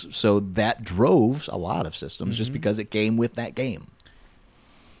 And so that drove a lot of systems just because it came with that game.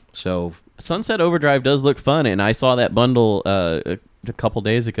 So Sunset Overdrive does look fun, and I saw that bundle a couple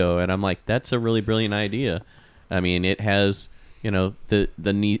days ago, and I'm like, that's a really brilliant idea. I mean, it has the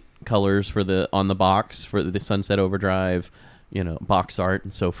neat colors for on the box for the Sunset Overdrive, box art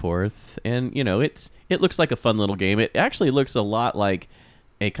and so forth, and it looks like a fun little game. It actually looks a lot like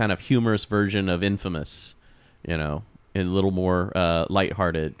a kind of humorous version of Infamous, a little more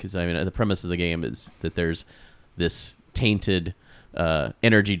lighthearted, because I mean the premise of the game is that there's this tainted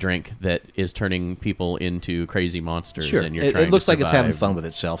energy drink that is turning people into crazy monsters, sure, and you're it trying looks to like it's having survive. fun with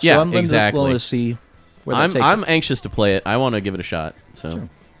itself. Yeah, so I'm exactly. willing to see where that takes I'm it. anxious to play it. I want to give it a shot. So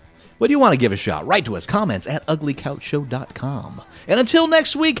What do you want to give a shot? Write to us. Comments at uglycouchshow.com. And until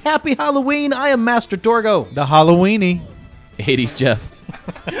next week, happy Halloween. I am Master Torgo. The Halloweeny. 80s Jeff.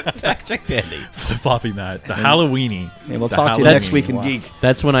 Check Dandy. Floppy Matt, the Halloweeny. And we'll The talk to you Halloweeny. next week in Geek.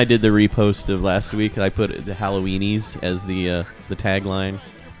 That's when I did the repost of last week. I put the Halloweenies as the tagline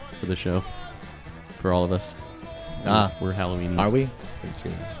for the show for all of us. We're Halloweenies. Are we?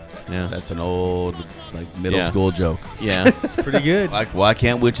 Yeah. That's an old middle Yeah. school joke. Yeah. Pretty good. Like, why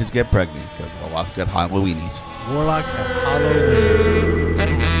can't witches get pregnant? Because warlocks got Halloweenies. Warlocks have Halloweenies.